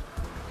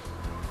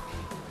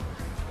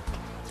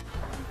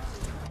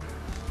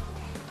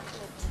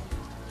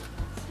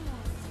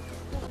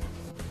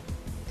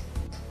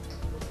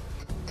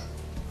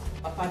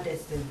 Papa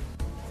Destiny,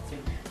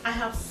 I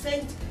have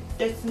sent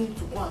Destiny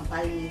to go and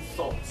buy me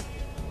salt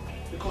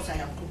because I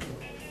am cooking.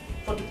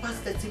 For the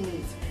past 30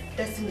 minutes,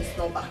 Destiny is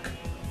not back.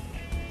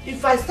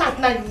 If I start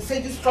now, you will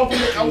say this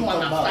troublemaker woman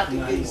will start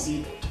again.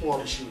 See,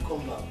 tomorrow she will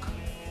come back.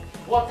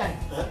 What time?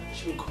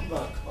 She will come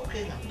back.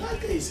 Okay now.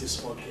 That girl is a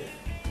small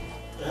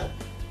girl.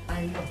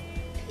 I know.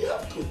 You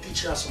have to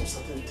teach her some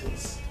certain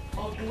things.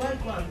 Or do I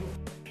go and look?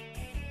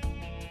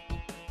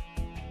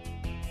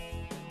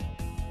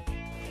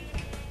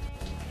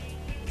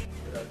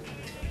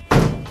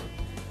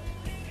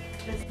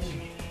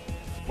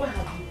 Where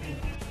have you been?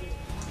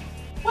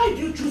 Why do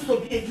you choose to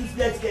be a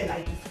useless girl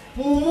like this?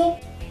 Mumu?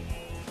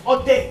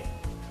 Or there?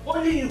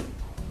 Only you?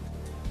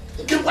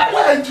 Okay, why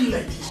are you doing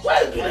like this? Why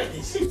are you doing like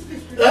this?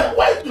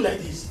 Why are you doing like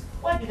this?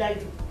 What did I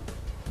do?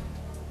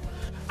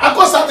 I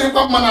got something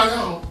back man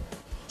now.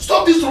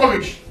 Stop this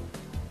rubbish.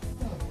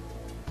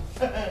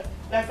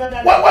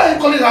 Why are you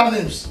calling her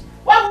names?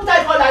 Why would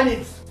I call her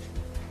names?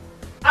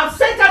 I've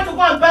sent her to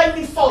go and buy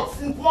me salt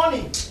since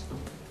morning.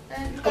 I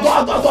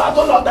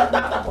don't know that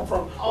come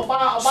from.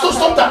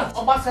 Stop that.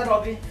 Oba said,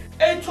 Robbie.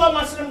 What do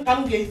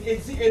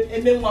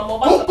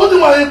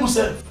you want to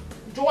say?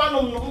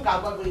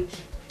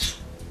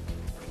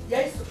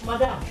 Yes,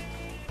 madam.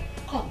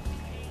 Come.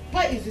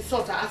 Where is the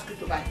salt I asked you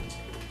to buy?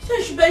 Say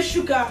you should buy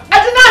sugar.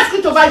 I did not ask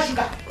you to buy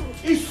sugar.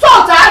 It's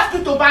salt I asked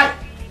you to buy.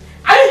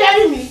 Are you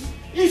hearing me?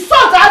 It's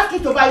salt I asked you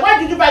to buy. Why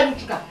did you buy me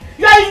sugar?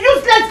 You are a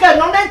useless girl,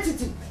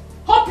 non-entity.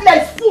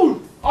 Hopeless,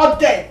 fool, or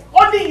dead.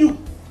 Only you.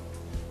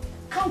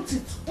 Count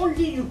it.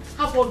 Only you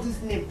have all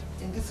these names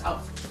in this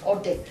house. Or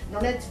dead.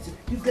 Non-entity.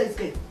 Useless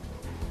girl.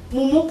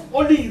 Mumu,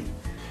 only you.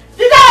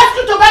 Did I ask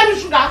you to buy me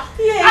sugar?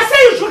 Yes. I say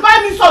you should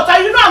buy me salt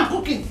and you know I'm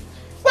cooking.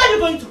 Where are you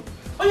going to?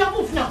 Oh yeah,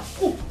 move now.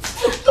 Move.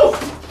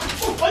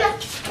 Oh yeah.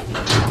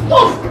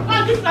 Move.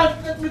 Now give me,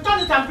 return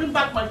it and bring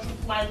back my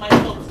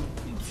salt.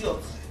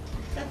 Idiot.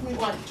 Let me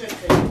go and check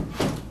it.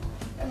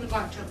 Let me go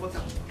and check what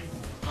I'm cooking.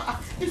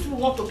 This will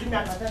want to give me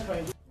an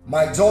attention.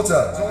 My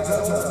daughter,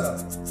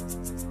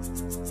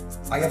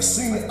 I have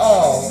seen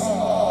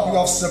how you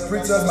have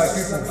separated my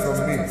people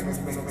from me.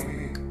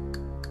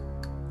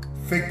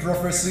 Fake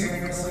prophecy,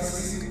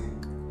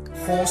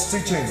 false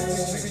teaching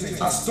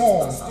has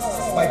torn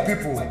my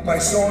people, my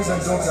sons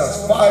and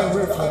daughters far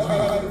away from me.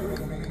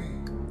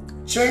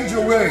 Change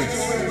your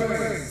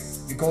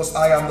ways, because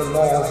I am the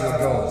Lord your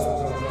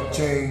God.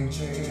 Change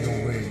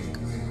your ways.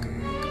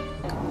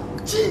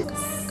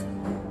 Jesus.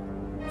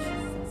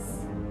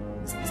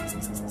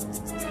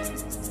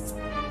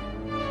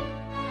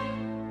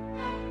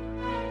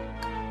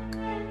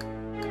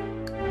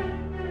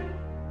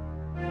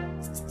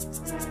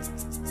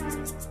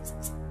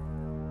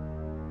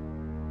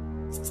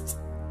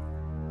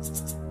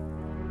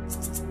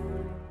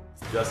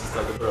 Your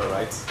sister Deborah,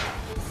 right?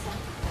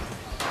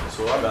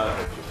 So how may I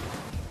help you?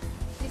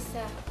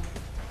 Sister,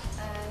 I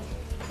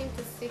came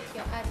to seek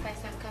your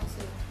advice and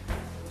counsel.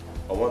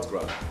 On what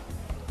ground?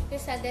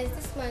 Yes, sir, there's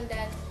this man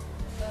that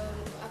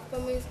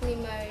promised me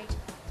marriage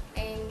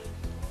and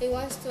he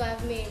wants to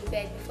have me in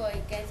bed before he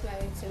gets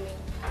married to me.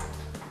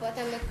 But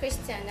I'm a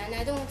Christian and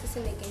I don't want to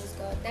sin against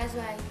God. That's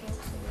why I came to you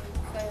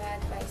for your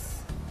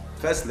advice.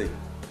 Firstly,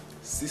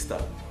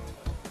 sister,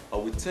 I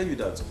will tell you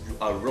that you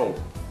are wrong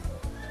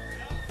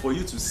for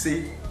you to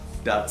say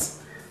that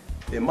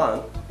a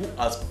man who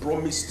has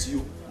promised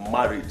you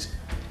marriage,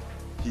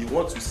 he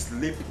wants to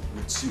sleep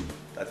with you,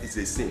 that is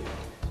a sin.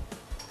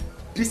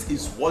 This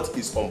is what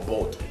is on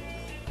board.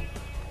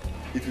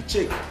 If you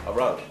check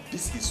around,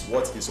 this is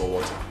what is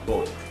on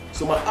board.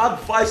 So my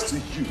advice to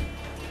you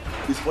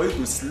is for you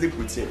to sleep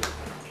with him.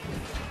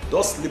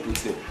 Don't sleep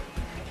with him.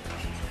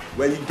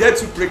 When you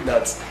get you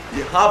pregnant,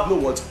 you have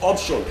no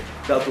option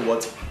than to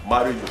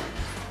marry you.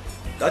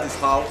 That is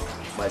how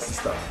my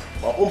sister,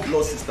 my own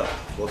blood sister,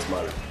 got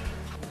married.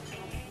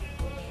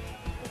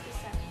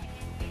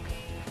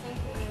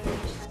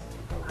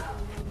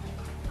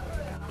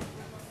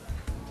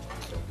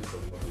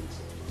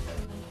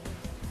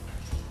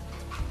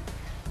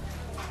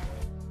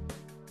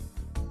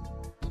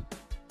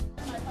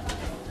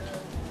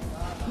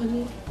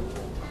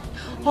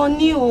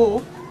 Honey,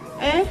 oh,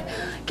 the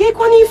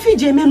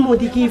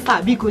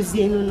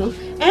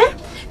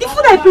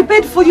food I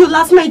prepared for you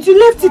last night, you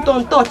left it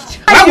untouched.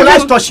 Why would I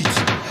touch it?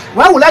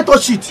 Why would I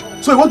touch it?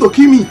 So you want to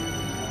kill me?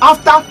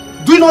 After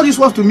doing all this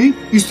work to me,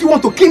 you still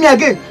want to kill me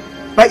again?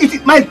 By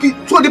eating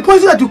so the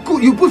poison that you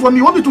put for me,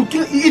 you want me to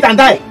eat and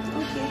die?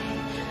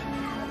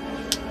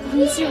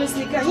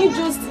 Seriously, can you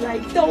just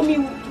like tell me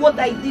what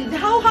I did?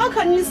 How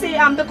can you say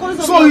I'm the cause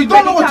of So you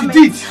don't know what you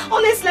did?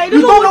 Honestly, I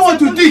don't know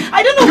what you did.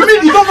 I don't know. You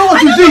mean you don't know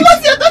what you did? I don't know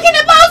what you're talking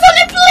about.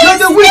 Honey, please. You're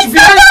the witch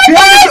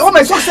behind all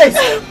my success.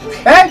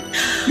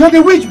 You're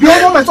the witch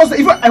behind all my success.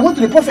 Even I went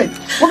to the prophet.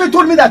 Prophet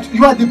told me that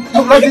you are the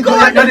problem I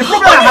had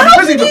the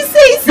president.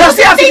 You are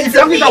still asking if you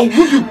have this, I will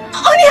move you.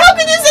 Honey, how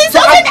can you say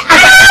something? Oh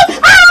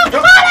my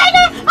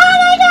God! Oh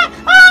my God!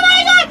 Oh my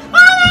God! Oh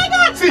my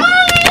God! See. Oh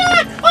my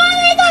God! Oh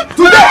my God!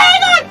 Today.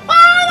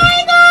 Oh my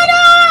God!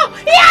 Oh!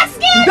 He has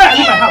scared Today I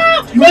leave my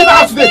house. You leave my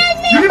house today.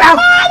 You leave my house.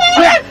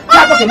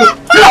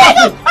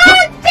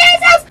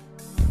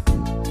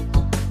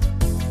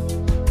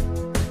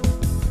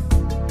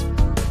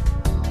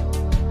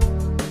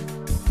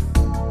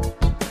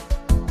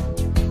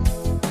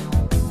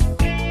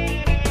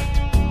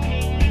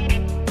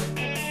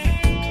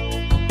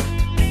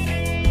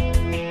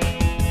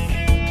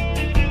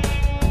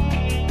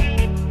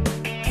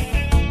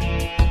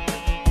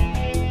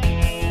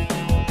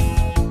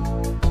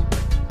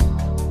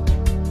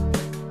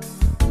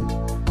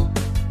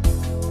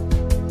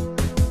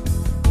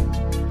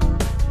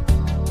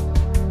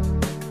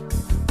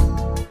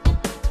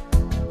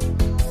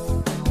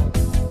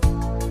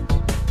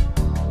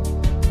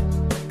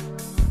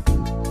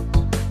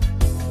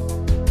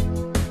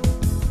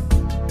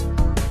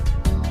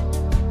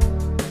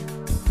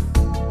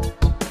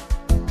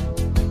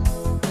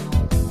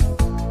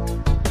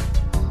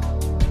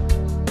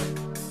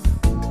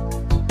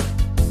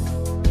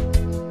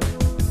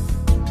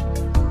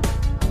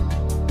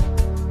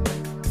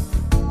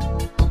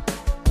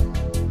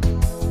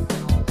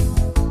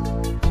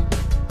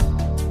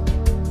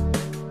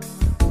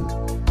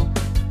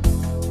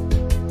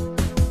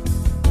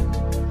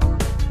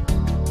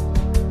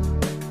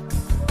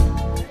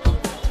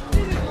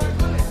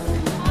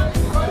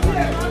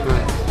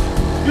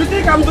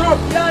 I'm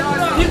drunk.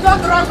 He's not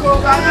drunk.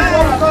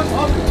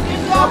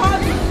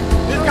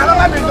 He can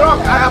never be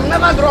drunk. I am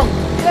never drunk.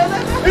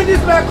 It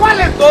is my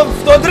calling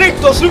to drink,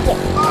 to sleep.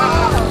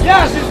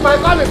 Yes, it's my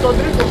calling to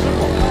drink, to sleep.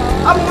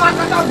 I've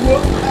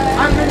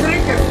been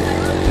drinking.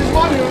 This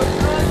morning,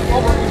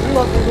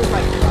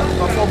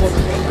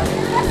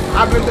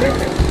 I've been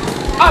drinking.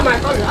 Oh my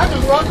God, I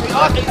just want to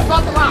it's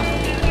not laugh.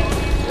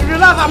 If you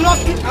laugh, I'm not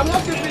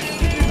sleeping.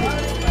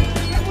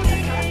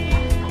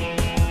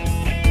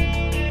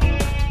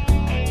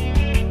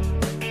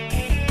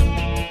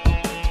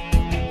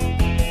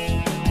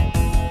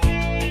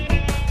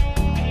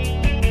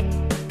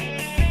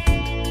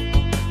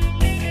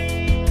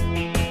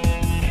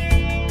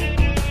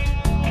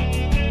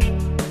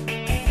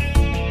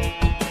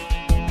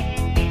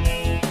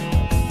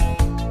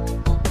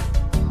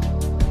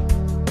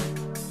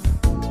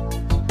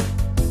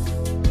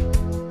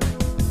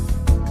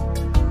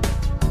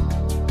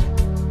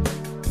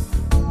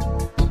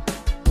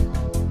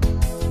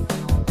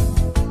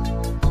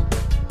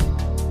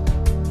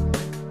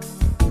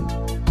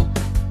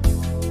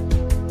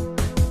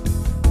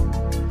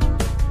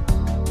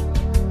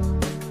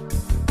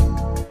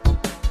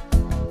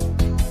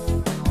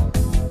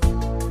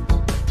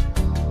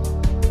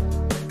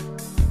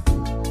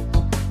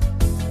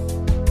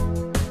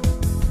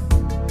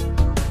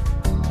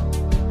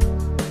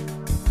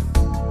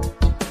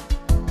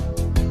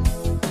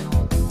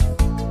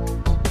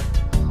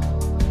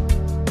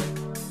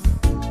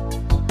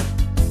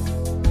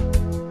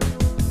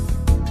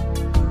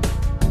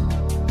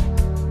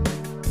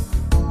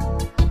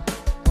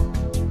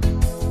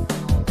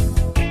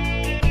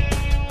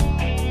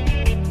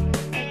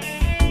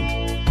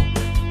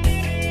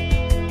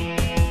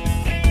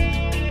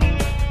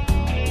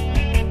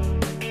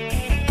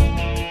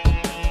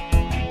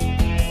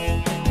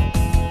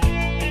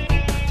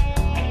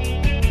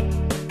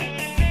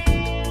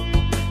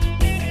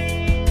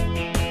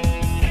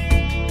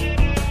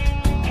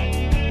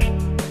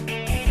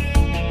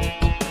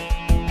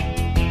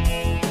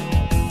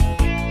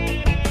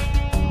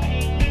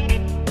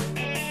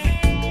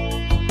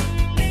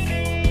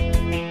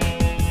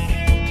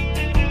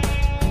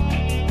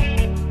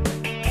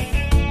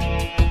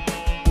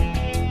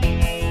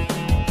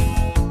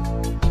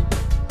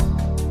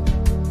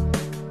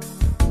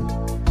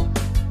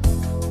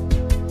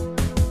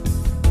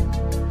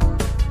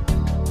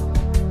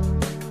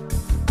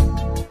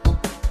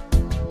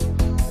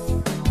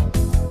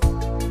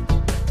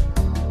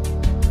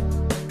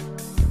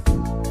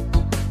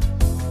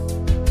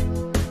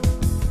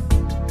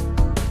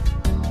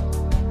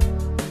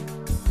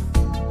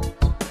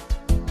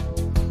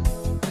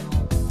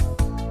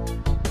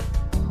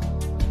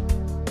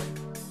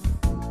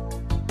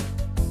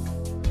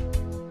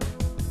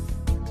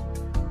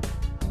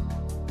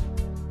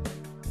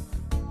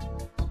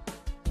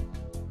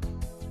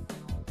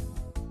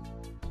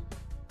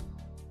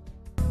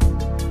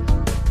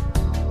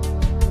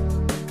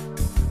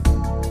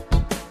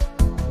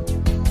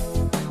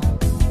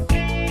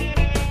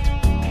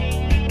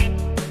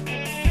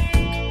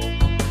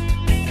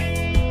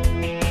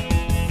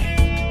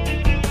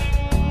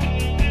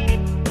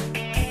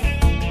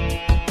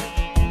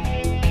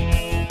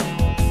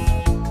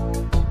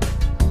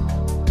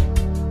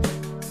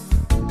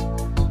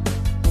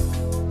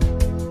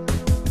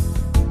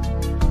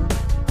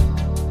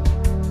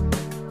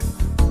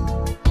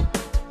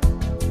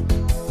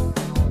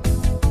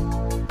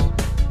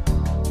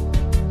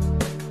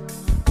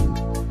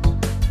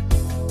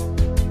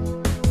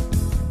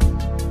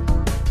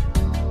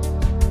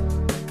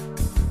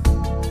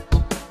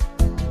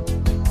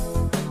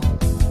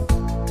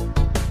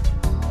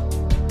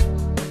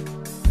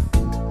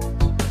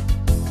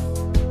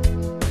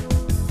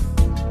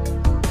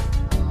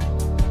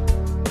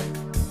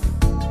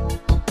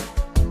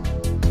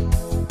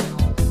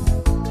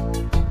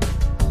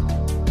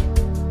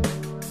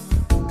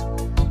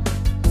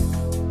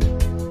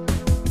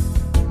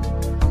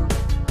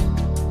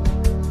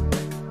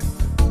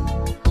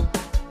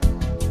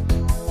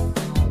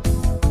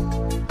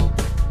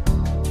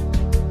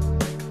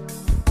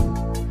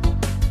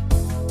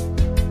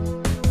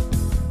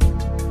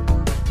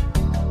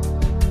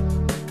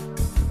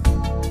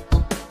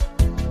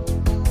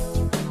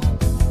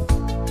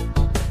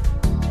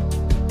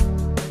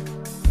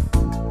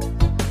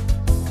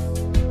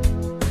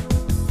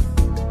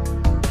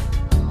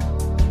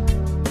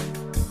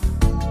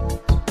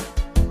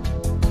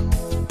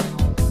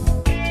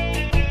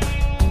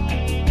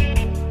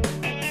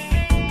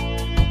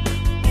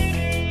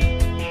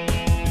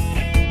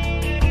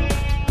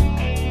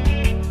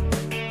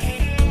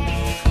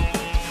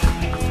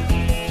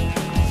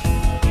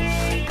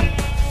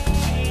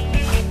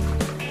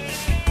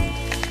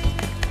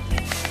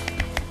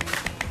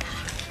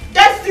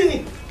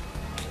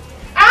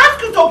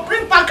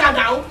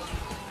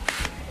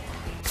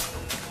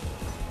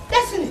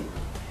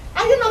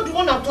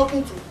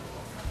 talking to?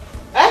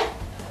 Eh?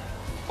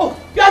 Oh,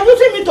 you are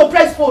using me to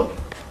press phone.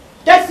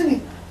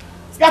 Destiny,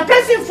 you are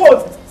pressing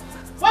phone.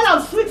 While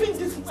I'm sweeping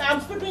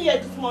here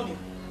this morning.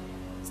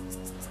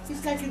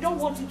 It's like you don't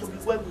want it to be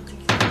well with you.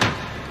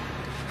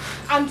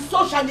 And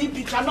so shall it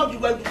be, shall not be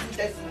well with you,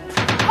 Destiny.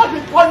 God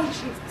will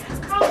punish you.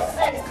 Can't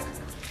say.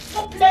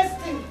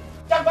 Hopeless thing.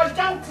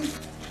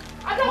 Jagajanti.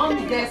 I don't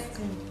think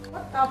Destiny.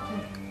 What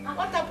happened?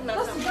 What happened?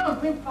 Just to go and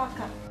bring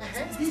Parker.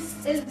 This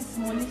early this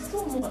morning,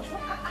 so much.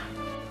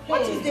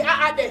 What is the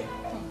there?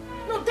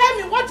 No, tell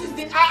me, what is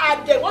the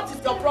there? What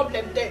is your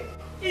problem there?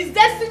 Is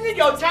Destiny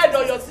your child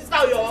or your sister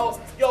or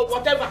your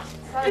whatever?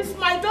 It's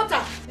my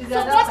daughter.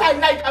 So what I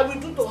like, I will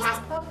do to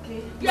her.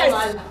 Okay.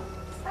 Yes.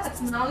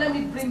 That's now. Let me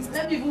even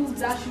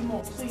dash you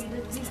more. So you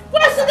let me.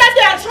 Well, sit down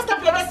there and shut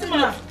up your messy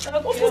mouth.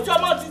 Who put your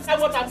mouth inside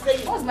what I'm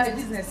saying? What's my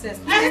business, sir?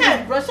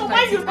 So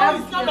when you know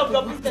it's none of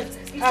your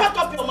business, you shut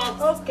up your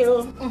mouth. Okay.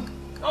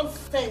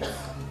 Nonsense.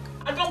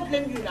 I don't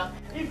blame you now.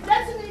 If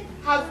Destiny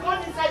has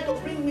gone inside to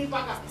bring me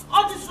back,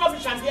 all this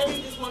rubbish I'm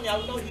hearing this morning, I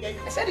will not hear you.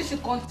 I said you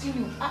should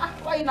continue. Why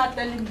are you not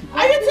telling me?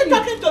 Are you still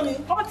talking to me?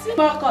 Continue,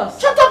 Marcus.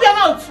 Shut up your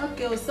mouth.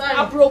 Okay, oh, sorry.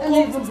 I broke.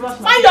 Mind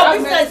your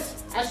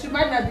business. I should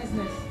mind my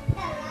business.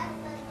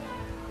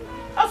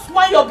 Just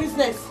mind your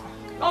business.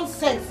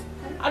 Nonsense.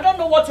 I don't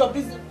know what your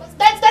business.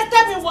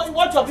 Tell me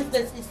what your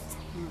business is.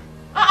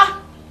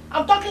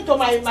 I'm talking to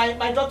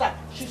my daughter.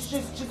 She's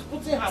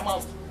putting her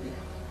mouth.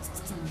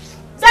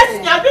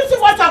 Destiny, have you seen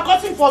what you're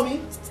causing for me?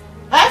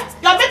 Eh?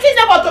 You're making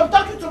them out of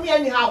talking to me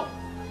anyhow.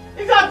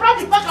 If you had brought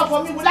the packer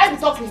for me, will I be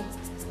talking?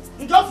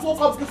 You just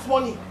woke up this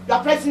morning. You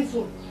are pressing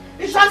phone.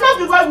 It shall not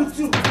be well with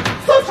you.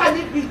 So shall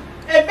it be.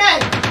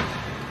 Amen.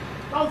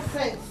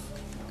 Nonsense.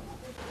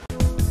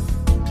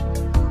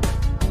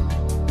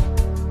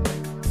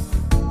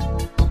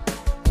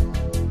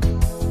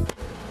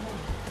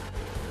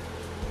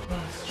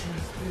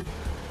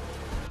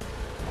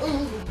 Oh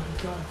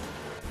my God.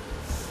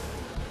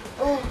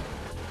 Oh.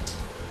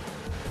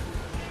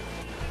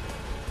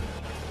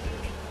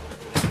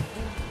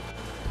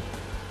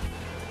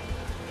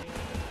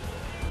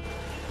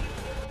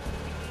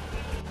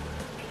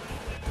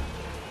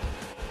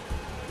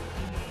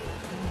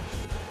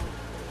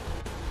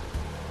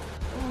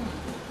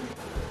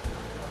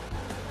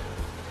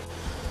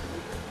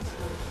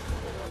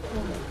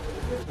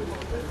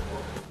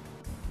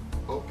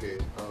 Okay,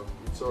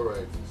 it's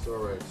alright,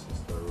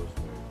 Sister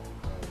Rosemary.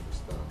 I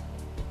understand.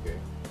 Okay?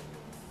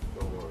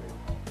 Don't worry.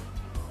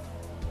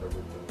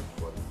 Everything will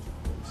fall into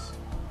place.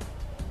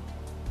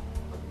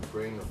 I've been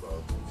praying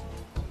about it.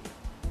 I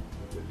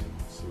believe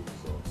we'll see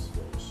results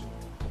very soon.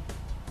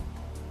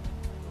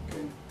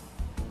 Okay?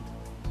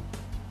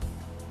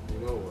 You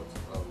know what?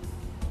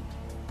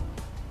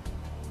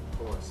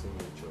 Come and see me in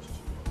church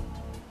tomorrow.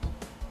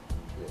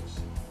 Yes.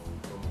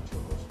 Come with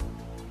your husband.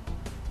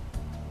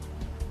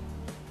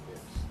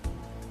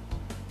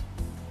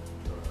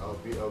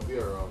 I'll be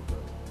around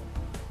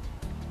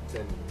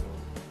 10 minutes.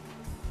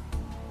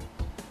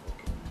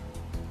 Okay.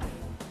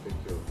 Take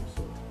care of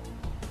yourself.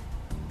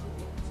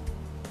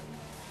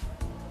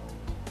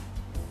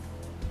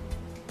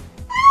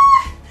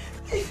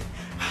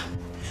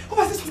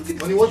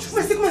 Honey, what is it?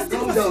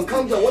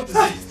 Calm down. What is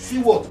it? See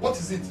what? What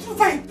is it? Too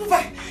fine.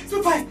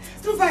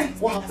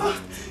 What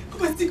happened?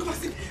 Come and see.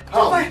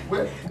 How?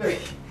 Where?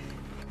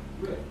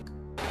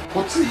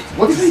 What's it?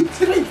 What is it?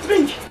 The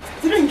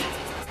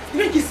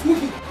ring is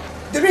moving.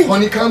 The ring.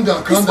 Honey, calm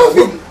down.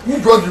 Who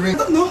brought the ring? I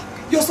don't know.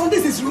 Your son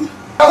is his room.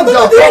 Calm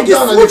down and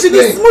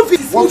explain.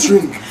 What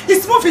ring?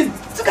 It's moving.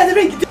 Look at the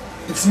ring.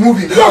 It's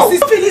moving. Yes, How?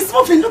 it's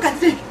moving. Look at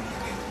the ring.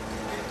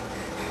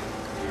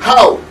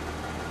 How?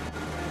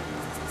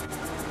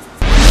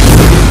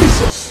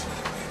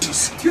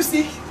 Jesus. Do you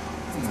see?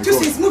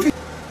 It's moving.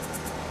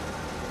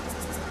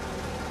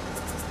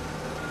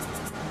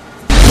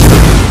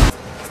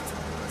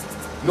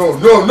 No.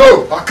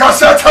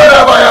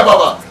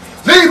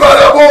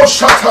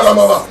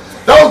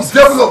 Thou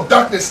devil of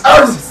darkness,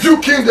 I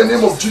rebuke you in the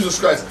name of Jesus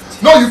Christ.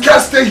 No, you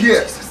can't stay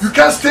here.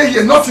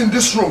 Not in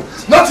this room.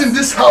 Not in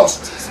this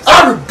house.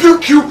 I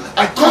rebuke you.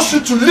 I cause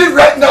you to leave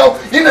right now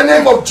in the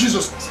name of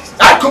Jesus.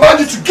 I command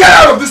you to get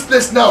out of this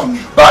place now.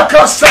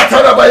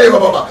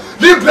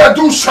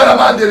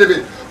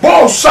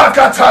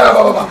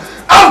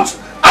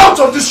 Out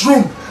of this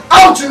room.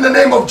 Out in the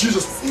name of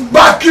Jesus.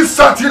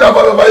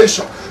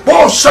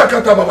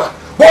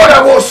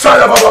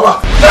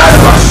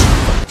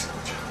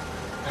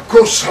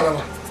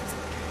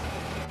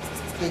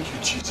 Thank you,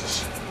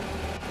 Jesus.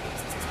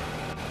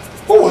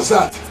 What was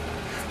that?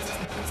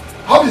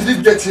 How did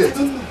it get here?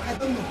 I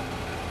don't know.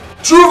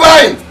 True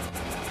vine!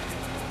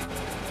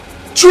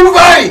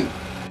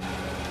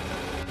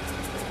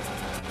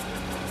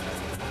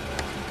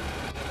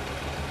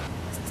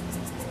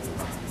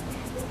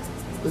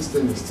 This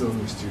thing is still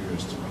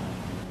mysterious to me.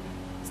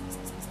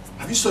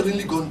 Have you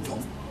suddenly gone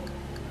dumb?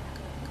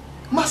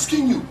 I'm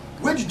asking you,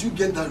 where did you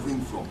get that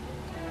ring from?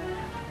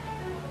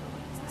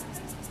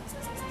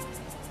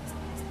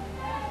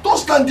 Don't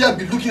stand there and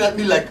be looking at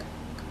me like,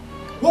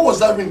 what was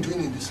that ring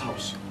doing in this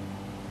house?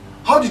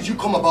 How did you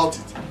come about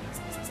it?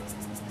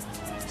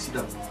 Sit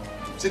down.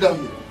 Sit down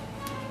here.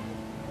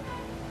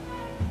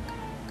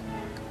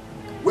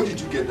 Where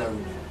did you get that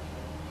ring?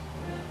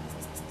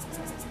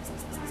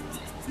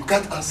 You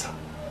can't answer.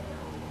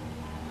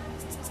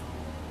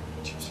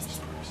 Jesus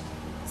Christ.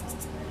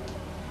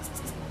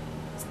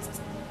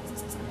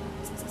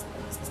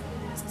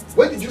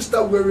 When did you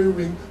start wearing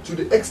ring to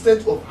the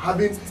extent of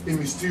having a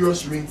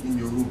mysterious ring in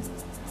your room?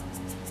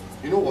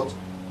 You know what?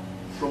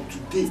 From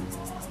today,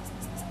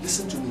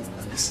 listen to me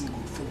and listen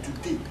good. From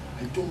today,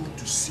 I don't want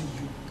to see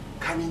you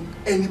carrying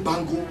any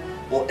bangle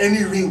or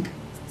any ring.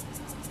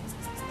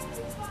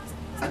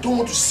 I don't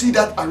want to see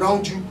that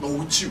around you, nor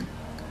with you,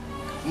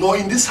 nor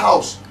in this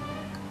house.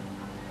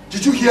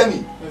 Did you hear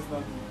me? Yes,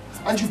 Daddy.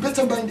 And you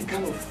better mind the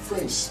kind of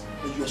friends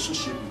that you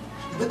associate with.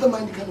 You better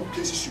mind the kind of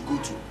places you go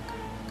to.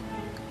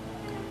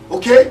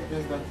 Okay?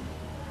 Yes, Daddy.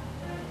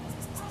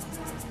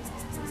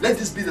 Let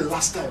this be the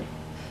last time.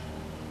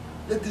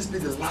 Let this be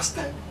the last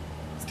time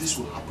this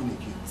will happen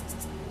again.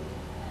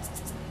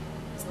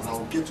 And I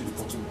will get to the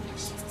bottom of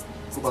this.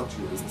 Go back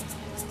to your room.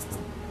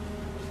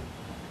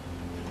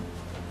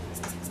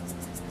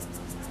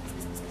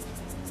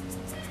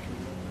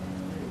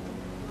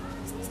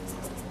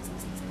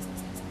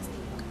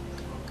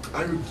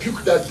 I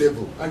rebuke that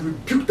devil. I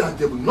rebuke that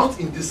devil. Not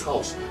in this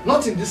house.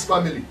 Not in this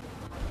family.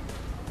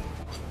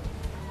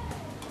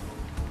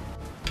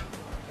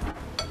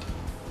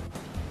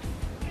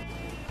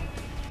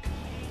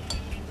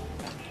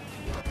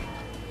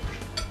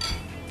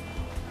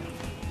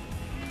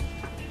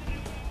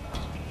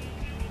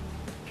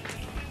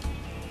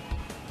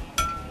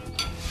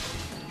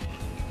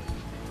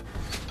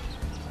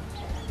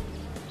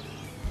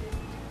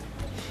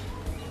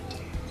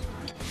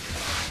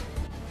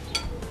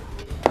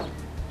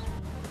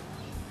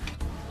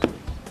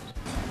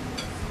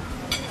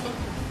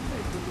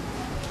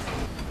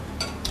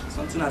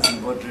 Something has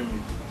been bothering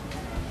me.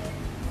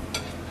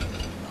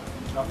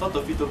 I've thought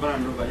of it over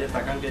and over, yet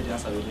I can't get the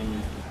answer within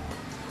me.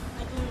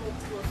 I don't know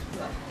close to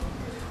her.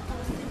 I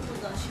was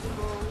thinking that she was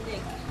on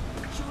neck.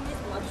 She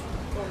always match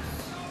with us.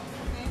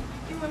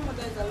 Even when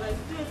mother is alive,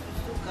 we don't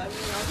used to carry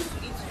me. I used to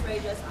eat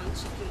fried rice and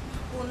chicken.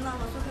 But now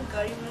I'm talking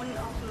carry morning,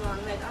 afternoon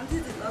and night. And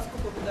this is the last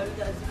cup of curry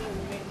that has been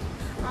remaining.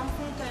 I'm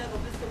feeling tired of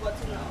this thing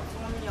now.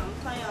 Mommy, I'm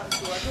tired,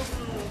 so I don't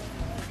know.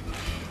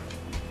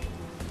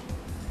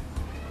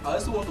 I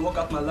also want to work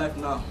out my life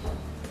now.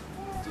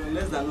 So in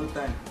less than no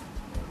time,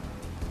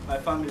 my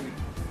family,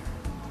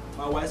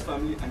 my wife's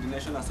family and the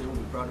nation as a whole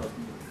will be proud of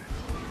me.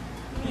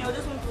 Me, I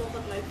just want to work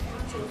out my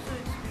future so it will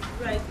be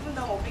bright. Even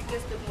that our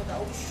biggest stepmother, I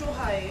will show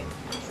her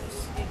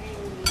she's the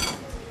real me.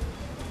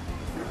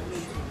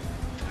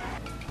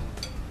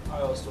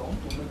 I also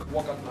want to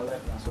work out my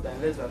life now so that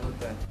in less than no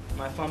time,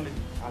 my family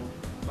and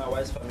my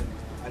wife's family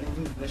and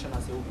even the nation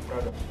as a whole will be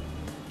proud of me.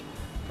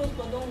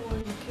 But don't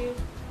worry, okay?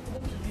 I'm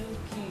going to be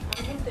okay.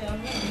 I'm not there,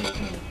 I'm not doing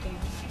anything.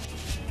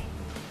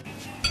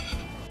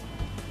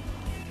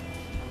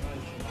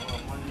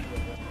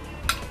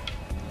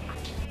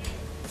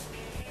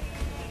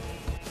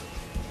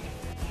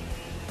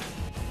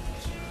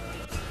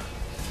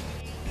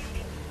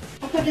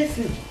 Papa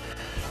Destiny.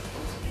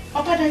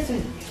 Papa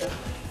Destiny.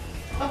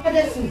 Papa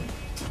Destiny.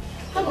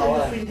 How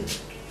are you feeling?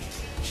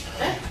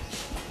 Eh?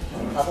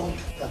 I don't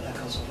think that I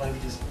can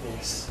survive this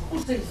place.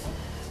 Who's this?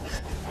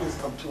 Please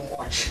come too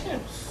much.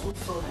 I'm so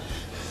sorry.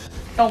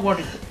 Don't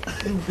worry.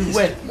 You'll be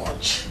well.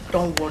 Much.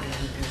 Don't worry,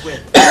 you'll be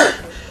well.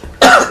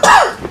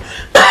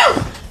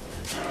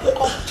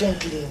 Cough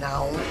gently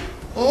now.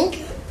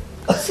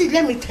 See,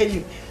 let me tell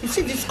you. You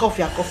see this cough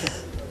you're coughing?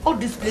 All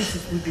these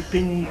places will be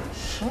paining you.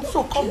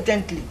 So cough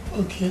gently.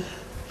 Okay.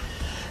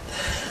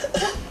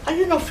 Are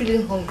you not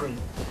feeling hungry?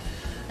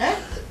 Eh?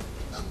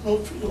 I'm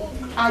not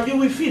feeling hungry. You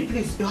will feel,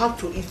 please. You have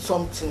to eat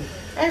something.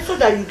 And so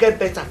that you get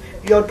better.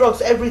 Your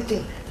drugs,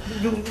 everything.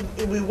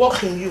 It will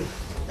work in you.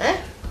 Eh?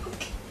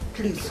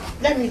 Please,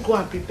 let me go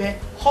and prepare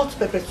hot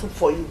pepper soup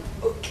for you.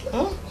 Okay.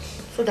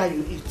 So that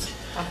you eat.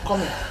 I'm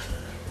coming.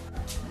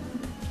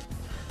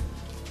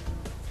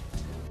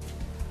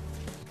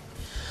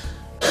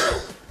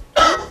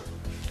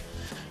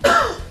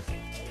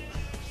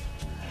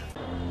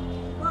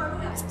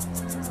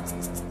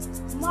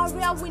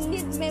 Maria, we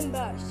need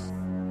members.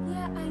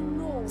 Yeah, I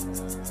know.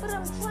 But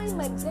I'm trying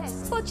my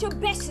best. But your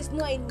best is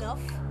not enough.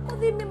 What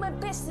do you mean my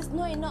best is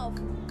not enough?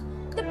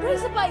 The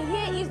principal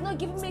here is not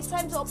giving me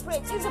time to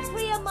operate. He's a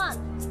prayer man.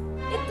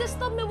 It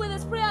disturbs me with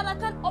his prayer and I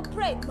can't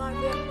operate.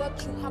 Maria,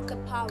 but you have the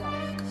power.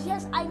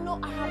 Yes, I know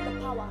I have the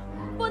power.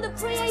 But the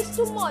prayer is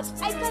too much.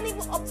 I can't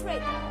even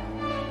operate.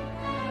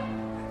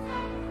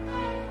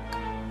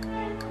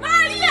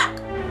 Maria!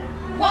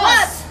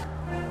 What?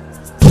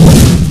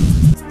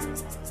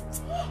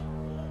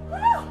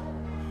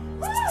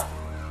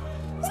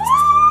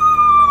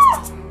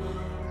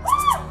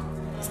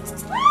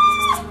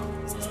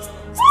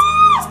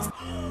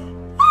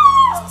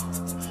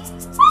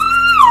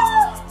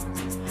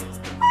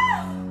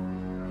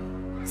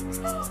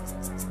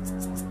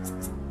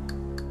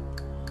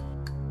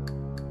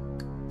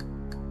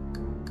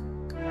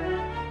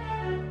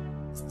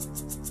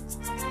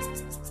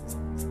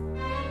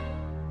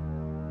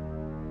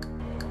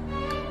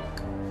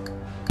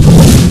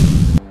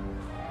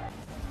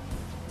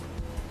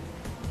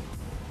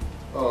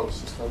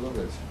 I love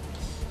it.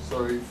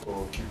 Sorry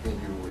for keeping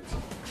you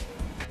waiting.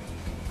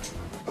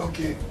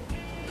 Okay.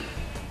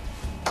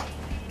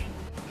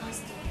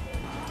 Pastor,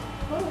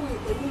 why will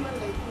a woman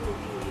like you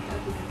be with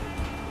that baby?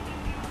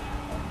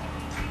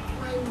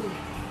 Why me?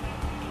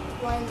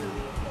 Why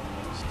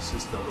now?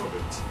 Sister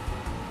Robert,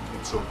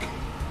 it's okay.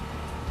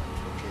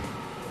 Okay?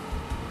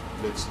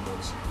 Let's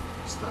not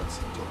start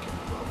talking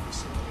about this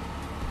again.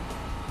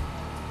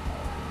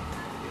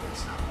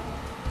 Yes.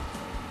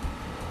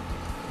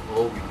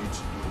 All we need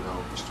to do now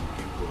is to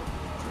give God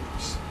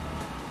praise.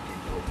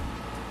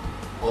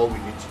 All we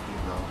need to do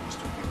now is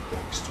to give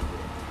thanks to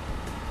God.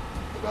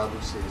 The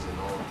Bible says in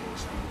all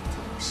things give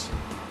thanks.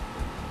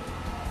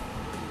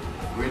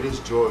 The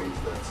greatest joy is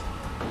that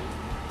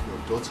your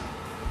daughter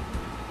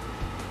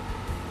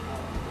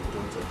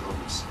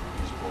Doris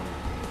is born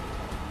again.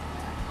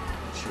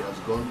 She has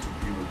gone to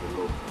be with the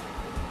Lord.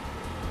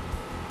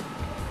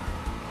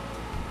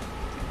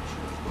 She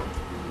has gone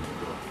to be with the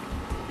Lord.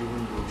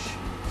 Even though she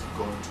has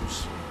gone too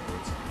soon.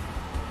 But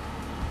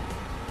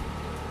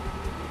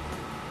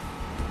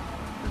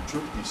the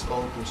truth is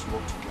all things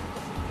work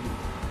together for good.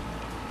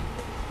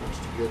 Works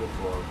together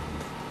for our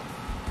good.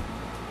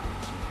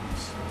 So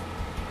please,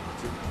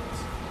 take that.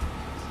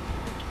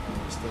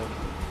 Understand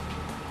that.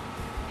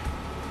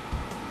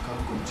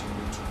 Can't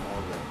continue to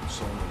mourn like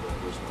someone that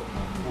does not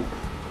have hope.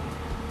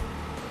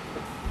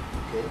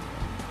 Okay?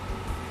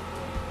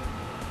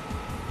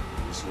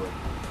 This way.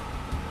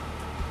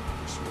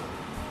 This way.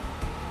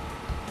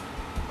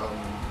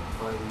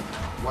 My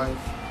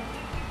wife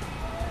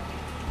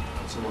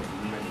and some of the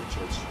women in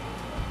church are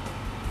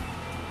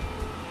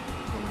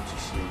coming to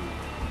see you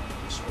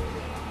this way.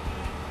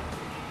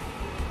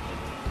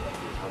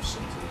 They have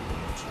something they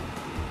want to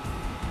do.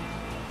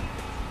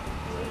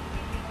 Alright?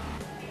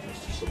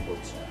 Just to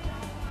support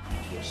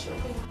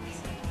yourself.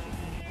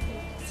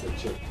 It's a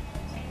check.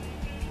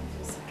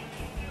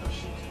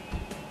 Cash it.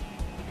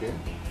 Okay?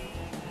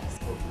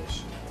 God bless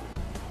you.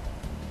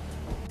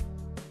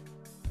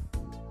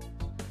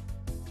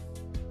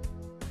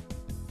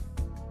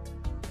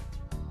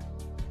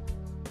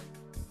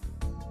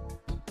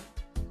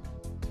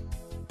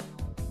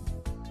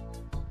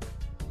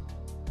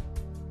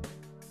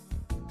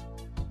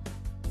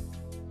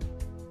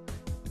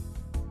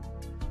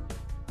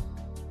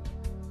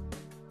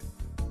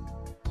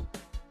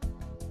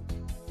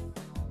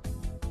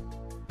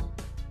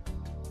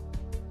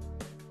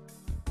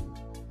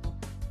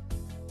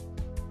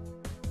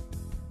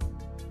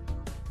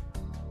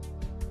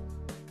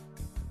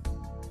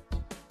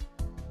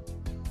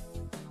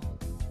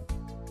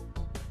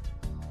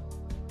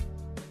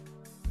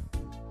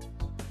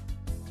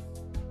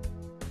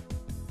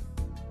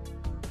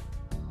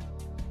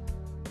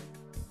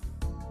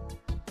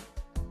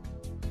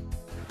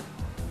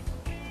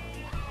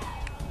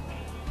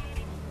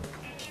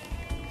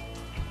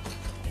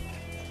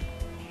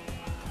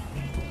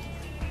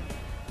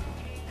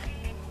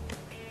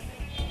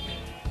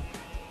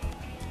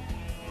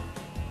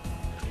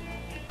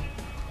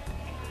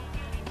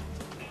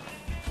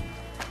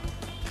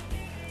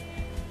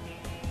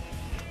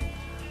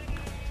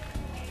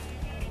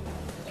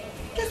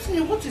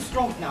 What is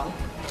wrong now?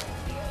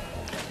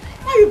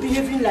 Why are you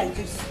behaving like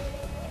this?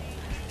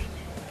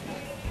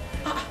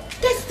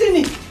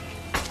 Destiny!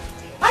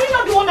 Are you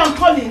not the one I'm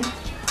calling?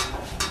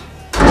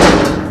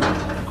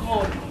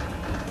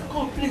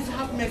 God, please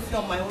have mercy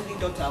on my only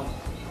daughter.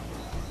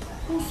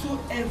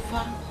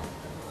 Whosoever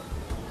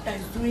that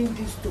is doing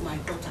this to my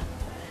daughter,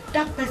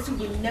 that person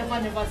will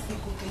never see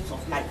good things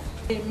of life.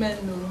 Amen,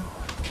 no.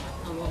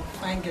 I will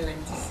find girl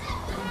like this.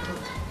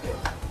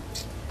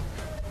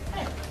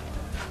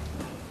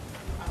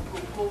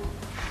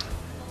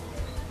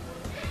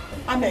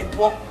 I'm a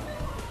boy.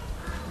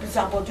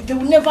 They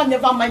will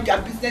never mind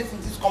their business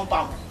in this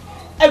compound.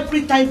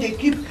 Every time they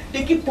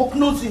keep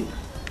prognosing.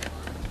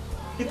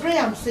 The prayer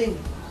I'm saying,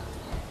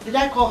 did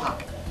I call her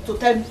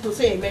to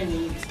say amen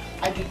in it?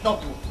 I did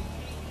not know.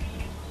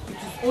 It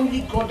is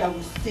only God that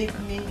will save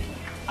me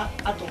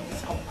out of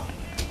this compound.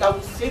 That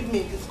will save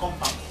me in this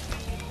compound.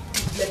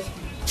 Bless me.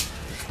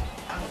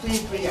 I'm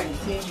saying prayer and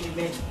saying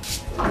amen.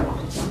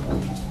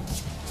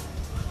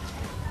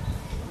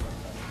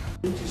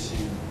 Don't you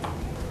see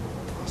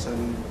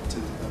concerning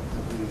things that are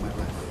happening in my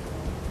life?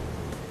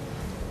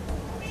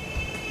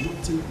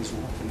 Nothing is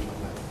working in my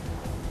life.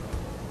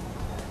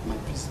 My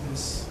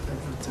business,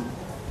 everything,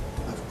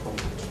 I've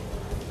problems.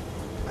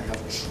 I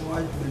have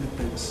tried many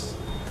things.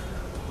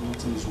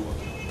 Nothing is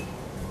working.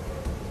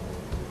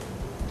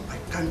 I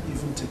can't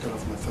even take care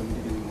of my family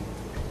anymore.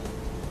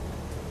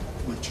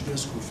 My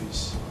children's school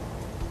fees.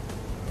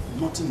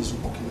 Nothing is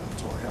working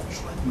at all. I have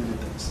tried many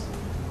things.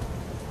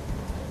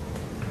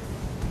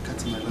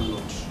 My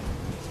landlord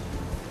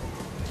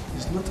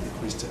is not a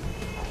Christian.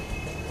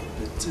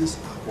 The things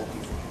are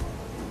working for him.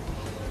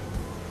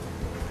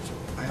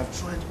 I have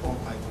tried all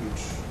I could.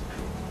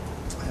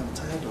 I am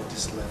tired of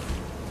this life.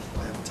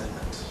 I am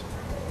tired.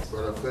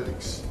 Brother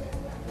Felix,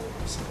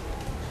 sir,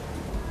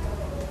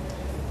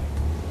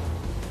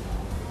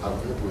 I've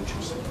heard what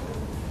you said.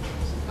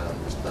 I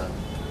understand.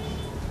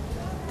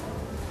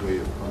 where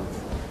you're coming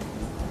from.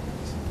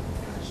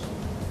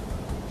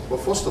 But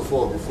first of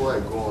all, before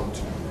I go on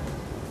to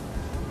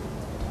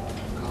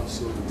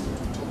counsel you, to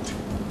talk to you,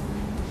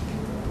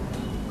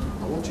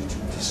 I want you to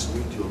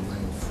dissuade your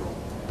mind from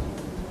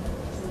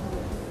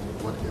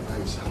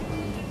whatever is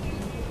happening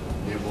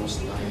in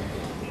neighbor's life,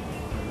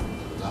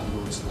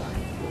 landlord's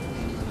life, or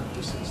any other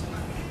person's life.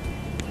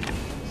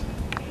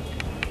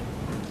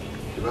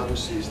 The Bible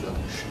says that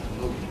we should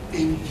not be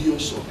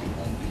envious of the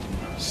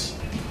unbelievers,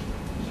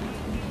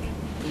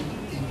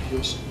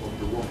 envious of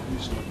the one who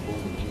is not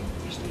born again,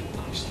 who is not a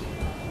Christian.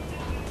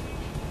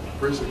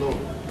 Praise the Lord.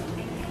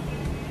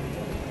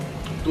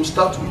 To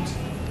start with,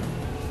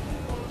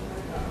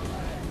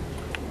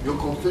 your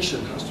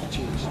confession has to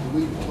change the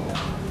way you talk,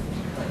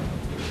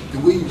 the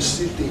way you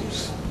say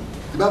things.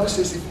 The Bible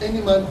says, if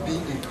any man be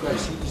in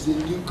Christ, he is a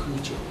new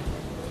creature.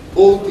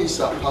 All things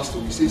are passed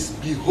away. It says,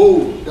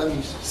 behold, that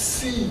means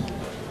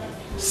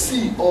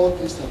see, all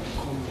things have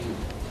become new.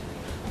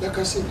 Like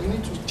I said, you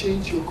need to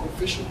change your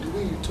confession, the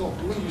way you talk,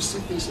 the way you see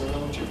things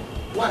around you.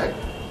 Why?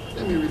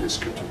 Let me read the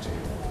scripture to you.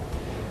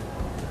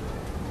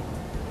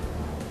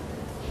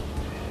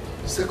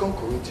 2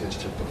 Corinthians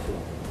chapter 4.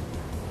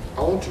 I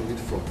want to read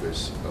from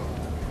verse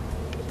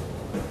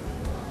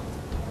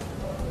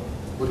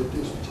but the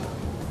things which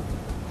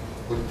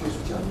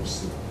are not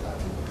seen are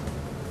temporal.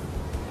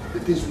 The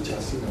things which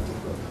are seen are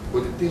temporal,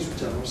 but the things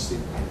which are not seen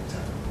are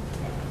eternal.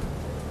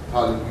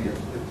 Hallelujah.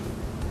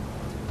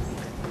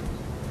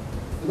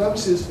 The Bible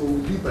says, for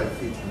we live by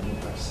faith and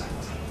not by sight.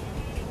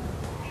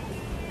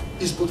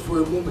 It's but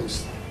for a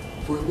moment,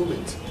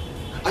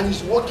 and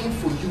it's working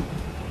for you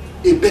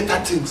a better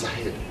things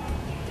ahead.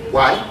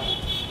 Why?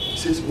 It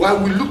says, why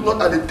we look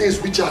not at the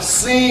things which are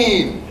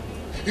seen.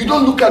 You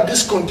don't look at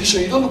this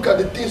condition. You don't look at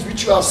the things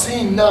which you are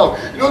seeing now.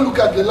 You don't look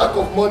at the lack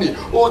of money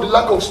or the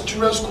lack of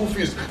children's school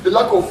fees, the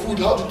lack of food,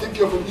 how to take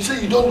care of it. He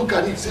says you don't look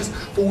at it. He says,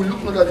 for we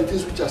look not at the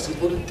things which are seen,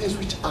 but the things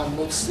which are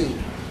not seen.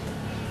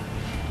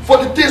 For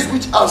the things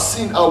which are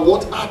seen are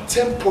what? Are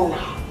temporal.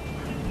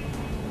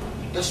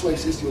 That's why he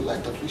says your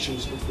light affliction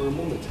is not for a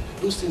moment.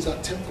 Those things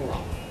are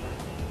temporal.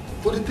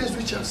 For the things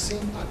which are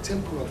seen are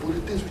temporal, but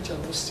the things which are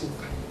not seen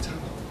are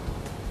eternal.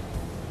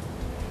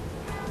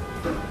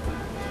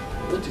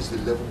 What is the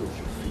level of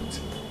your faith?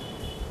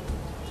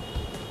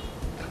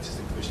 That is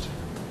the question.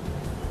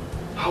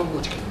 How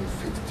much can your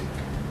faith take?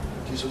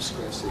 Jesus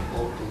Christ said,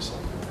 all things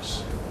are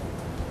yours.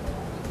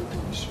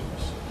 Everything is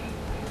yours.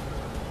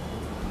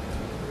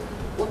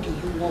 What do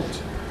you want?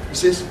 He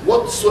says,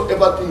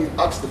 whatsoever thing you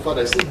ask the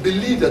Father, he says,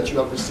 believe that you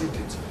have received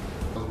it.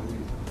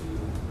 Hallelujah.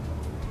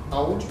 I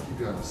want to give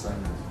you an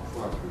assignment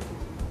before I pray for you.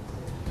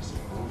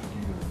 I want to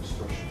give you an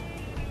instruction.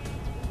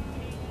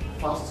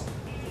 Fast for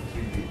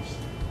 3 days.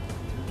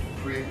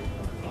 Pray and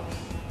fast.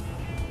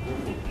 Go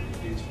for 3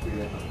 days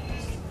prayer and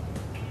fasting.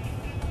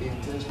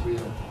 Intense prayer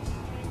and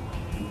fasting.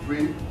 You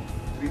pray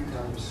 3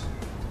 times,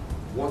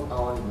 1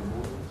 hour in the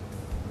morning,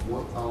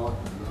 1 hour in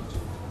the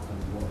afternoon,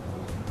 and 1 hour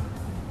in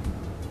the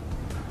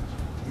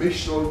evening. Make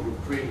sure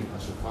you're praying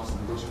as you're fasting,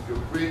 because if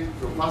you're praying,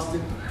 if you're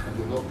fasting and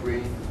you're not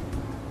praying,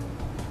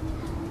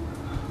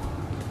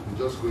 you're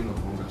just going on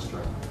hunger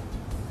strike.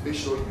 Make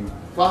sure you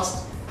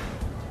fast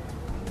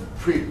and you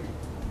pray.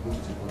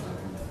 Most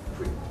importantly,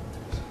 pray.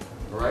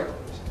 Alright?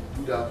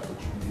 Do that for 2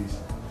 days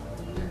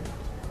and then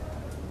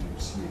you'll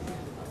see again.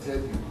 I tell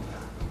you, the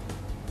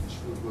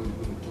Spirit of God is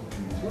going to talk to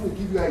you. He's going to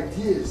give you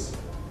ideas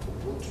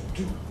of what to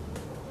do.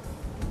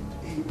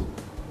 You're able to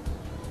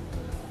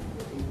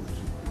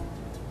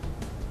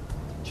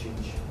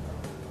change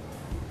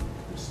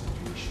your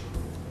situation.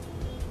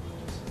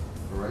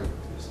 Alright?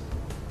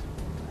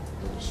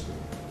 Let us pray.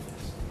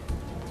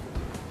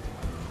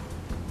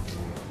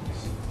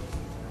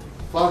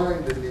 Father,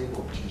 in the name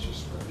of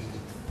Jesus Christ,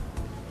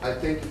 I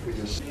thank you for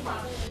your son.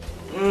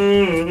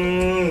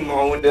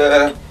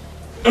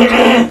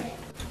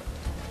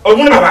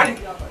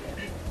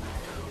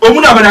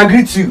 Omunabani, I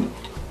greet you.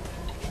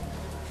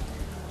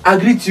 I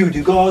greet you,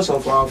 the gods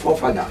of our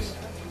forefathers.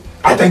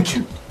 I thank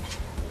you.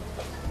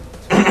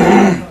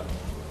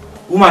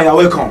 Woman, you're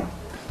welcome.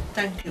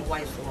 Thank you,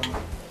 wise woman.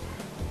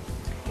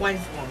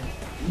 Wise woman.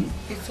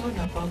 It's all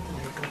about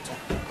my daughter.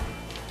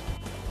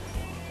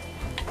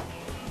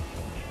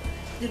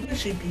 The way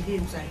she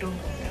behaves, I don't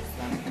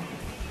understand.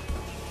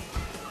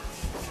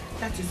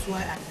 That is why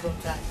I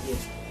brought her here.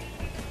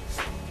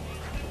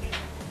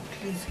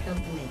 Please help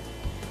me.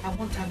 I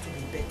want her to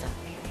be better.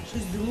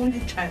 She's the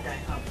only child I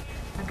have.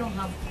 I don't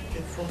have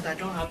the front, I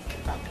don't have the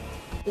back.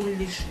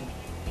 Only she.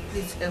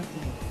 Please help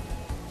me.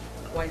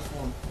 Wise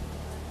one.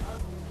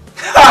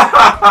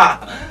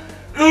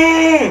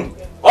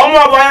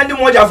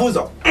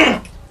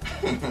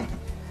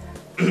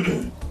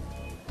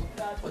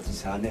 What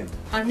is her name?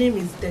 Her name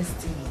is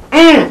Destiny.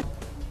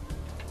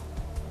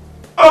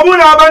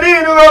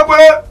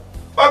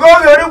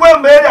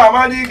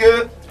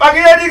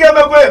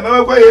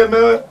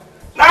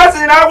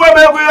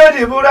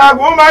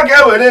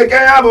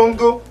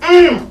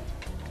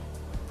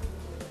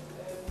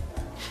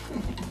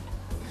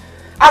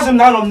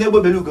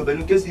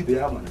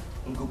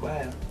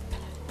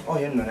 Oh,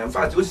 yeah, no. In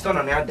fact, what's done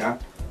on the other?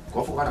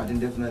 Go for one, I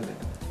didn't definitely.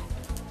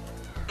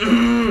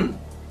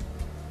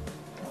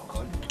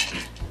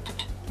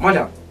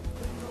 Madam.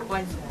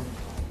 Why is that?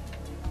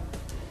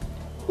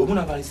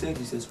 Obunabali said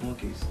it's a small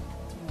case.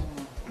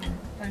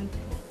 Thank you.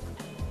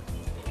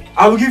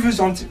 I will give you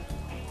something.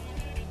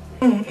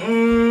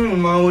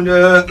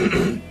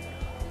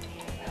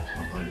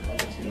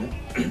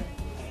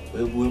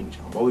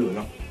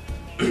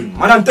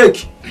 Madam,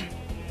 take.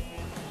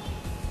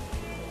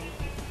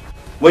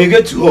 When you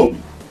get to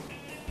home,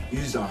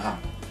 use on her.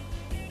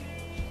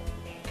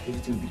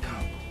 Everything will be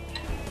calm.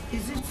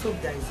 Is it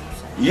soap that is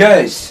inside?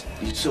 Yes,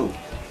 it's soap.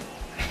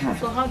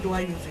 So how do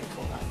I use it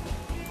for her?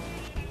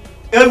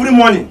 Every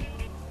morning,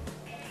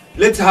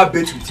 let her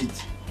bathe with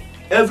it.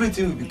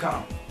 Everything will be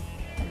calm.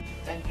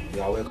 Thank you.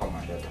 You are welcome,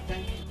 my daughter.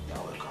 Thank you. You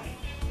are welcome.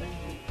 Thank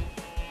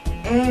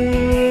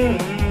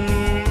you.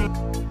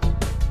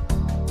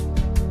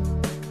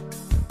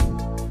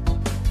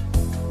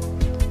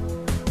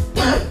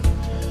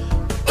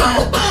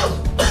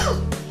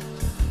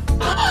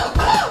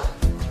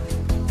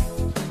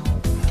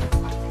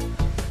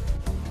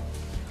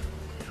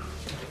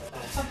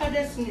 Papa,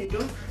 Destiny,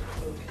 don't.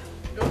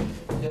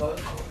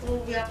 Oh,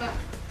 we are back.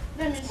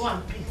 Let me go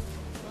and pee.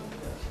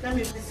 Let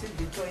me visit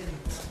the toilet.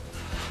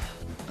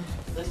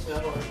 Let's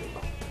go.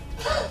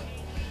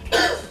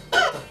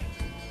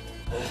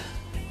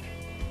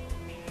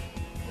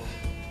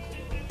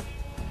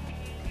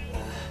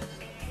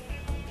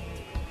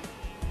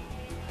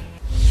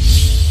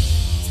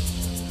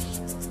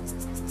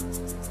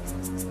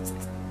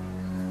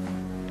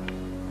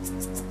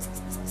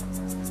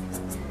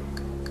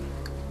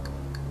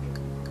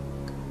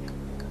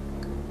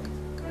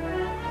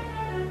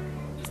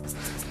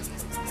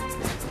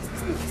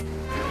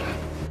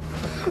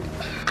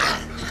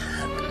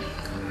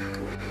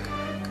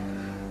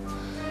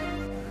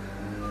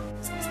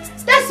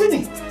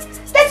 Destiny!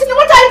 Destiny,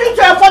 what are you doing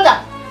to your father?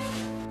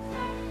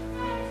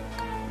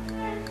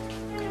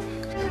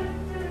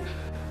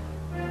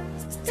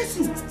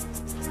 Destiny!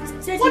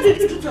 What did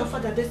you do to your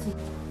father, Destiny?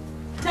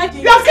 Daddy!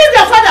 You have killed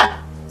your father!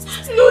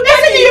 No,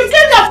 Destiny, you've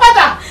killed your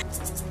father!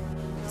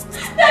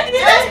 Daddy!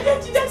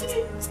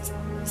 Daddy!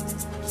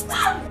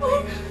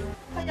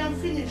 I am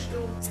finished,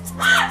 though.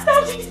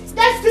 Daddy!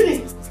 Destiny!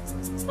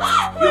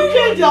 You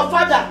killed your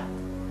father!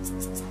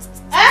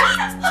 Eh?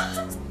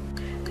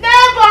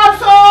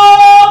 Neighbors,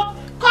 oh!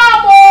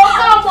 Come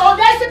on,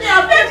 Destiny,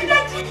 I've killed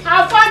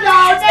our father,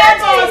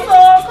 neighbors, oh!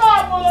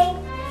 Come on!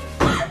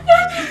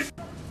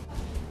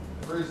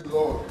 Praise the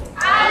Lord.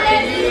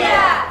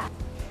 Hallelujah!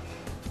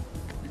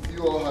 If you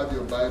all have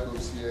your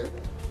Bibles here,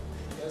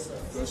 yes, sir.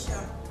 Just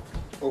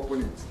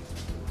open it.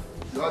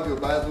 You have your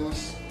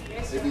Bibles,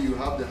 yes, maybe you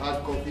have the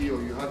hard copy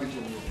or you have it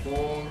on your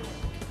phone.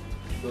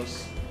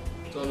 Just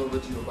turn over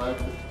to your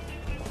Bible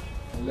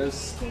and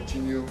let's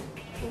continue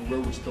from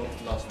where we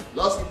stopped last week.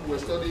 Last week we were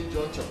studying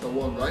John chapter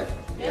 1, right?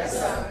 Yes,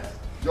 sir.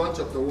 John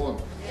chapter 1.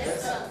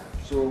 Yes, sir.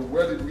 So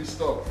where did we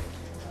stop?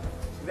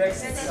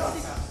 Verse 6.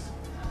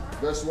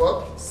 Verse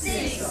what?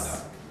 6.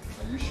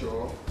 Are you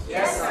sure?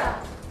 Yes, sir.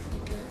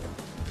 Okay.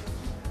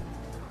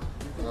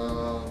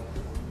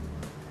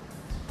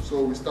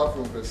 So we start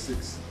from verse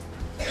 6.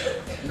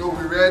 You know,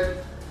 we read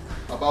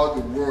about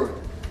the Word.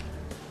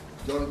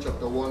 John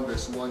chapter 1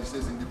 verse 1, it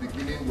says, in the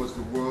beginning was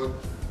the Word,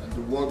 and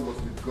the Word was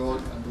with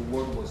God, and the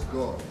Word was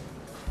God.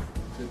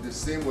 That the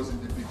same was in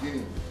the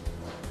beginning.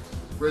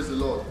 Praise the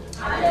Lord.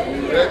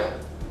 Hallelujah.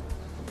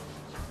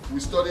 We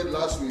studied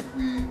last week,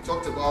 we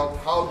talked about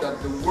how that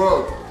the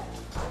Word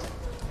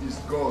is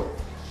God.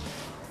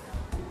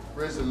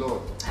 Praise the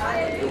Lord.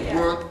 Hallelujah. The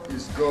Word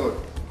is God.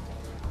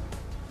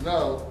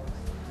 Now,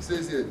 it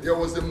says here, there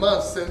was a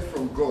man sent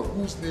from God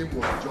whose name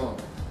was John.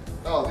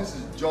 Now, this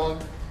is John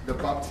the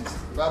Baptist.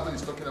 The Bible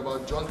is talking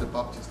about John the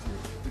Baptist here.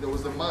 There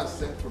was a man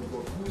sent from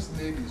God whose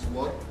name is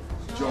what?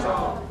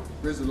 John.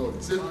 Praise the Lord.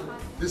 It says,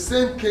 the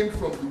same came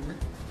for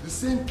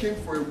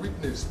a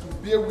witness, to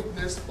bear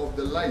witness of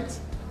the light,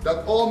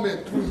 that all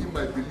men through him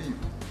might believe.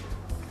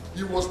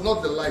 He was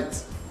not the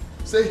light.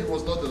 Say he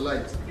was not the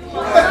light. He was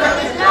not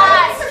the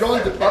light.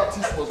 John the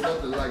Baptist was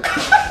not the light.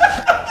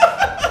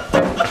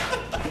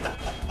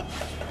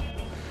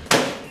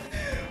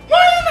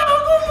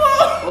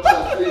 What's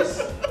that face?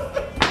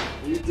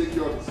 You take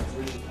care of the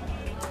situation.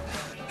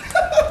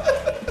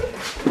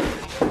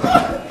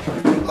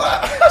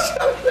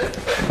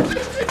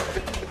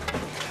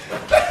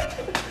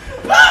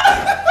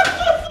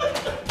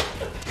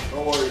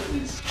 Don't worry,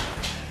 please.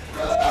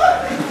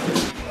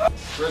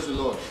 Praise the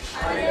Lord.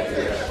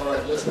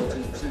 Alright, let's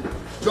continue. See,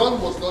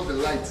 John was not the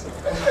light.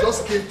 He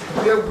just came to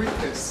bear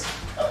witness.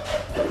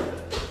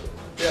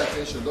 Pay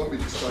attention, don't be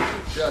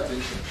distracted. Pay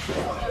attention.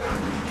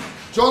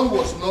 John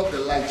was not the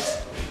light.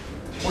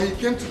 When he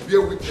came to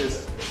bear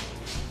witness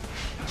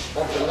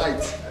of the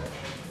light.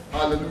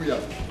 Hallelujah.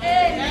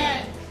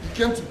 Amen. He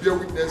came to bear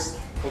witness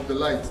of the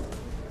light.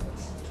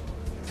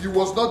 He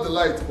was not the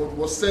light, but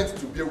was sent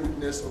to bear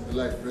witness of the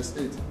light. Verse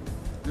 8.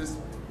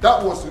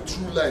 That was the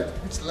true light,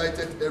 which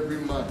lighted every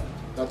man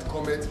that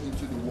cometh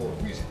into the world.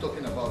 Who is he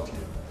talking about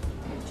here?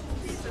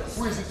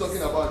 Who is he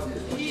talking about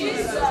here?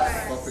 Jesus.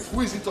 Perfect.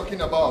 Who is he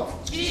talking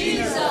about?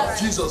 Jesus.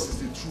 Jesus is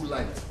the true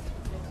light.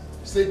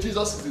 Say,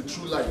 Jesus is the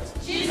true light.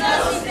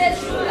 Jesus is the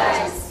true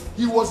light.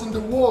 He was in the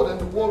world, and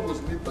the world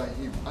was made by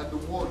him, and the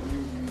world knew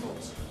him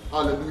not.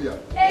 Hallelujah.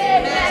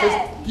 Amen. It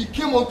says, he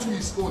came unto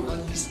his own,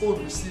 and his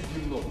own received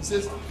him not. It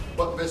says,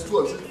 but verse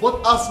 12 says,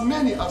 but as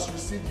many as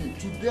received him,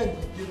 to them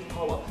he gave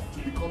power to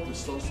become the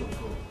sons of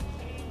God.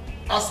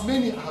 As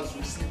many as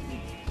received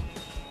him.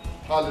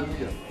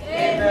 Hallelujah.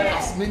 Amen.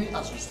 As many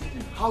as received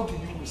him. How do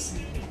you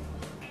receive him?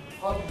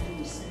 How do you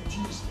receive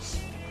Jesus?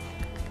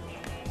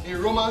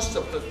 In Romans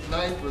chapter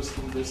 9,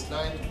 from verse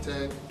 9 to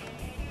 10,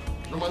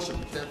 Romans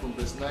chapter 10 from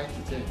verse 9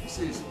 to 10, it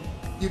says,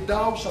 if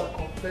thou shalt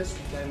confess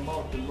with thy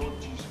mouth the Lord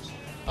Jesus,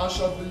 and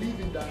shalt believe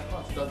in thy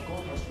heart that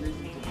God has raised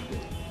him from the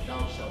dead,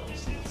 thou shalt be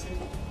saved.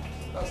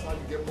 That's how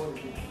you get born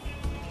again.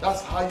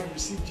 That's how you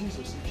receive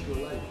Jesus into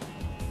your life.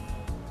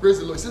 Praise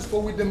the Lord. It says,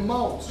 for with the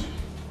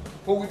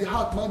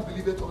heart man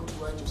believeth unto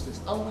righteousness,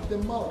 and with the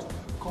mouth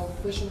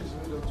confession is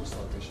made unto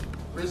salvation.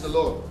 Praise the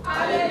Lord.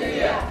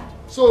 Hallelujah.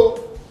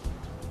 So,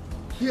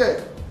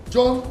 here,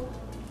 John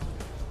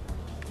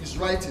is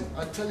writing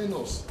and telling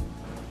us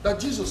that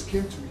Jesus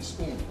came to his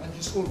own, and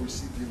his own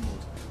received him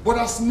not. But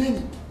as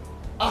many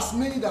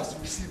that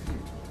received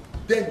him,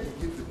 then he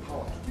gave the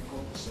power to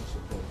become the sons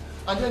of God.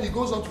 And then he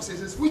goes on to say,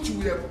 says, which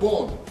we are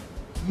born,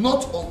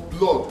 not of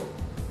blood,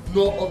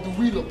 nor of the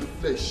will of the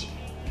flesh,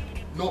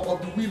 nor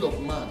of the will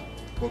of man,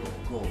 but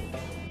of God.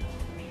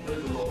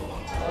 Praise the Lord.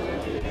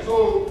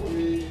 So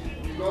we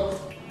got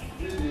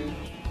reading.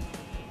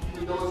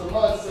 There was a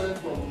man sent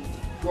from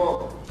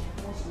God,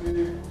 whose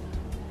name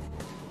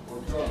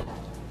was John.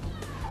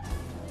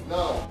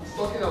 Now, he's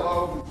talking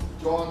about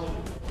John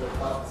the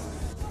Baptist.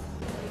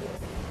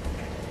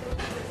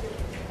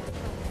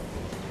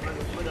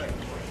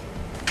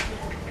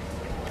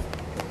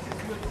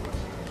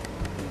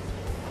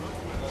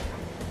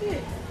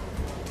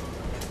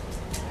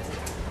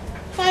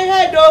 My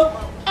head,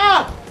 oh!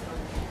 Ah!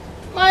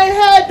 My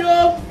head,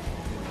 oh!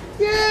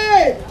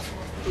 Yeah!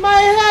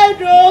 My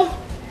head, oh!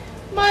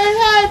 My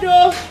head,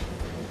 oh!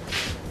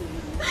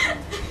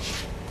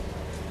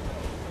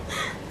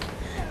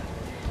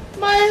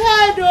 My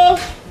head, oh!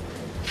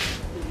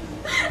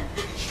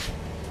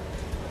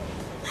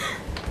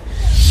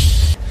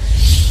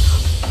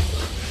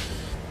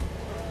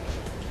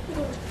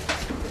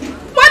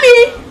 Mommy!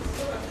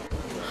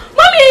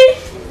 Mommy!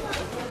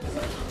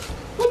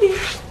 Mommy!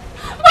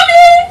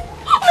 Mommy!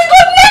 Oh my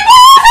God, Nemo!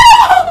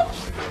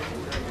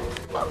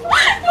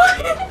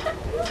 Mommy!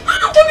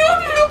 Mommy,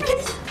 no,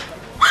 please!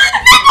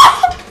 Nemo!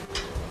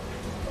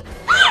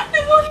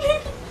 Nemo,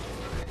 please!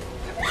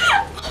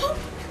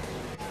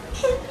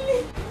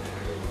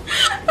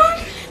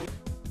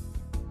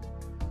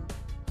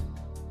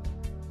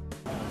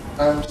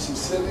 I am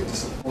sincerely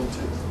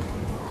disappointed.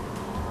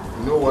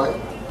 You know why?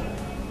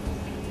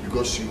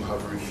 Because you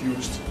have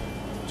refused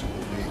to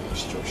obey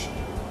instruction.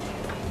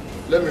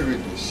 Let me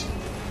read this.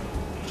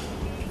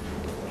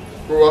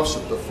 Proverbs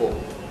chapter 4,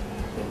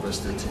 from verse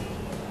 13.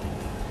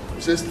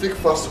 It says, take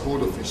fast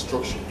hold of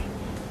instruction.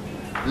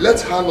 Let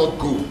her not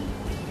go.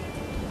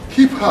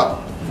 Keep her,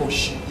 for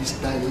she is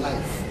thy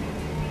life.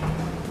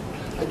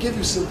 I gave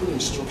you simple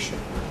instruction.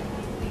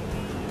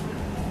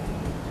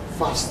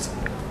 Fast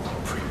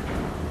and pray.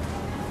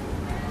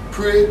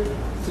 Pray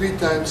 3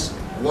 times,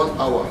 1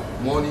 hour.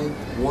 Morning,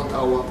 1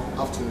 hour.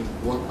 Afternoon,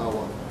 1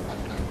 hour. At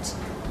night.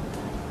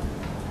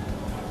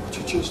 But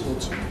you chose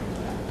not to.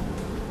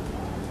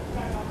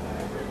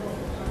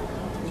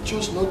 You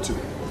chose not to.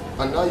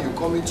 And now you're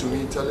coming to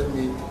me telling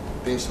me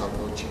things have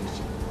not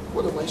changed.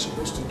 What am I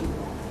supposed to do?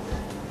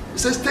 It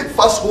says, take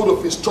fast hold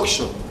of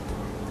instruction.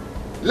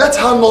 Let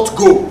her not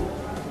go.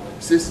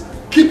 It says,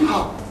 keep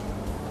her,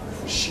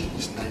 for she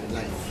is thy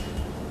life.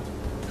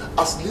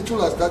 As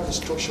little as that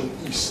instruction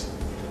is,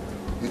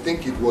 you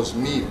think it was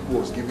me who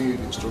was giving you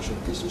the instruction.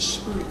 It's the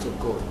Spirit of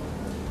God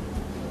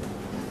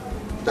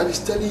that is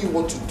telling you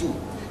what to do.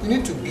 You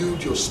need to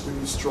build your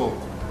spirit strong,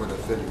 Brother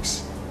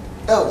Felix.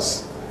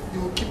 Else, you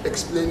will keep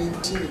explaining the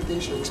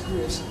things you're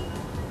experiencing.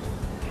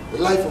 The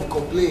life of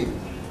complaint.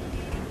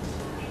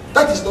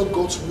 That is not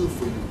God's will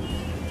for you.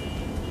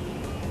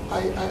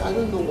 I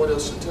don't know what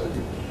else to tell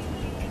you.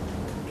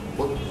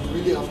 But you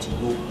really have to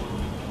go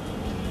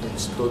and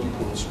study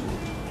God's word.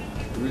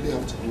 You really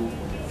have to go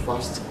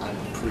fast and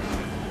pray.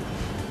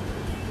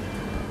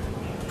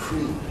 Pray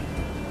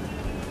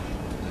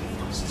and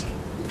fast.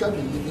 You can't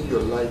be living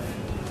your life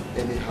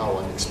anyhow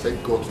and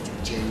expect God to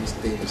change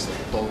things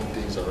and turn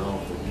things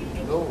around for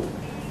you. No.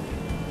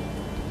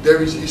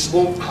 There is his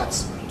own part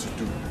to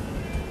do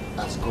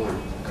as God,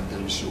 and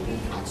there is your own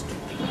part to do.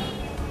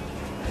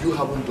 You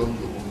haven't done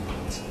your own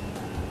part.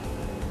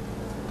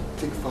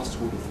 Take fast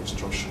hold of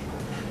instruction.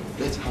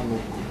 Let her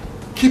not go.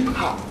 Keep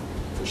her,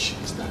 for she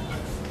is thy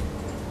life.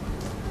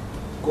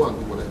 Go and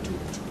do what I told you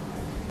to do.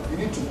 You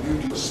need to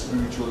build your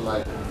spiritual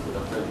life with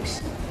the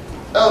Felix.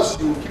 Else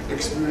you will keep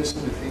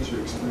experiencing the things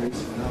you're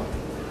experiencing now.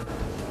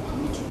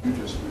 You need to build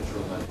your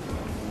spiritual life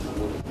with the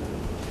word of God.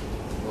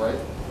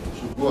 Alright?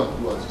 So go and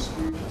do as the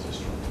Spirit has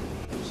instructed.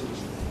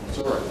 It's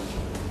alright.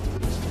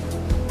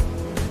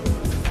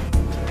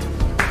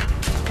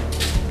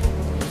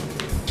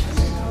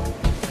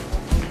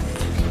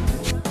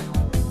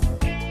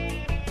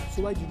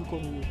 So why did you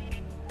come here?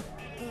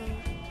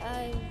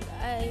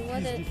 I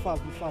wanted... Please, be fast.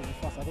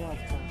 I don't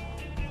have time.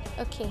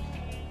 Okay.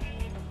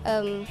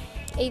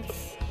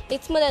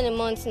 It's more than a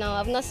month now.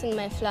 I've not seen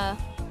my flower.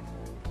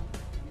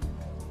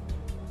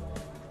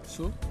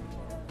 So?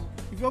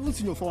 If you haven't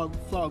seen your flower,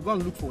 go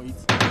and look for it.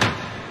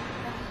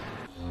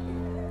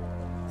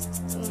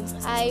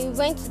 I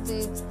went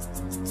to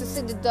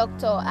see the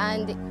doctor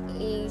and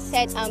he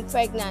said I'm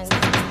pregnant.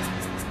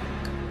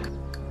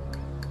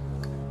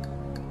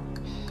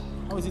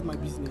 How is it my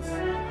business?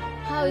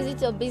 How is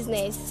it your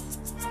business?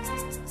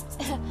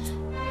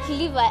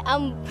 Levi,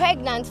 I'm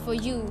pregnant for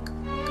you.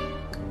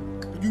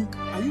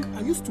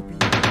 Are you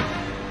stupid?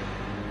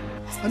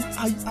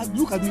 And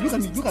look at me,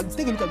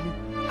 take a look at me.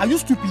 Are you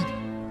stupid?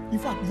 In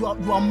fact, you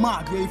are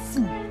mad, you are a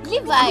fool.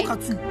 Levi! Look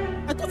at you.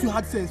 I thought you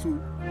had sense, so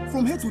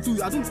from head to toe, in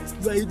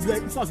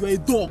fact, you are a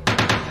dog.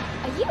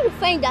 Are you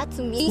referring that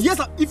to me? Yes,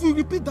 if you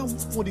repeat that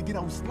word again, I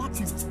will slap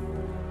you.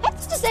 I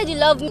thought you said you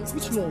love me.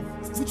 Which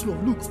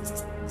love? Look,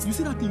 you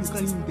see that thing you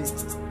carry in there?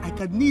 I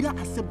can neither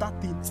accept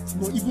that thing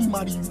nor even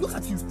marry you. Look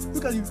at you.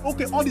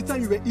 Okay, all the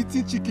time you were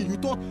eating chicken, you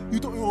thought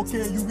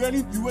okay, you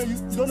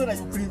don't know that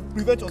you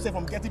prevent yourself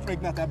from getting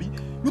pregnant, Abby.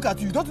 Look at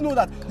you. You don't know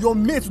that your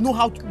mates know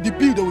how the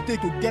pill they will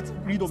take to get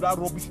rid of that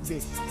rubbish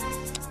there.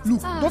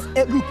 Look,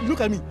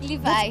 look at me.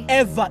 Levi. Don't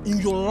ever in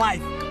your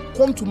life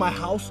come to my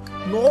house,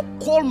 nor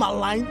call my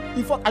line.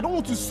 In fact, I don't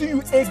want to see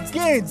you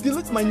again.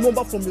 Delete my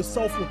number from your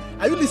cell phone.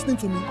 Are you listening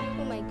to me?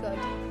 Oh my God.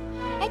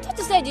 I thought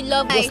you said you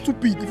love me. You're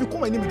stupid. If you call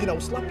my name again, I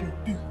will slap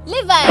you.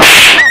 Levi!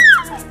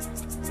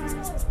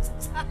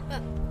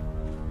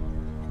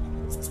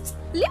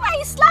 Levi,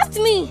 you slapped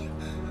me!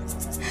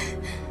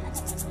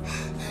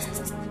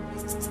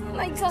 Oh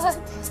my God.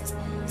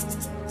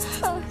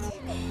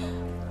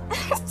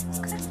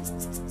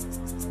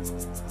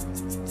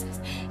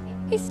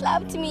 He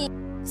slapped me.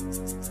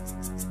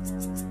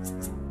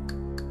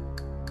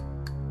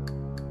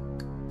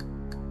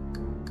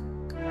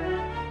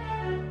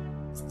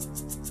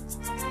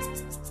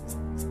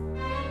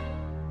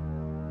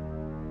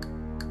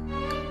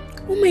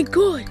 Oh my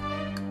God,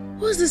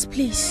 what's this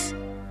place?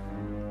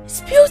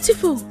 It's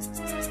beautiful.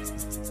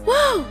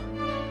 Wow.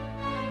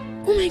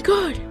 Oh my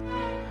God.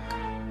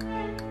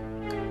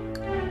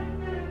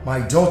 My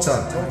daughter,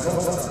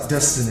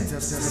 Destiny.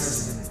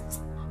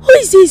 Who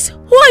is this?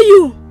 Who are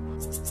you?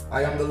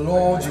 I am the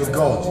Lord your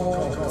God,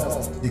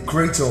 the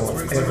creator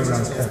of heaven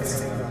and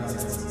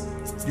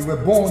earth. You were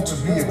born to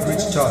be a great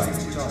child,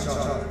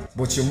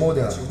 but your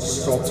mother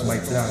stopped my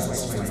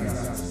plans for you.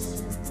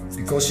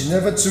 Because she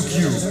never took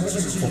you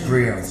for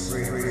prayers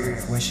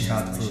when she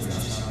had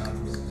problems.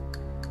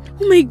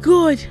 Oh my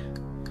God,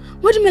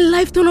 why did my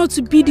life turn out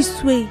to be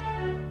this way?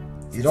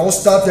 It all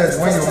started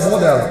when your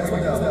mother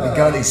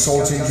began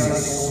insulting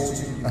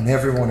you and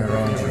everyone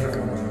around you.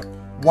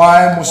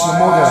 Why must your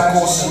mother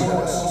curse you?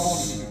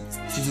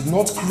 She did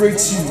not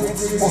create you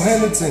for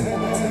anything.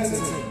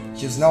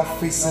 She is now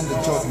facing the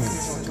judgment.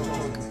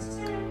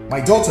 My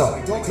daughter,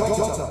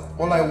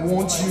 all I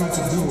want you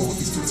to do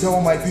is to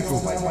tell my people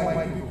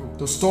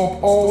to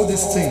stop all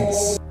these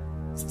things.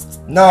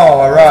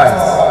 Now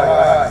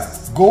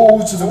arise, go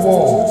to the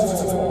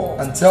world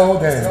and tell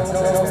them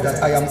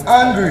that I am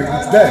angry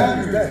with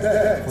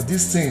them for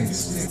these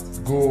things.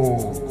 Go,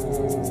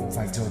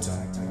 my daughter.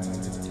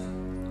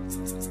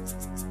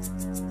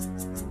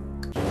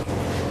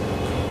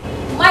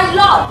 My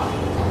Lord,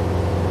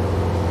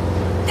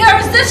 there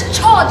is this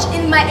church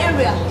in my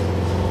area.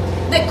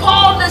 They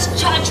call this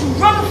church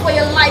Run for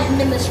Your Life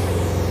Ministry.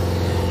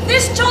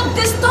 This church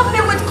disturbs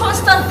me with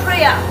constant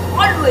prayer,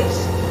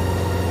 always.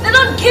 They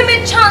don't give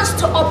me a chance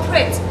to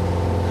operate.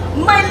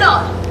 My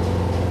Lord,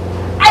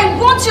 I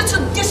want you to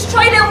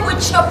destroy them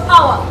with your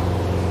power.